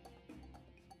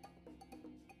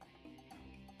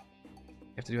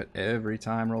 You have to do it every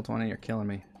time, Roll20. You're killing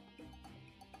me.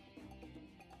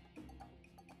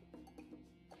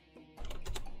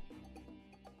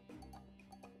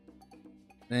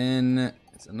 Then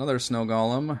it's another Snow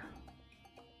Golem.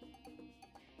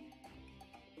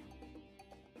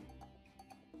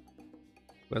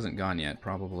 Who hasn't gone yet?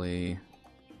 Probably.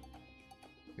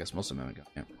 I guess most of them haven't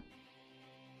gone yet.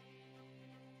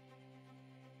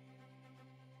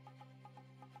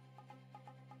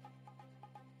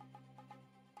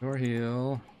 Door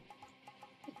heal.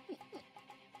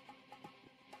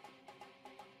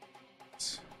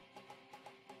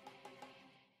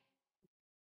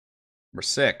 Number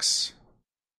 6.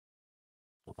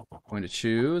 Going to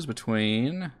choose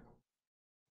between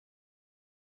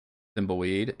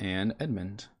Thimbleweed and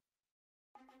Edmund.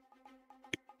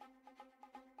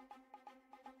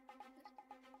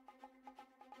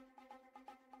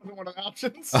 One of the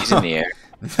options. He's in the air.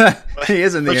 He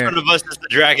is in the Which air. one of us is the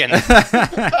dragon?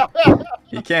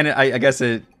 You can't. I guess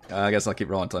it. I guess I'll keep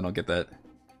rolling until I don't get that.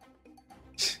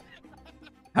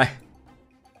 Hi.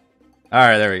 All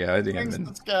right, there we go. I think I've Wings in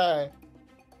been. the sky.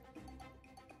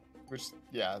 Which,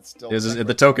 yeah, it's still. It was,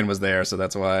 the token was there, so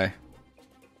that's why.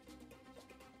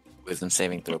 Wisdom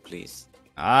saving throw, please.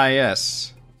 Ah,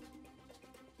 yes.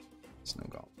 Snow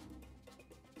Golem.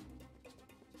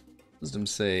 Wisdom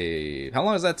save. How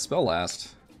long does that spell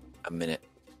last? A minute.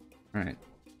 All right.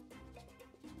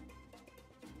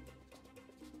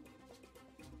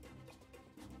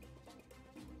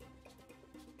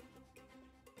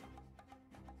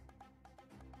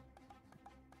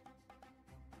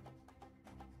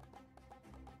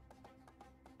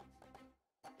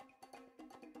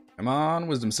 Come on,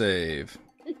 wisdom save.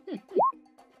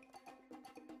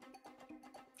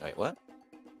 Wait, what?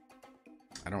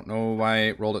 I don't know why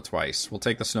it rolled it twice. We'll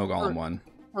take the Snow Golem one.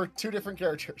 For 2 different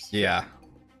characters. Yeah.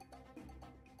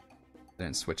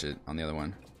 Then switch it on the other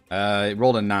one. It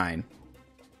rolled a 9.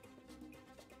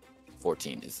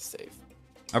 14 is the save.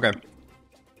 Okay.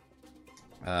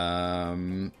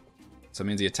 So it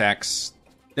means he attacks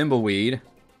Thimbleweed.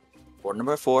 Or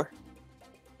number 4.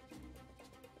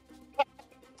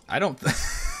 I don't.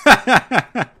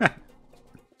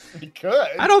 He could.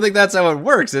 I don't think that's how it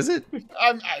works, is it?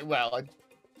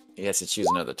 He has to choose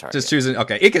another target. Just choosing.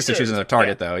 Okay, it gets to choose another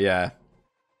target though. Yeah.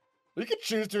 We could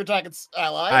choose to attack its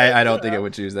ally. I don't think it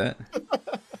would choose that. I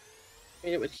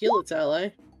mean, it would heal its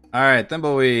ally. All right,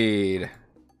 Thimbleweed.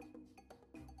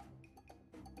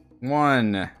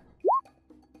 1,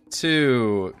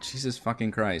 2. Jesus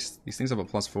fucking Christ! These things have a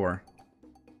 +4.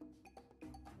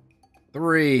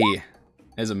 3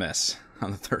 is a miss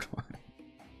on the third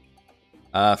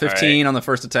one. 15 on the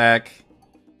first attack,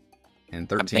 and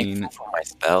I'm 13. thankful for my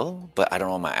spell, but I don't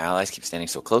know why my allies keep standing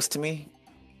so close to me.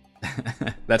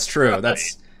 That's true.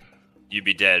 That's You'd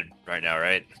be dead right now,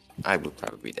 right? I would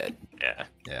probably be dead. Yeah.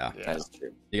 yeah. That is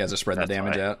true. You guys are spreading the That's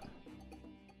damage why. out.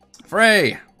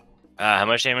 Frey. How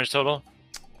much damage total?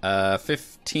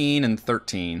 15 and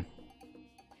 13.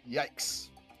 Yikes.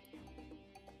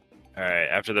 All right.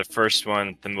 After the first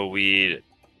one, Thimbleweed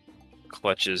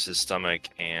clutches his stomach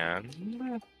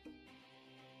and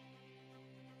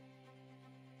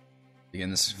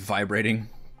Begins vibrating.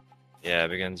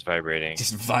 begins vibrating.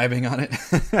 Just vibing on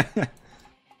it.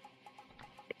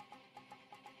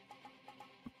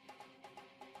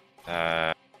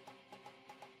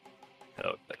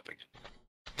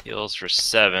 Heals for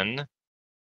 7.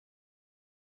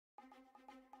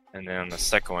 And then on the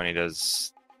second one, he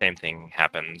does same thing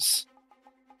happens.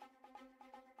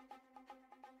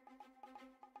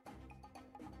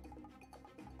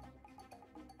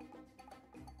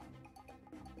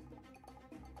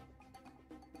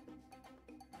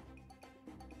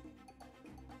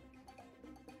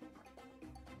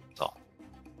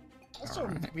 So, I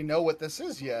don't think we know what this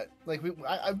is yet. Like,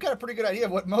 I've got a pretty good idea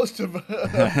of what most of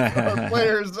our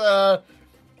players'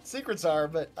 secrets are,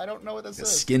 but I don't know what this The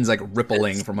is. skin's like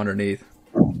rippling from underneath.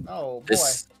 Oh boy!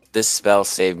 This spell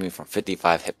saved me from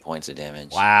 55 hit points of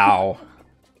damage. Wow.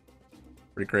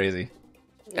 Pretty crazy.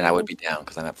 And I would be down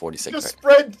because I'm at 46 Just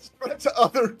right spread to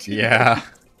other teams. Yeah.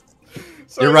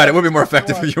 So You're right. It would be more that's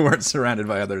effective one. if you weren't surrounded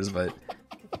by others, but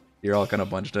you're all kind of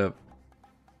bunched up.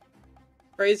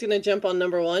 Frey's gonna jump on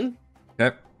number 1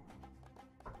 Okay.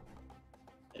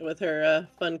 with her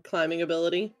fun climbing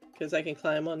ability, because I can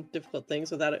climb on difficult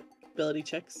things without ability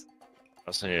checks. I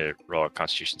also need to roll a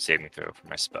Constitution saving throw for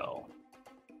my spell.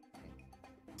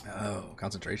 Oh,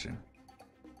 concentration.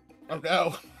 Oh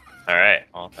no! All right.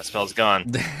 Well, that spell's gone.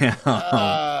 Damn.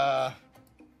 Uh,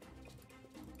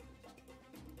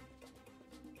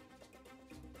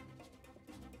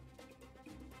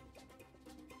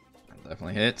 That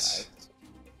definitely hits.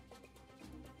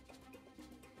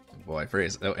 Boy, Frey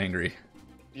is so angry.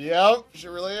 yep, she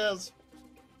really is.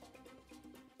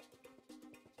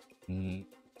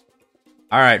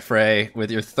 All right, Frey.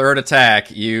 With your third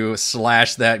attack, you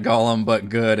slash that golem, but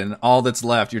good. And all that's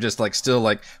left, you're just like still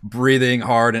like breathing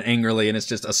hard and angrily, and it's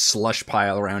just a slush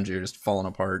pile around you, just falling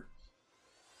apart.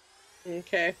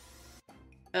 Okay.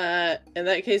 In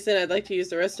that case, then I'd like to use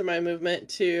the rest of my movement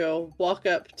to walk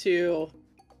up to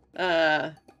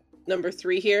number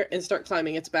 3 here and start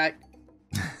climbing its back.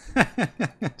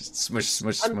 Just smush,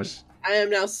 smush, smush. I am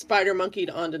now spider monkeyed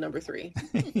onto number 3.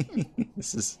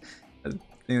 This is. I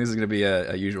think this is gonna be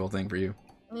a usual thing for you.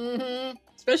 Mm-hmm.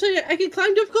 Especially, I can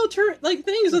climb difficult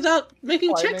things without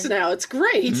making checks Climbing. now. It's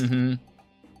great. Mm-hmm.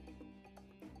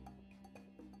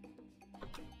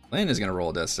 Lynn is gonna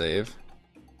roll a death save.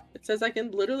 It says I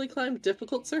can literally climb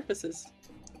difficult surfaces.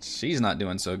 She's not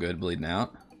doing so good, bleeding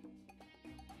out.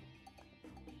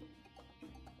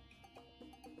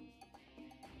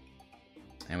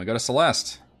 And we go to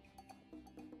Celeste.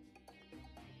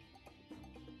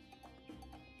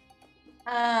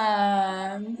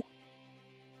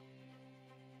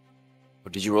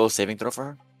 Did you roll a saving throw for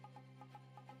her?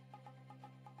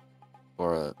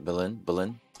 Or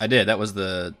Belen? I did. That was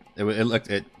the.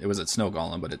 It was at Snow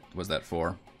Golem, but it was that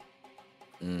 4.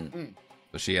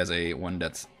 So she has a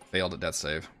 1 failed death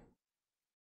save.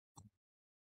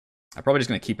 I'm probably just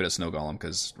gonna keep it at Snow Golem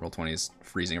because Roll20 is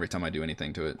freezing every time I do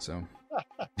anything to it. So.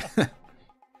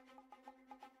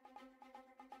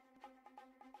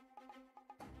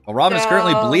 Well, Robin is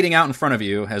currently bleeding out in front of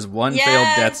you, has 1 failed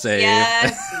death save.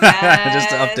 Just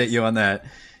to update you on that. You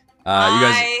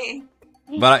guys.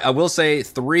 But I will say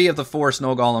 3 of the 4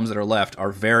 snow golems that are left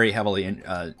are very heavily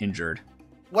injured.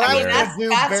 What I was gonna do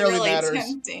that's barely really matters.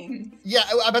 tempting. Yeah,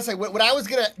 I'm about to say what I was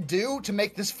gonna do to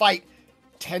make this fight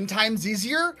 10 times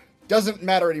easier doesn't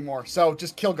matter anymore. So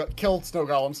just kill snow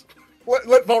golems.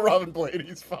 Let Valravn bleed.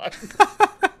 He's fine.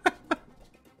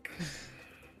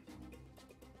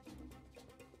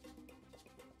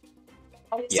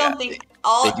 I just don't think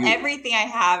everything I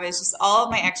have is just all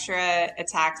of my extra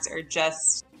attacks are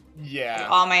just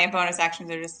all my bonus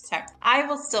actions are just attack. I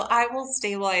will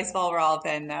stabilize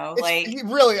Valravn though.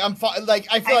 Really, I'm fine.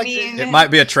 I feel it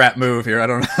might be a trap move here. I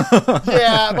don't know.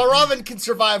 Yeah, Valravn can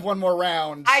survive 1 more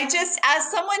round. I just, as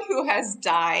someone who has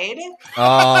died.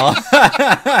 Oh,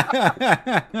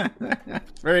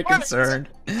 very concerned.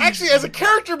 Actually, as a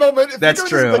character moment, if that's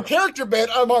true. The character bit,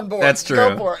 I'm on board. That's true.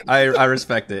 Go for it. I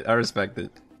respect it. I respect it.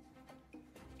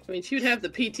 I mean, she'd have the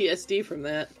PTSD from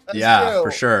that. That's true.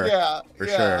 For sure. Yeah, for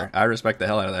sure. I respect the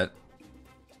hell out of that.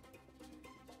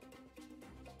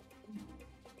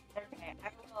 Okay,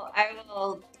 I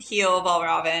will heal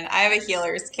Valravn. I have a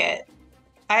healer's kit.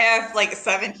 I have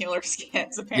 7 healer's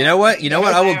kits. Apparently. You know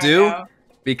what? I will do?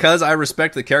 Because I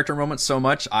respect the character moment so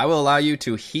much, I will allow you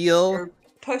to heal. Or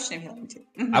potion of healing too.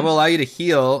 I will allow you to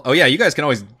heal. Oh yeah, you guys can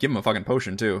always give him a fucking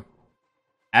potion too.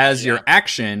 As your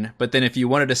action, but then if you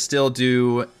wanted to still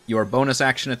do your bonus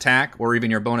action attack or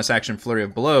even your bonus action flurry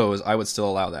of blows, I would still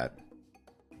allow that.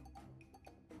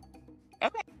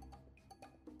 Okay.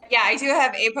 Yeah, I do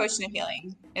have a potion of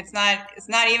healing. It's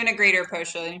not even a greater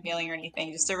potion of healing or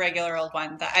anything, just a regular old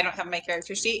one that I don't have on my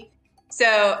character sheet.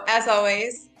 So, as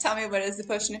always, tell me, what is the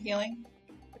potion of healing?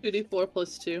 2d4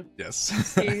 plus 2. Yes.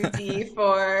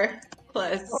 2d4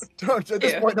 plus At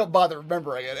this point, don't bother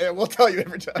remembering it. We'll tell you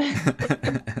every time.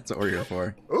 That's what we're here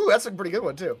for. Ooh, that's a pretty good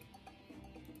one, too.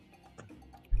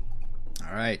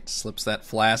 All right. Slips that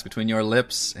flask between your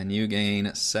lips, and you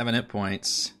gain 7 hit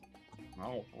points.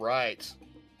 All right.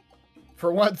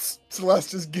 For once,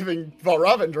 Celeste is giving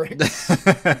Valravn drinks.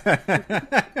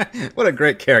 What a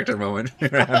great character moment.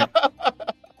 All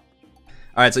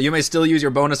right, so you may still use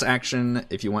your bonus action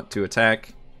if you want to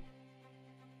attack.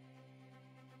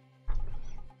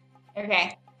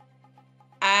 Okay.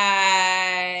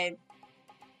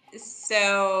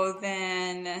 So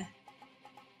then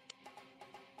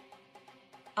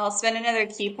I'll spend another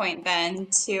key point then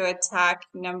to attack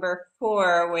number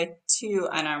 4 with 2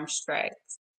 unarmed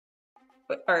strikes.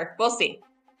 Or we'll see.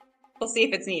 We'll see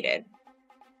if it's needed.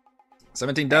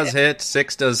 17 does hit.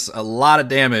 6 does a lot of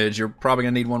damage. You're probably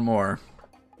going to need 1 more.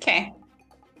 Okay.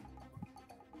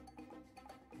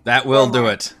 That will do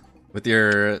it. With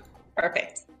your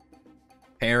perfect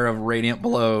pair of radiant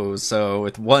blows. So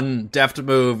with 1 deft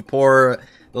move, pour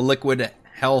the liquid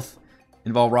health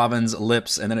in Valravn's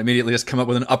lips, and then immediately just come up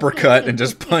with an uppercut and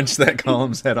just punch that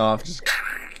golem's head off. Just...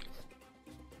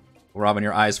 Robin,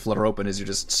 your eyes flutter open as you're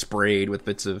just sprayed with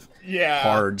bits of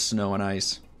hard snow and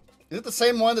ice. Is it the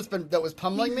same one that was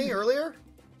pummeling me earlier?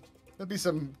 That'd be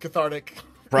some cathartic.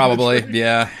 Probably,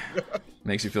 yeah.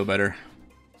 Makes you feel better.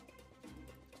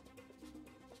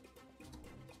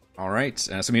 All right,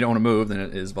 assuming you don't want to move, then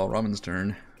it is Valravn's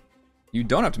turn. You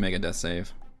don't have to make a death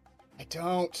save. I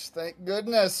don't, thank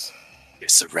goodness. You're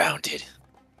surrounded.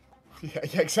 Yeah,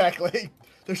 exactly.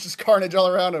 There's just carnage all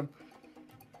around him.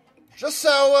 Just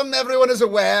so everyone is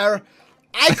aware,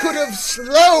 I could have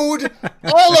slowed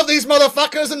all of these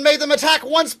motherfuckers and made them attack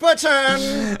once per turn.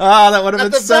 Oh, that would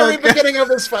have been so good. At the very beginning of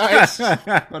this fight.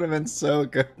 That would have been so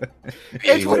good.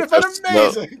 It would have been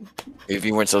amazing. If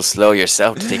you weren't so slow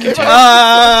yourself to take your turn.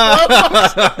 That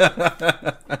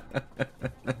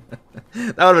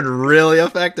would have been really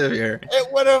effective here.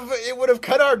 It would have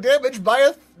cut our damage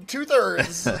by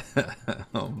 2/3.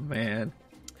 Oh man.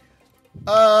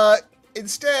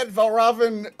 Instead,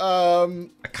 Valravn.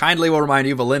 I kindly will remind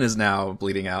you, Valen is now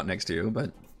bleeding out next to you,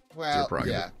 but well, it's your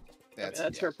yeah,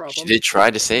 that's her problem. She did try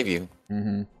to save you.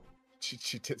 Mm-hmm.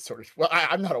 She did sort of. Well,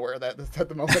 I'm not aware of that at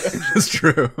the moment. That's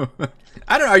true.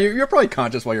 I don't know. You're probably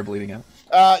conscious while you're bleeding out.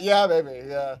 Yeah, maybe.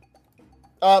 Yeah.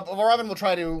 Robin will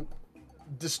try to.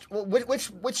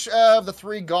 Which of the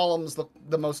 3 golems look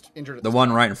the most injured? At The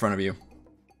one right in front of you.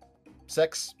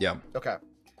 6. Yeah. Okay.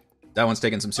 That one's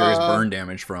taking some serious burn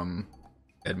damage from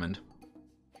Edmund.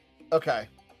 Okay.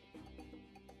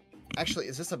 Actually,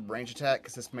 is this a range attack?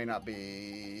 Because this may not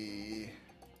be.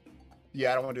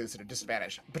 Yeah, I don't want to do this at a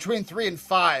disadvantage. Between 3 and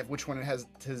 5, which one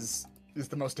is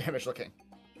the most damage looking?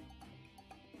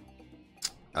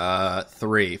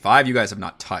 3. 5 you guys have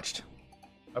not touched.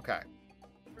 Okay.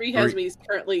 3 has me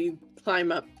currently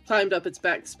climbed up its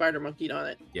back, spider monkeyed on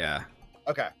it. Yeah.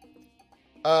 Okay.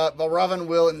 Valravn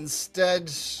will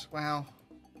instead. Well.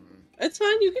 It's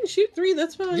fine. You can shoot 3.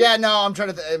 That's fine. Yeah, no, I'm trying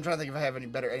to think if I have any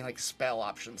like spell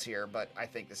options here, but I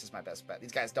think this is my best bet.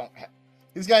 These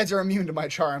guys are immune to my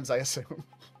charms, I assume.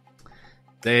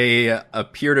 They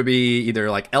appear to be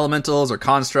either like elementals or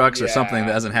constructs or something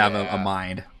that doesn't have a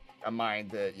mind. A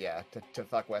mind that, to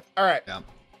fuck with. All right. Yeah.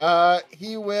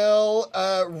 He will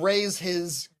raise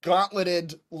his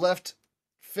gauntleted left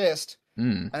fist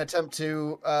and attempt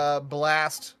to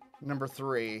blast number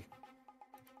 3.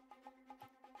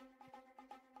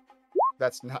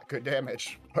 That's not good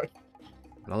damage, but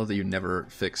I love that you never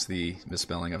fix the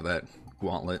misspelling of that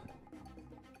gauntlet.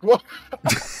 What?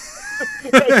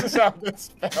 That's just how it's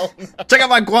spelled. Check out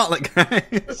my gauntlet,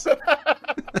 guys.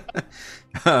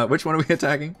 Which one are we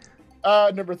attacking?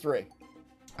 Number 3.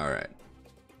 All right.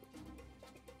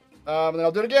 And then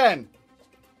I'll do it again.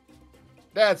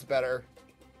 That's better.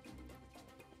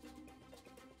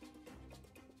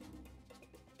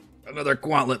 Another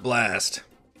gauntlet blast.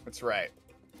 That's right.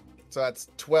 So that's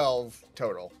 12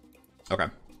 total. Okay.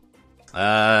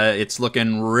 It's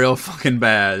looking real fucking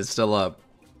bad. It's still up.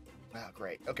 Oh,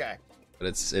 great. Okay. But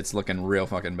it's looking real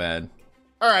fucking bad.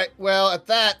 All right. Well, at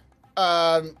that,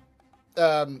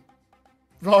 Valravn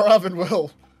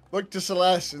will look to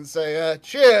Celeste and say,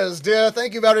 "Cheers, dear.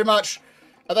 Thank you very much."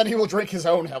 And then he will drink his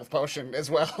own health potion as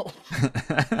well.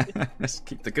 Just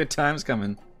keep the good times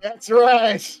coming. That's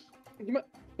right. You might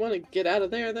want to get out of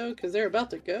there though, because they're about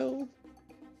to go.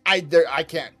 I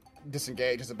can't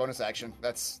disengage as a bonus action.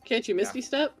 Can't you Misty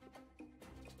Step?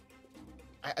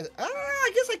 I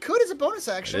guess I could as a bonus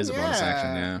action. It is a bonus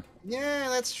action, yeah. Yeah,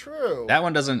 that's true. That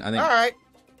one doesn't, I think, all right.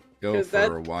 go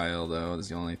for a while though. That's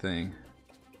the only thing.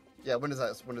 Yeah, when does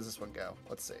this one go?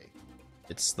 Let's see.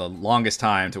 It's the longest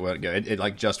time to what go. It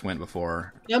like just went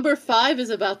before. Number 5 is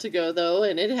about to go though,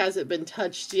 and it hasn't been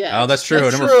touched yet. Oh, that's true.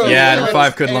 Number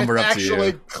 5 could lumber up to you.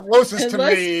 Actually, closest to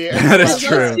me. That is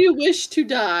true. Unless you wish to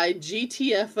die,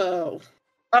 GTFO.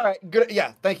 All right, good.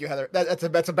 Yeah, thank you, Heather.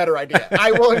 That's a better idea.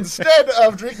 I will, instead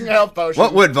of drinking a health potion.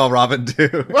 What would Valravn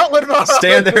do? What would Valravn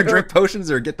stand there do? and drink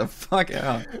potions or get the fuck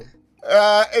out?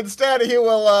 Instead, he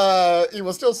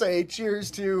will still say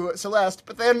cheers to Celeste,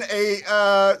 but then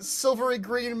a silvery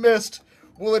green mist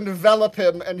will envelop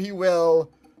him, and he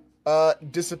will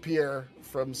disappear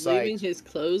from sight. Leaving his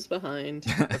clothes behind.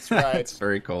 That's right. It's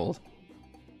very cold.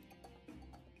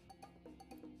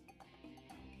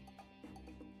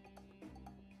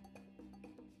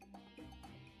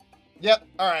 Yep.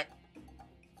 All right.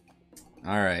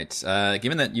 All right.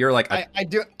 Given that you're like I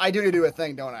do need to do a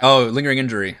thing, don't I? Oh, lingering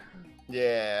injury.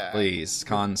 Yeah. Please,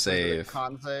 con save.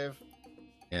 Con save.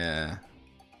 Yeah.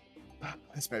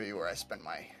 This may be where I spend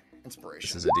my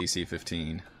inspiration. This is a DC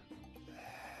 15.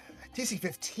 DC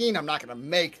 15 I'm not gonna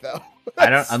make though. I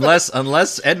don't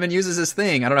unless Edmund uses his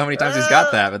thing. I don't know how many times he's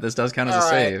got that, but this does count as a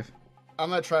save.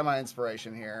 I'm gonna try my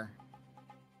inspiration here.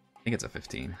 I think it's a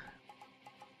 15.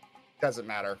 Doesn't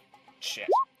matter. Shit.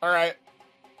 Alright.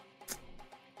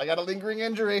 I got a lingering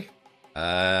injury.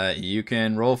 You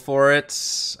can roll for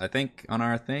it. I think on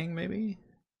our thing, maybe.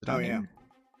 Oh yeah.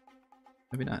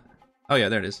 Maybe not. Oh yeah,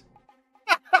 there it is.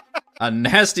 A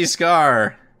nasty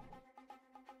scar.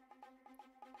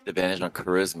 Advantage on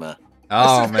charisma.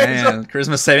 Oh man,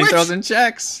 charisma saving throws and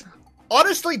checks.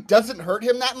 Honestly, doesn't hurt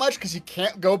him that much because he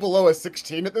can't go below a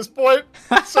 16 at this point.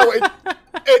 So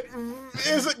it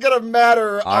isn't gonna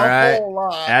matter a whole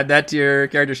lot. Add that to your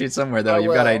character sheet somewhere, though.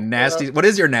 You've got a nasty. Yeah. What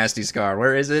is your nasty scar?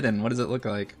 Where is it, and what does it look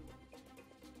like?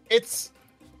 It's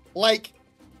like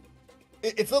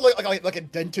it's like a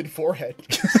dented forehead.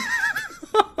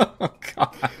 Oh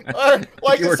god! Or,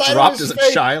 like you were dropped as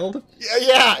a child.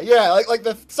 Yeah. Like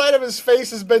the side of his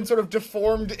face has been sort of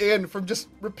deformed in from just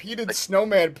repeated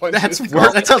snowman punches. That's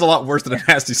worse. That sounds a lot worse than a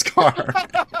nasty scar.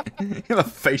 You have a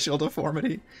facial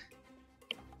deformity.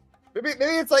 Maybe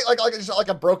it's like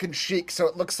a broken cheek, so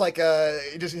it looks like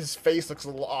just his face looks a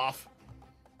little off.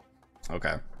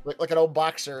 Okay. like an old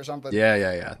boxer or something.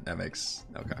 Yeah. That makes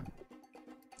okay.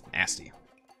 Nasty.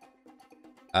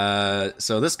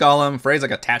 So this golem, Frey's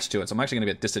like attached to it, so I'm actually gonna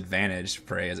be at disadvantage,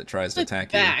 Frey, as it tries to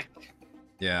attack back. you.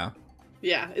 Yeah.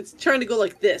 Yeah, it's trying to go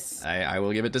like this. I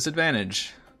will give it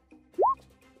disadvantage.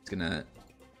 It's gonna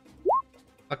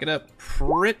fuck it up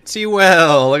pretty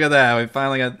well. Look at that. We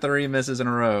finally got 3 misses in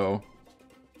a row.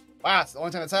 Wow, it's the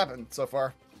only time it's happened so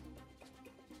far.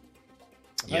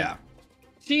 Yeah.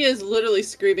 She is literally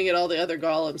screaming at all the other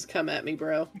golems, come at me,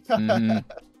 bro. Mhm.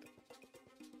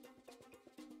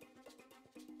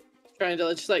 Trying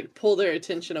to just like pull their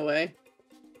attention away.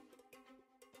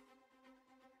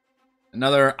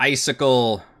 Another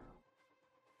icicle.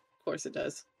 Of course it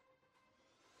does.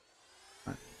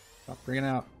 Stop bringing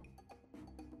out.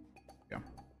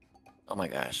 Oh my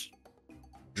gosh.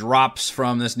 Drops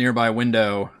from this nearby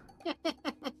window.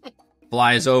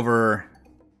 Flies over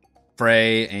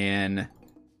Frey and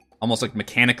almost like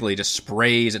mechanically just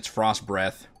sprays its frost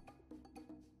breath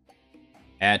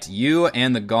at you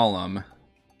and the golem.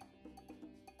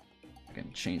 I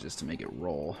can change this to make it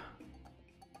roll.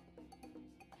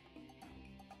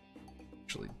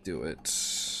 Actually do it. Let's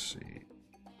see.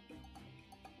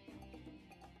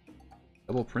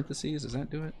 Double parentheses, does that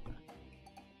do it?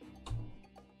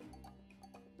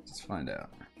 Let's find out.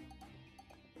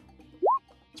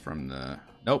 It's from the...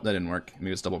 Nope, that didn't work.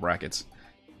 Maybe it's double brackets.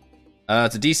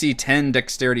 It's a DC 10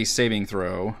 dexterity saving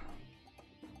throw.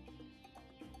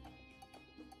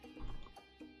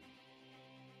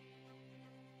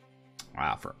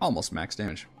 Wow, for almost max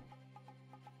damage.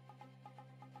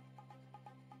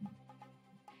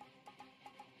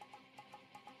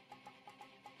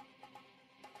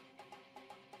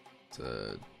 It's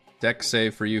a dex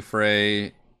save for you,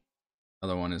 Frey.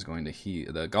 Other one is going to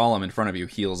heal. The golem in front of you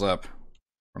heals up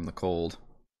from the cold.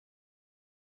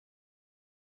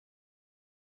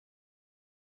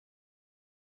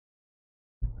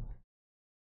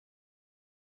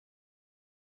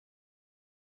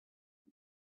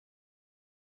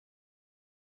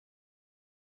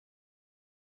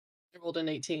 I rolled an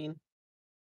 18.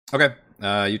 Okay,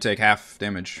 you take half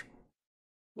damage.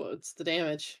 What's the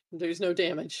damage? There's no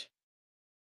damage.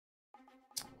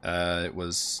 It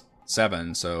was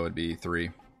 7, so it'd be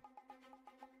 3.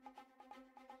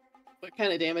 What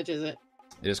kind of damage is it?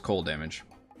 It is cold damage.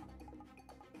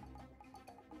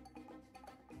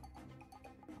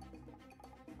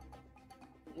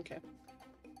 Okay.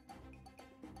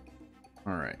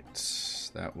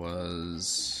 Alright, that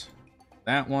was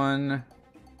that one.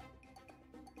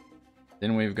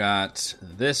 Then we've got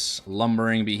this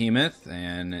lumbering behemoth,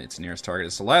 and its nearest target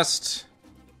is Celeste.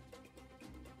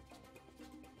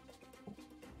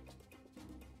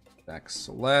 Back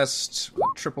Celeste.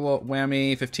 Triple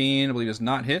whammy, 15, I believe does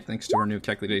not hit, thanks to our new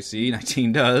calculated AC.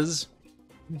 19 does.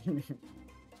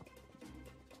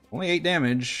 Only 8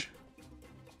 damage.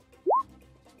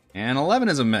 And 11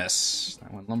 is a miss.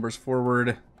 That one lumbers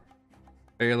forward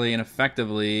fairly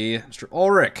ineffectively. Mr.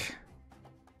 Ulrich.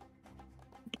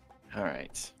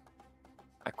 Alright.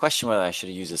 I question whether I should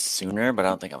have used this sooner, but I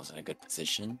don't think I was in a good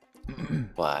position.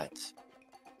 But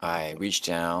I reach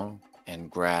down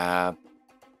and grab.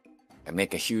 I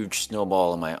make a huge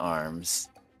snowball in my arms,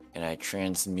 and I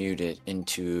transmute it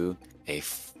into a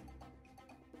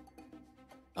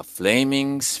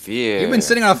flaming sphere. You've been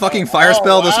sitting on a fucking fire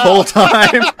spell this whole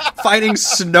time, fighting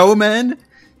snowmen?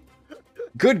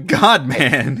 Good God,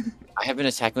 man. I have been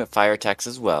attacking with fire attacks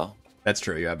as well. That's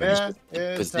true, you have been.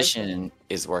 The position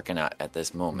is working out at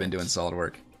this moment. Been doing solid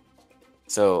work.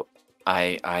 So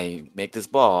I make this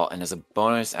ball, and as a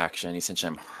bonus action, essentially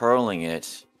I'm hurling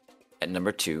it at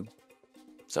number 2.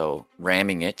 So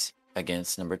ramming it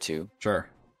against number 2. Sure.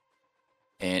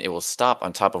 And it will stop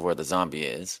on top of where the zombie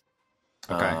is.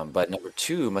 Okay. But number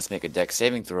 2 must make a dex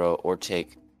saving throw or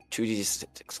take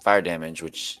 2d6 fire damage,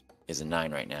 which is a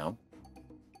 9 right now.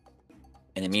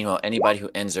 And then meanwhile, anybody who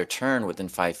ends their turn within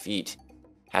 5 feet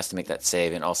has to make that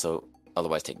save and also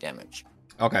otherwise take damage.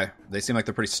 Okay. They seem like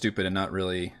they're pretty stupid and not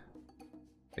really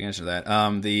paying attention to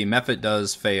that. The method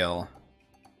does fail.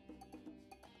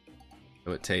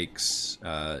 So it takes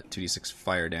 2d6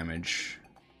 fire damage.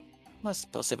 Must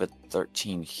spell save a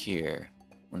 13 here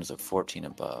when it's a 14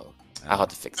 above. I'll have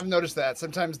to fix I've it. noticed that.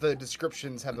 Sometimes the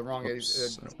descriptions have the wrong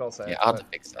Oops. spell set. Yeah, I'll have to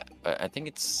fix that. But I think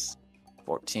it's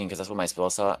 14 because that's what my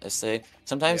spell say.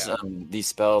 Sometimes Yeah. these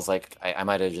spells, like I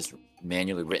might have just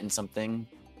manually written something,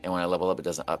 and when I level up, it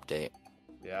doesn't update.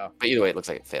 Yeah. But either way, it looks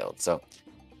like it failed. So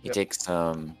he Yep. takes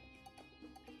the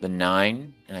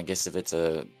 9, and I guess if it's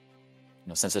a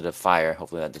sensitive fire,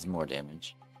 hopefully that does more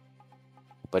damage.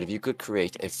 But if you could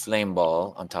create a flame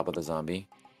ball on top of the zombie,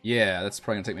 Yeah, that's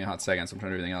probably gonna take me a hot second, so I'm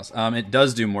trying to do everything else. It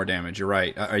does do more damage. You're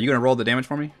right. Are you gonna roll the damage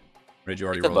for me? Or did you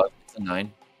already roll? It's a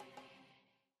 9.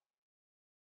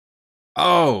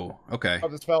 Oh, okay.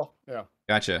 Of the spell. Yeah.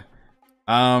 Gotcha.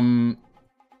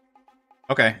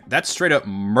 Okay, that straight up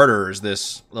murders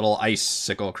this little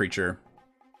icicle creature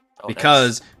Oh,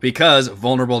 because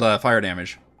vulnerable to fire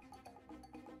damage.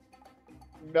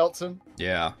 Melts him.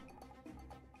 Yeah.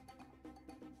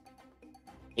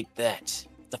 Take that.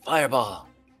 The fireball.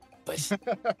 But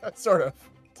Sort of.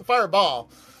 It's a fireball.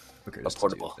 Okay, A just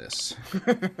portable. do this.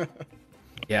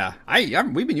 Yeah,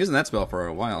 we've been using that spell for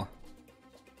a while.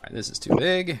 All right, this is too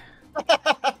big.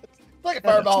 Like a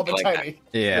fireball, but Like that. tiny.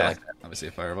 Yeah, like that. obviously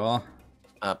a fireball.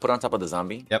 put on top of the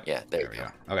zombie. Yep. Yeah, there we you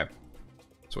go. Okay.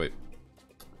 Sweet.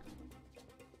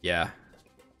 Yeah.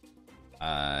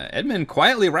 Edmund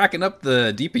quietly racking up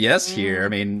the DPS here. I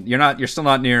mean, you're still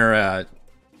not near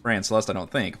Ray and Celeste, I don't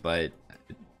think, but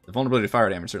the vulnerability to fire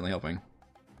damage is certainly helping.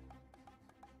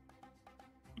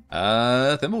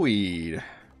 Thimbleweed.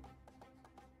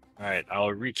 Alright,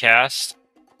 I'll recast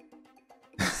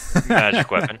magic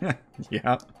weapon.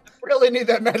 Yeah. Really need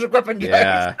that magic weapon,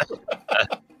 guys.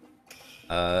 Yeah.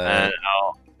 And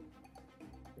I'll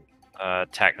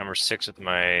attack number 6 with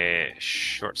my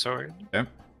short sword. Okay.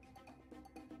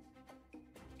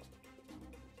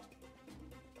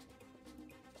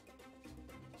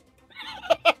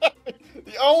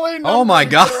 The only number Oh my you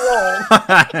can roll.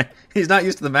 god. He's not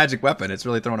used to the magic weapon. It's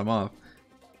really throwing him off.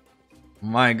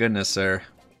 My goodness, sir.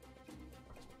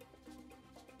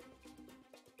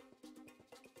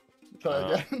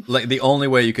 Try again. Like the only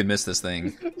way you could miss this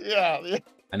thing. Yeah.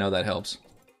 I know that helps.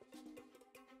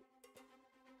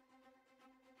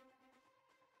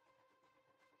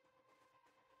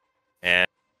 And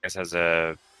this has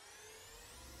a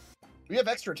You have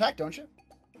extra attack, don't you?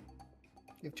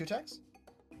 You have 2 attacks?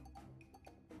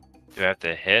 do I have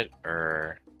to hit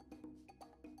or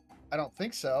I don't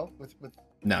think so. With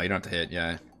No, you don't have to hit.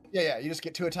 Yeah. yeah, you just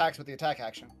get 2 attacks with the attack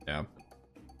action. Yeah.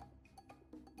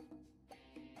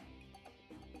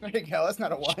 There you go. That's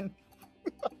not a 1.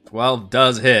 12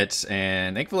 does hit,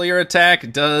 and thankfully your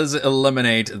attack does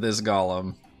eliminate this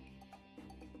golem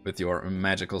with your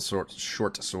magical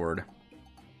short sword.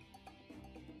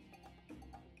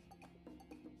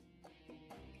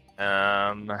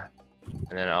 and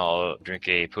then I'll drink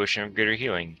a potion of greater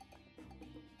healing.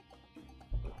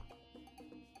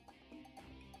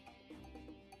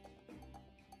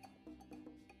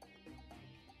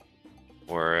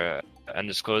 Or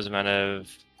undisclosed amount of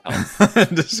health.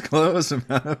 Disclose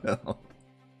amount of health.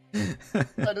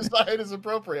 I decide is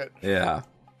appropriate. Yeah.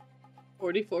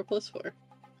 44 plus 4.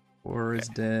 4 is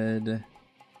dead.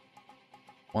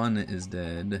 1 is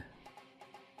dead.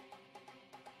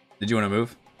 Did you want to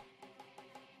move?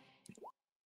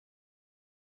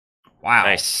 Wow.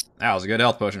 Nice. That was a good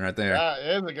health potion right there. That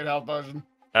is a good health potion.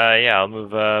 Yeah, I'll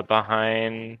move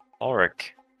behind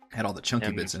Ulrich. Had all the chunky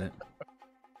And- bits in it.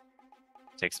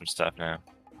 Take some stuff now.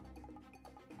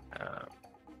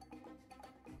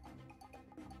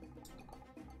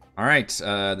 Alright,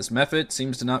 this method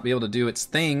seems to not be able to do its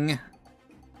thing.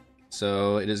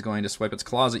 So it is going to swipe its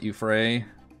claws at you, Frey.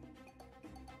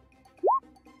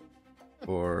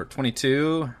 For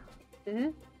 22. Mm-hmm.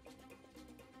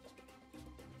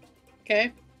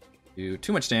 Okay. Do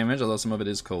too much damage, although some of it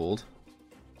is cold.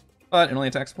 But it only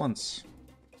attacks once.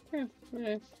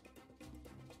 Alright.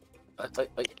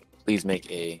 Please make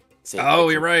a save. Oh,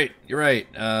 you're right. You're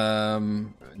right. Deck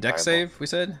Fireball. save, we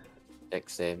said? Deck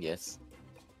save, yes.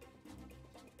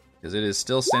 Because it is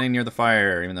still standing near the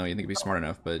fire, even though you think it'd be smart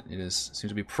enough, but it is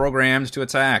seems to be programmed to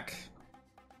attack.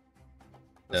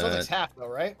 So it's half though,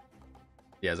 right?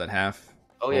 Yeah, is that half?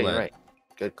 Oh Roll yeah, you're that. right.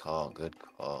 Good call. Good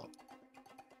call.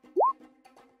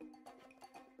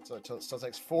 So it still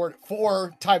takes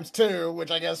 4 times 2,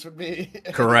 which I guess would be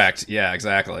Correct. Yeah,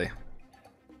 exactly.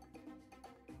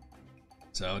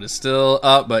 So it is still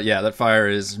up, but yeah, that fire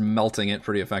is melting it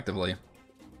pretty effectively.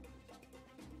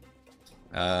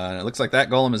 It looks like that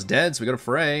golem is dead, so we go to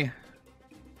Frey.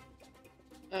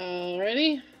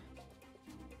 Alrighty.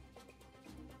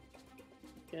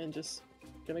 And just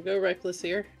gonna go reckless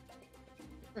here.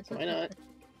 Why not?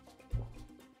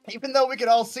 Even though we can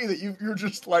all see that you're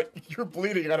just like you're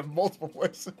bleeding out of multiple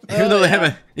places. Even though they have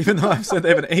a, even though I've said they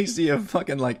have an AC of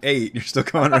fucking like 8, you're still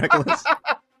going reckless.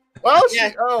 Well,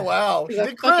 Yeah. oh wow, she She's a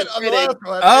did crit fucking on the critic. last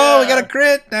one. Oh, we yeah. got a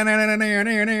crit!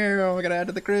 We gotta add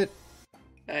to the crit.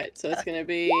 Alright, so it's gonna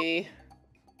be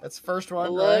That's the first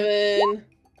one, right? 11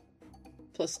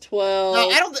 plus 12. No,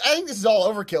 I think this is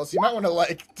all overkill, so you might want to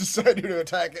like decide who to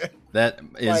attack it. That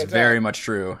is Why is very that? much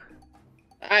true.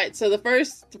 Alright, so the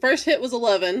first hit was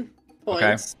 11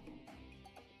 points.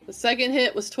 The second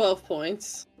hit was 12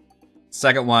 points.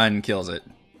 Second one kills it.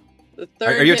 The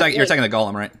third Are you hit you're attacking the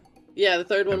golem, right? Yeah, the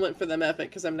third one went for the Mephit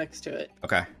because I'm next to it.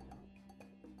 Okay.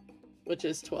 Which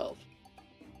is 12.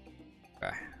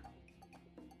 Okay.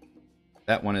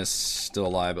 That one is still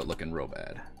alive, but looking real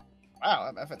bad.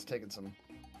 Wow, that Mephit's taking some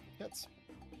hits.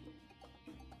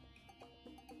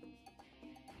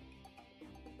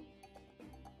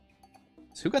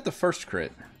 So who got the first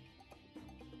crit?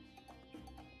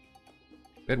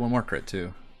 We had one more crit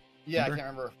too. Yeah, Remember? I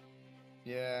can't remember.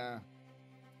 Yeah.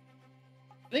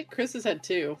 I think Chris has had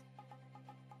 2.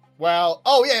 Well,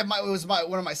 oh yeah, it was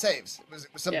one of my saves. It was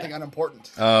something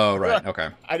unimportant. Oh, right. Okay.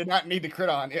 I did not need to crit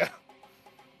on. Yeah.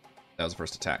 That was the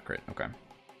first attack crit. Okay.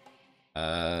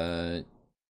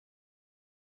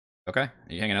 Okay. Are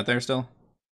you hanging out there still?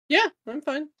 Yeah, I'm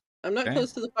fine. I'm not Okay.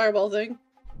 close to the fireball thing.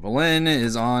 Valen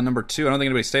is on number 2. I don't think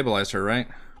anybody stabilized her, right?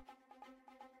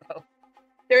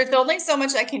 There's only so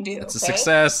much I can do. That's a okay?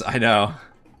 success. I know.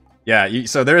 Yeah,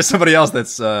 so there is somebody else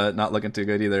that's not looking too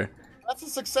good either. That's a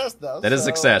success, though. That is a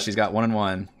success. She's got 1 and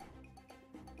 1.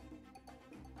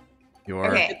 Your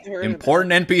Okay.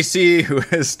 important NPC who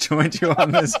has joined you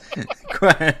on this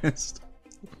quest.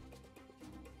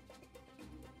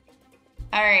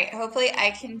 All right. Hopefully,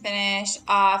 I can finish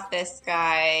off this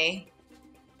guy.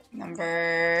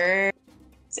 Number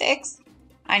 6.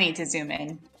 I need to zoom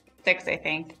in. 6, I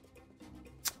think.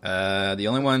 The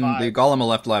only one, 5. the golem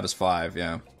left alive is 5.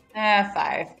 Yeah.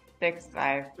 5. 6,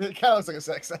 5. It kind of looks like a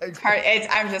sex. It's hard.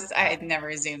 I had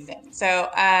never zoomed in.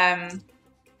 So,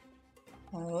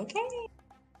 okay.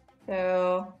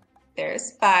 So,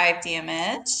 there's 5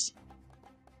 damage.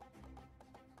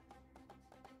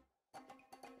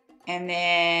 And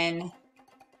then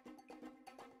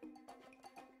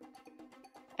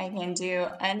I can do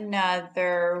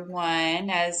another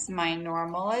one as my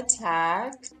normal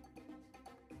attack.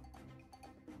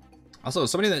 Also,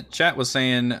 somebody in the chat was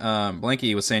saying,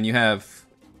 Blanky was saying you have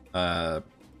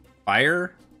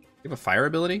fire. You have a fire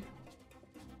ability?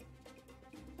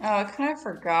 Oh, I kind of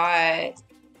forgot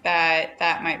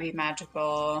that might be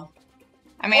magical.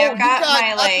 I mean, I've got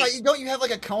my like. Don't you have like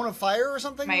a cone of fire or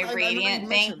something? My radiant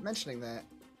thing. Mentioning that.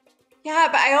 Yeah,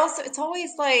 but it's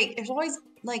always like there's always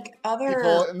like other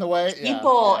People in the way.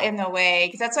 People in the way,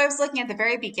 because that's what I was looking at the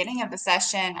very beginning of the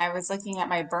session. I was looking at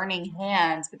my burning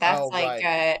hands, but that's like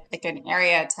an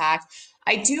area attack.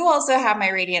 I do also have my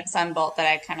radiant sunbolt that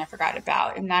I kind of forgot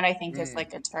about, and that I think is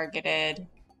like a targeted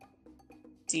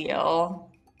deal.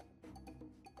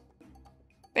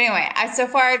 But anyway, so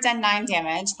far I've done 9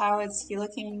 damage. How is he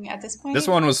looking at this point? This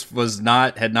one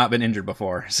had not been injured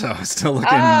before, so it's still looking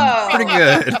pretty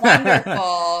good.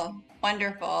 Wonderful.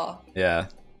 Wonderful. Yeah.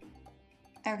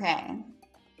 Okay.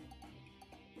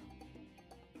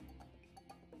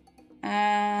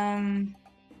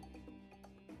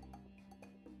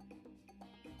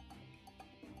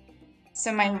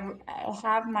 So I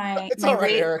have my. It's my all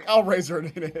right, Eric. I'll raise her.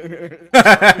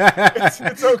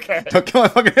 It's okay. Don't kill my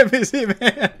fucking NPC,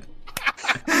 man.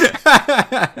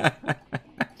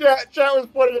 Chat was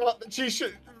pointing out that she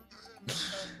should.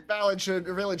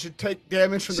 Valen should take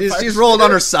damage from the fire. She's rolled on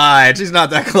her side. She's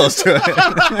not that close to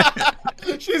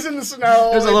it. She's in the snow.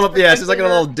 There's a little, she's like in a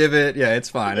little divot. Yeah, it's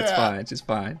fine. It's fine. She's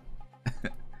fine.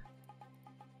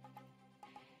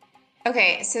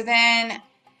 Okay, so then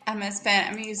I'm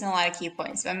using a lot of key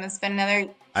points, so I'm gonna spend another.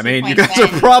 I mean, you guys are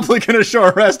probably gonna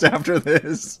short rest after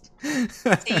this.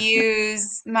 To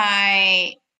use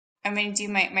I'm gonna do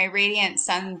my radiant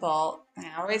sunbolt. I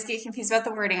always get confused about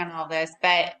the wording on all this,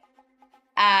 but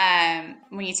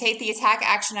when you take the attack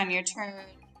action on your turn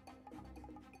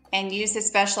and use the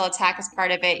special attack as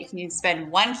part of it, you can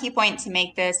spend 1 key point to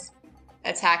make this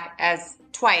attack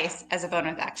twice as a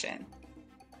bonus action.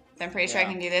 So I'm pretty sure I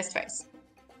can do this twice.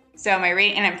 So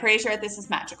and I'm pretty sure this is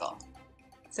magical.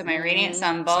 So my radiant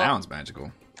sunbolt sounds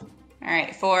magical. All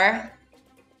right, 4.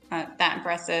 Not that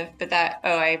impressive, but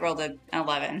I rolled an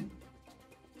 11.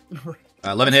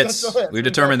 11 hits. We've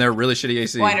determined they're really shitty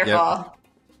AC. Wonderful. Yep.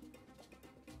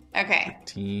 Okay.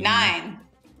 15 9.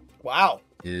 Wow.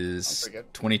 Is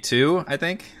 22, I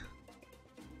think.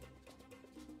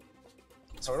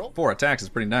 Total? 4 attacks is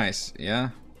pretty nice. Yeah.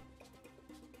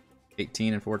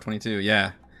 18 and 4, 22.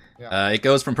 Yeah. It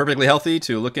goes from perfectly healthy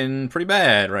to looking pretty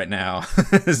bad right now.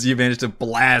 As you managed to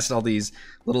blast all these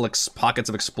little pockets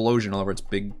of explosion all over its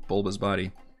big bulbous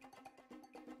body.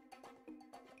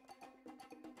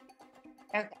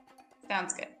 Okay.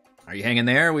 Sounds good. Are you hanging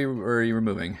there, or are you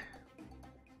removing?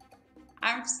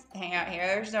 I'm just hanging out here.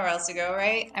 There's nowhere else to go,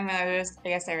 right? I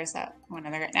guess I just have one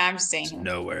other. No, I'm just staying here.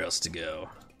 Nowhere else to go.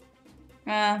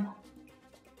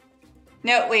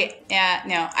 No, wait. Yeah,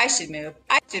 no. I should move.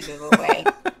 I should move away.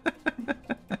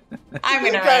 I'm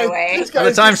gonna run away. By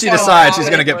the time she decides, she's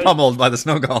gonna get pummeled by the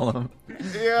snow golem.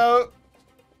 Yeah.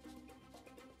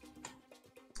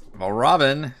 Well,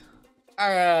 Robin. All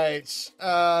right.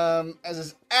 As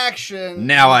his action.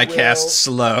 Now I cast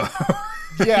slow.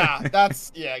 Yeah,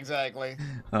 exactly.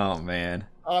 Oh man.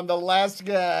 On the last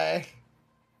guy.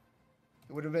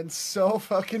 It would have been so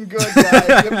fucking good,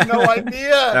 guys. You have no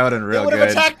idea. That would have been real good. It would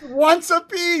have attacked once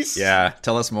apiece. Yeah,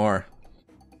 tell us more.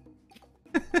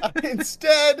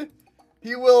 Instead,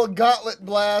 he will Gauntlet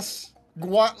Blast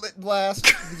the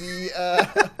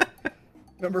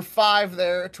number 5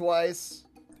 there twice.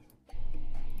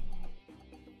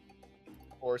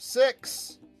 Or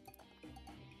 6.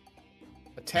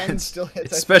 A 10 still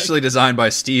hits. It's specially designed by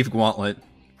Steve Gauntlet.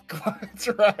 That's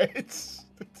right.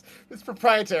 It's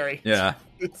proprietary. Yeah.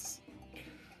 So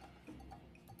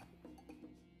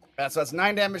that's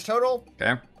 9 damage total.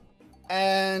 Okay.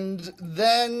 And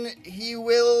then he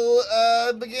will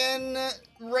begin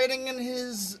writing in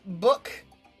his book.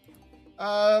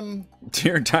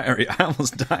 Dear diary, I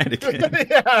almost died again.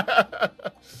 Yeah.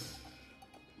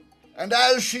 And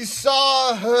as she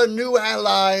saw her new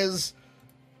allies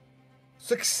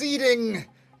succeeding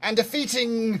and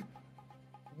defeating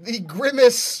the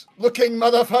grimace-looking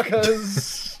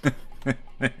motherfuckers,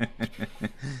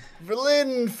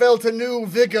 Vlyn felt a new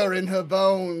vigor in her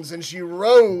bones, and she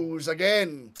rose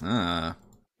again.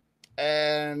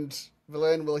 And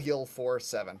Vlyn will heal for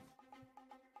 7.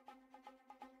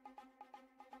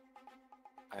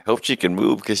 I hope she can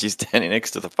move because she's standing next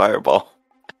to the fireball.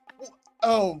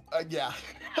 Oh, yeah.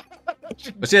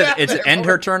 It's end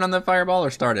her turn on the fireball or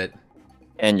start it?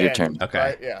 End your turn. Okay.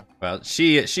 Right, yeah. Well,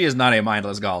 she is not a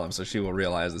mindless golem, so she will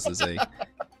realize this is a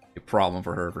problem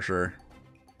for her for sure.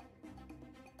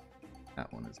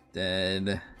 That one is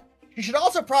dead. You should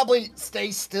also probably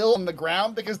stay still on the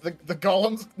ground because the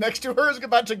golem next to her is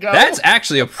about to go. That's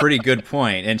actually a pretty good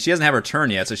point, and she doesn't have her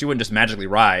turn yet, so she wouldn't just magically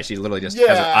rise. She literally just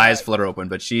has her eyes flutter open,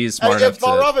 but she's smart enough to...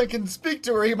 If Robin can speak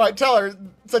to her, he might tell her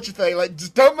such a thing, like,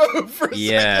 just don't move for a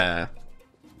second.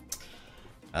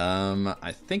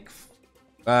 I think...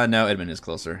 no, Edmund is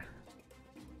closer.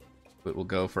 But we'll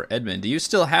go for Edmund. Do you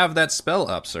still have that spell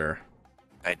up, sir?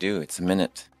 I do. It's a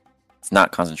minute. It's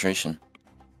not concentration.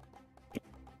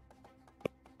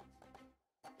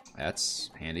 That's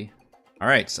handy. All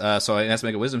right, so it has to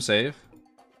make a wisdom save.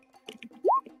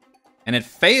 And it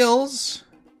fails.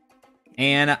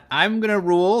 And I'm going to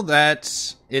rule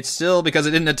that it's still, because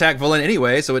it didn't attack Vlyn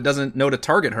anyway, so it doesn't know to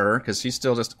target her, because she's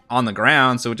still just on the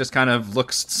ground, so it just kind of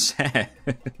looks sad.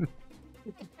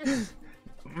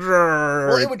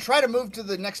 Well, it would try to move to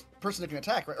the next person it can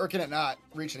attack, right? Or can it not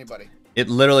reach anybody? It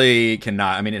literally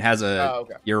cannot. I mean, it has a... Oh,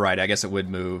 okay. You're right, I guess it would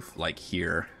move, like,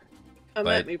 here. Come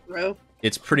at me, bro.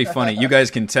 It's pretty funny. You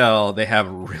guys can tell they have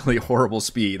really horrible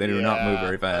speed. They do not move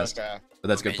very fast. Okay. But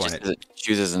that's a good point. It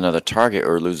chooses another target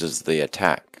or loses the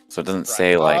attack. So it doesn't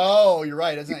say, like... Oh, you're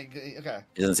right. Isn't it? Okay.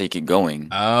 It doesn't say keep going.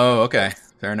 Oh, okay.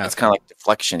 Fair enough. It's kind of like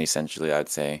deflection, essentially, I'd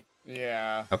say.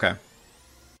 Yeah. Okay.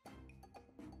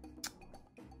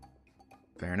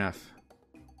 Fair enough.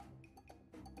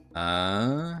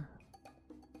 And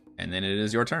then it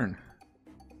is your turn.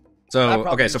 So,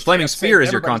 okay, so Flaming Sphere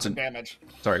is your constant... damage.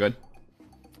 Sorry, go ahead.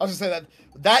 I was going to say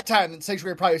that time, the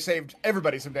Sanctuary probably saved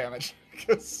everybody some damage.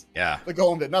 Because the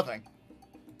golem did nothing.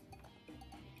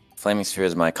 Flaming Sphere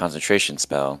is my concentration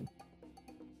spell.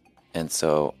 And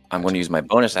so I'm going to use my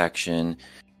bonus action.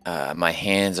 My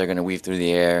hands are going to weave through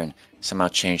the air and somehow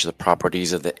change the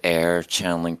properties of the air,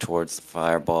 channeling towards the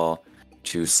fireball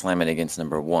to slam it against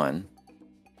number 1.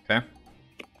 Okay.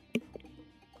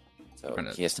 So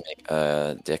he has to make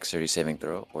a dexterity saving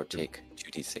throw or take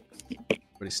 2d6.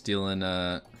 Everybody's stealing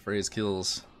Frey's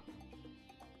kills.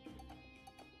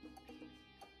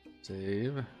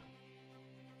 Save.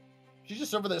 She's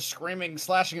just over there screaming,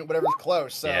 slashing at whatever's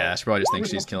close. So. Yeah, she probably just thinks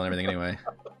she's killing everything anyway.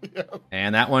 Yeah.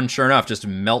 And that one, sure enough, just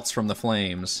melts from the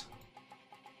flames.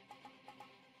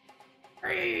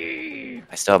 I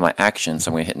still have my action, so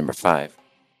I'm going to hit number 5.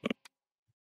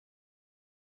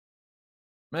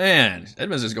 Man,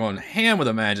 Edmund's just going ham with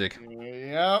the magic.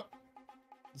 Yep.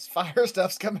 This fire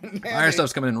stuff's coming in handy. Fire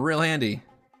stuff's coming in real handy.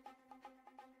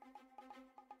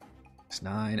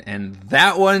 9, and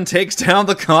that one takes down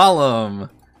the column.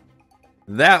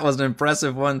 That was an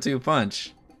impressive 1-2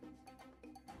 punch.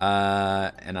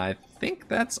 And I think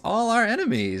that's all our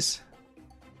enemies.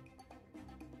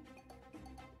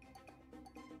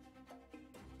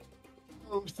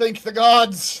 Oh, thank the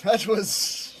gods. That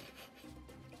was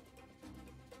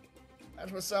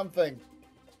something.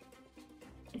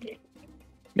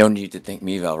 No need to thank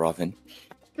me, Valrovin.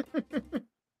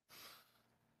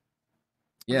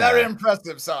 Yeah. Very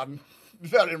impressive, son.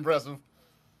 Very impressive.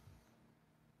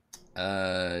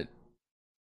 Got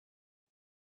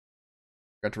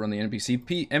to run the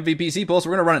MVPC poll, so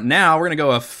we're gonna run it now. We're gonna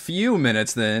go a few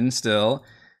minutes then. Still,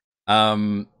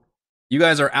 you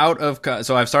guys are out of.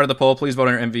 So I've started the poll. Please vote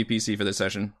on your MVPC for this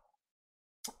session.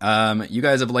 You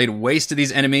guys have laid waste to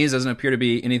these enemies. Doesn't appear to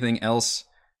be anything else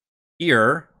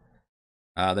here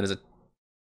that is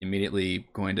immediately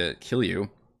going to kill you.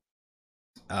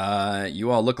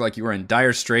 You all look like you are in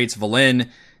dire straits. Valen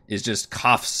is just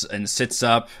coughs and sits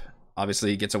up.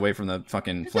 Obviously, gets away from the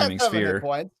fucking flaming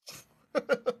sphere.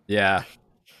 Yeah.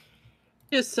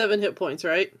 She has 7 hit points,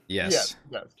 right? Yes.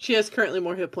 Yes. She has currently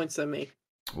more hit points than me.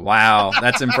 Wow,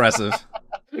 that's impressive.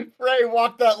 Ray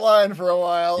walked that line for a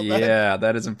while. Yeah,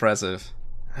 that is impressive.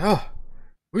 Oh,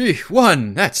 we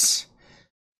won. That's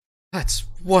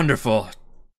wonderful.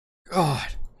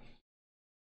 God.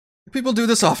 Do people do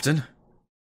this often?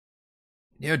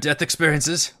 Near-death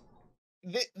experiences?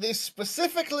 This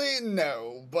specifically,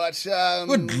 no, but,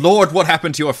 Good lord, what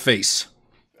happened to your face?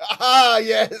 Ah,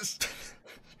 yes.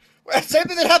 Well, same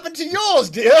thing that happened to yours,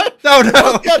 dear. No,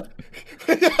 no.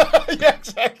 Yeah,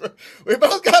 exactly. We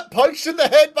both got punched in the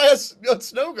head by a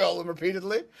snow golem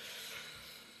repeatedly.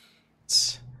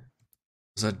 Those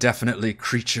are definitely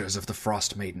creatures of the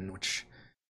Frost Maiden, which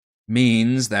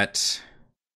means that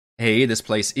A, this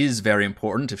place is very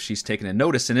important if she's taken a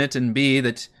notice in it, and B,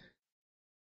 that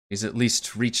she's at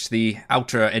least reached the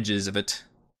outer edges of it.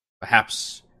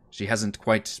 Perhaps she hasn't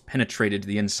quite penetrated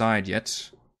the inside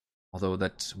yet, although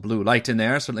that blue light in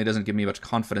there certainly doesn't give me much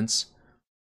confidence.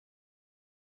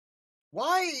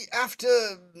 Why, after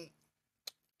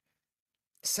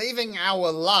saving our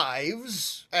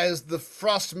lives, as the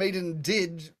Frost Maiden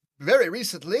did very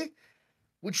recently,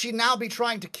 would she now be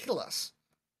trying to kill us?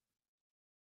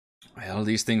 Well,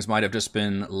 these things might have just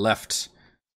been left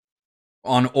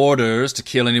on orders to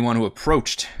kill anyone who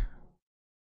approached.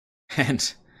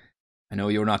 And I know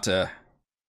you're not a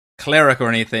cleric or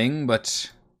anything, but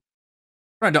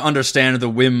trying to understand the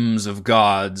whims of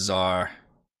gods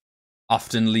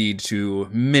often lead to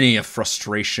many a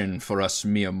frustration for us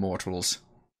mere mortals.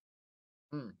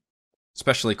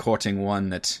 Especially courting one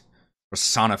that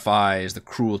personifies the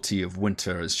cruelty of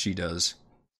winter as she does.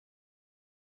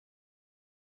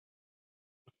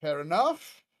 Fair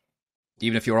enough.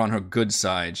 Even if you're on her good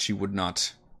side, she would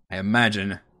not, I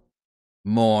imagine,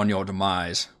 mourn your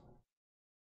demise.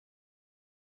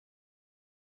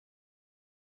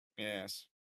 Yes.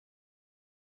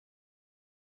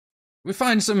 We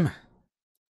find some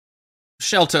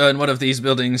shelter in one of these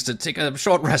buildings to take a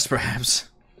short rest, perhaps.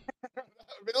 That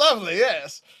would be lovely,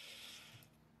 yes.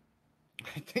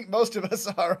 I think most of us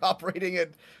are operating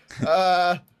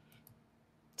at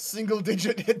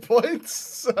single-digit hit points,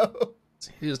 so...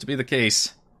 Seems to be the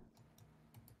case.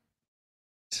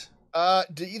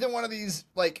 Do either one of these,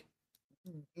 like...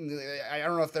 I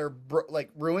don't know if they're,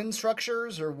 like, ruin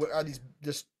structures, or are these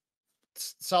just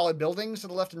solid buildings to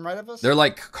the left and right of us? They're,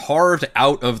 like, carved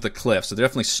out of the cliff, so they're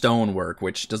definitely stonework,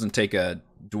 which doesn't take a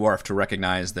dwarf to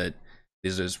recognize that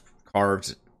these are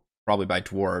carved probably by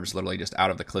dwarves, literally just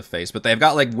out of the cliff face. But they've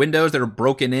got, like, windows that are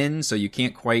broken in, so you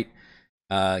can't quite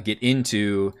get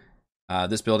into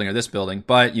this building or this building.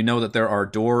 But you know that there are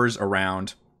doors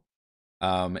around.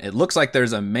 It looks like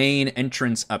there's a main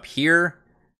entrance up here.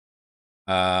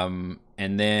 And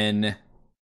then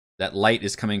that light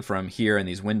is coming from here in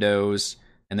these windows.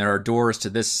 And there are doors to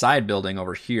this side building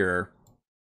over here.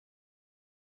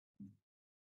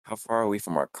 How far are we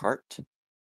from our cart?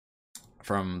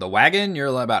 From the wagon, you're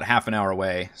about half an hour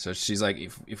away. So she's like,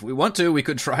 if we want to, we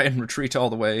could try and retreat all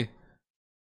the way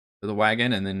to the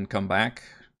wagon and then come back.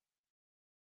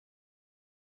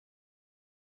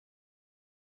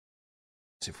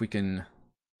 See if we can...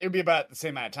 It would be about the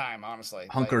same amount of time, honestly.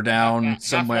 Hunker like, down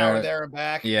somewhere. Half an hour there and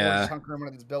back. Yeah. Or just hunker in one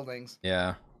of these buildings.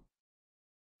 Yeah.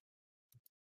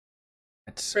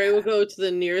 Ray will go to the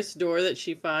nearest door that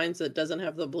she finds that doesn't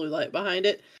have the blue light behind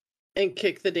it and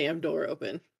kick the damn door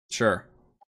open. Sure.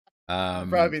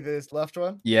 Probably this left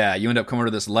one. Yeah, you end up coming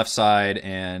to this left side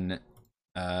and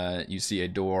you see a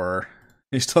door.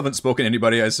 You still haven't spoken to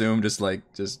anybody, I assume. Just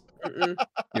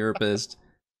you're pissed.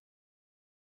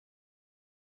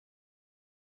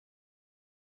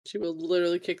 She will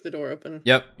literally kick the door open.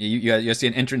 Yep, you see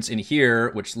an entrance in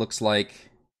here, which looks like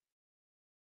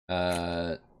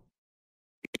the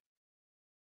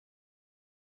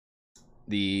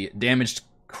damaged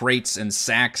crates and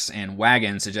sacks and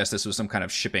wagons suggest this was some kind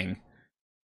of shipping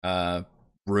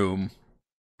room.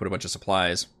 Put a bunch of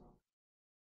supplies.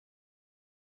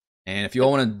 And if you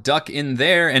all want to duck in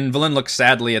there, and Valen looks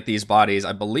sadly at these bodies.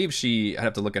 I believe I'd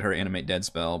have to look at her animate dead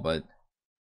spell, but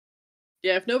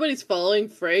Yeah, if nobody's following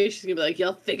Frey, she's gonna be like,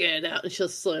 "Y'all figure it out," and she'll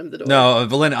slam the door. No,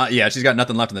 Valenna, yeah, she's got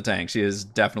nothing left in the tank. She is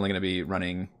definitely going to be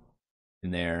running in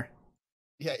there.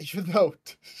 Yeah, even though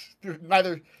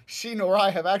neither she nor I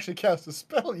have actually cast a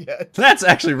spell yet. That's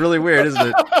actually really weird, isn't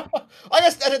it? I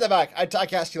guess I take that back. I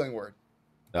cast Healing Word.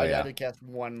 Oh, I yeah. did cast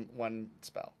one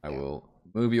spell. I will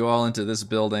move you all into this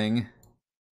building.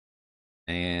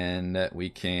 And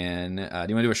we can... do you want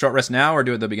to do a short rest now or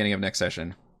do it at the beginning of next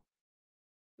session?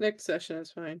 Next session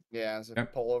is fine. Yeah, as a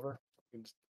Okay. pull over.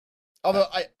 Although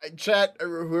I chat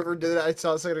or whoever did it, I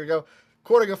saw a second ago,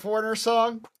 quoting a Foreigner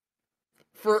song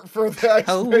for the ice.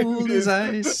 Cold as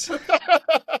ice.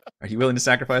 Are you willing to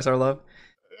sacrifice our love?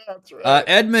 Yeah, that's right.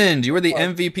 Edmund, you were the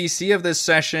MVPC of this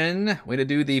session. Way to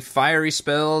do the fiery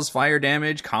spells, fire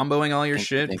damage, comboing all your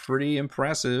shit. Pretty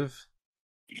impressive.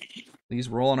 Please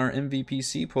roll on our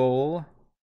MVPC poll.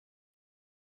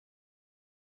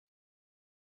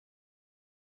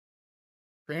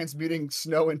 Transmuting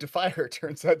snow into fire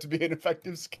turns out to be an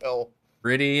effective skill.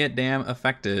 Pretty damn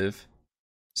effective.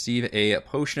 Receive a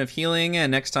potion of healing,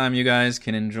 and next time you guys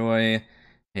can enjoy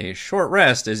a short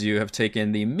rest as you have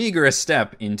taken the meagerest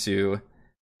step into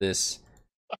this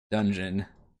dungeon.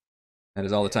 That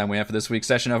is all the time we have for this week's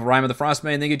session of Rime of the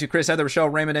Frostmaiden. Thank you to Chris, Heather, Rochelle,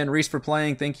 Raymond, and Reese for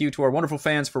playing. Thank you to our wonderful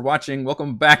fans for watching.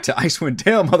 Welcome back to Icewind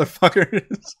Dale,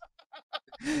 motherfuckers.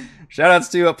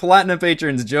 Shoutouts to Platinum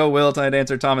patrons Joe, Will, Tiny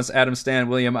Dancer, Thomas, Adam, Stan,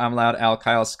 William, I'm Loud, Al,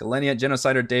 Kyle, Scalenia,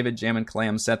 Genocider, David, Jammin,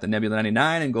 Clam, Seth, the Nebula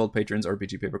 99, and Gold patrons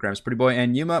RPG Paper Crimes, Pretty Boy,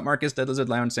 and Yuma, Marcus, Dead Lizard,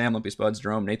 Lounge, Sam, Lumpy Spuds,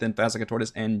 Jerome, Nathan, Fasika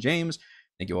Tortoise, and James.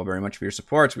 Thank you all very much for your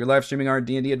support. We are live streaming our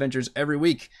D&D adventures every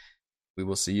week. We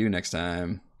will see you next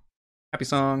time. Happy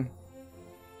song.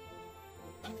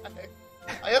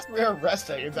 I guess we are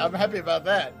resting. I'm happy about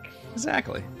that.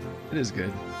 Exactly. It is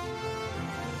good.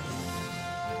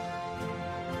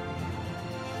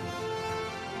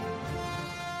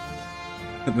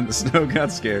 And then the snow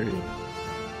got scary.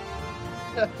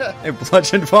 It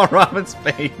bludgeoned Paul Robin's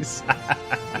face.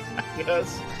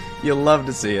 Yes. You'll love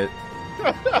to see it.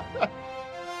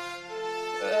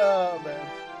 Oh, man.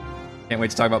 Can't wait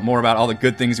to talk about more about all the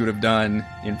good things you would have done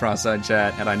in Frostside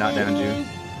Chat had I not downed you.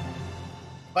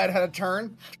 If I'd had a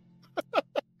turn.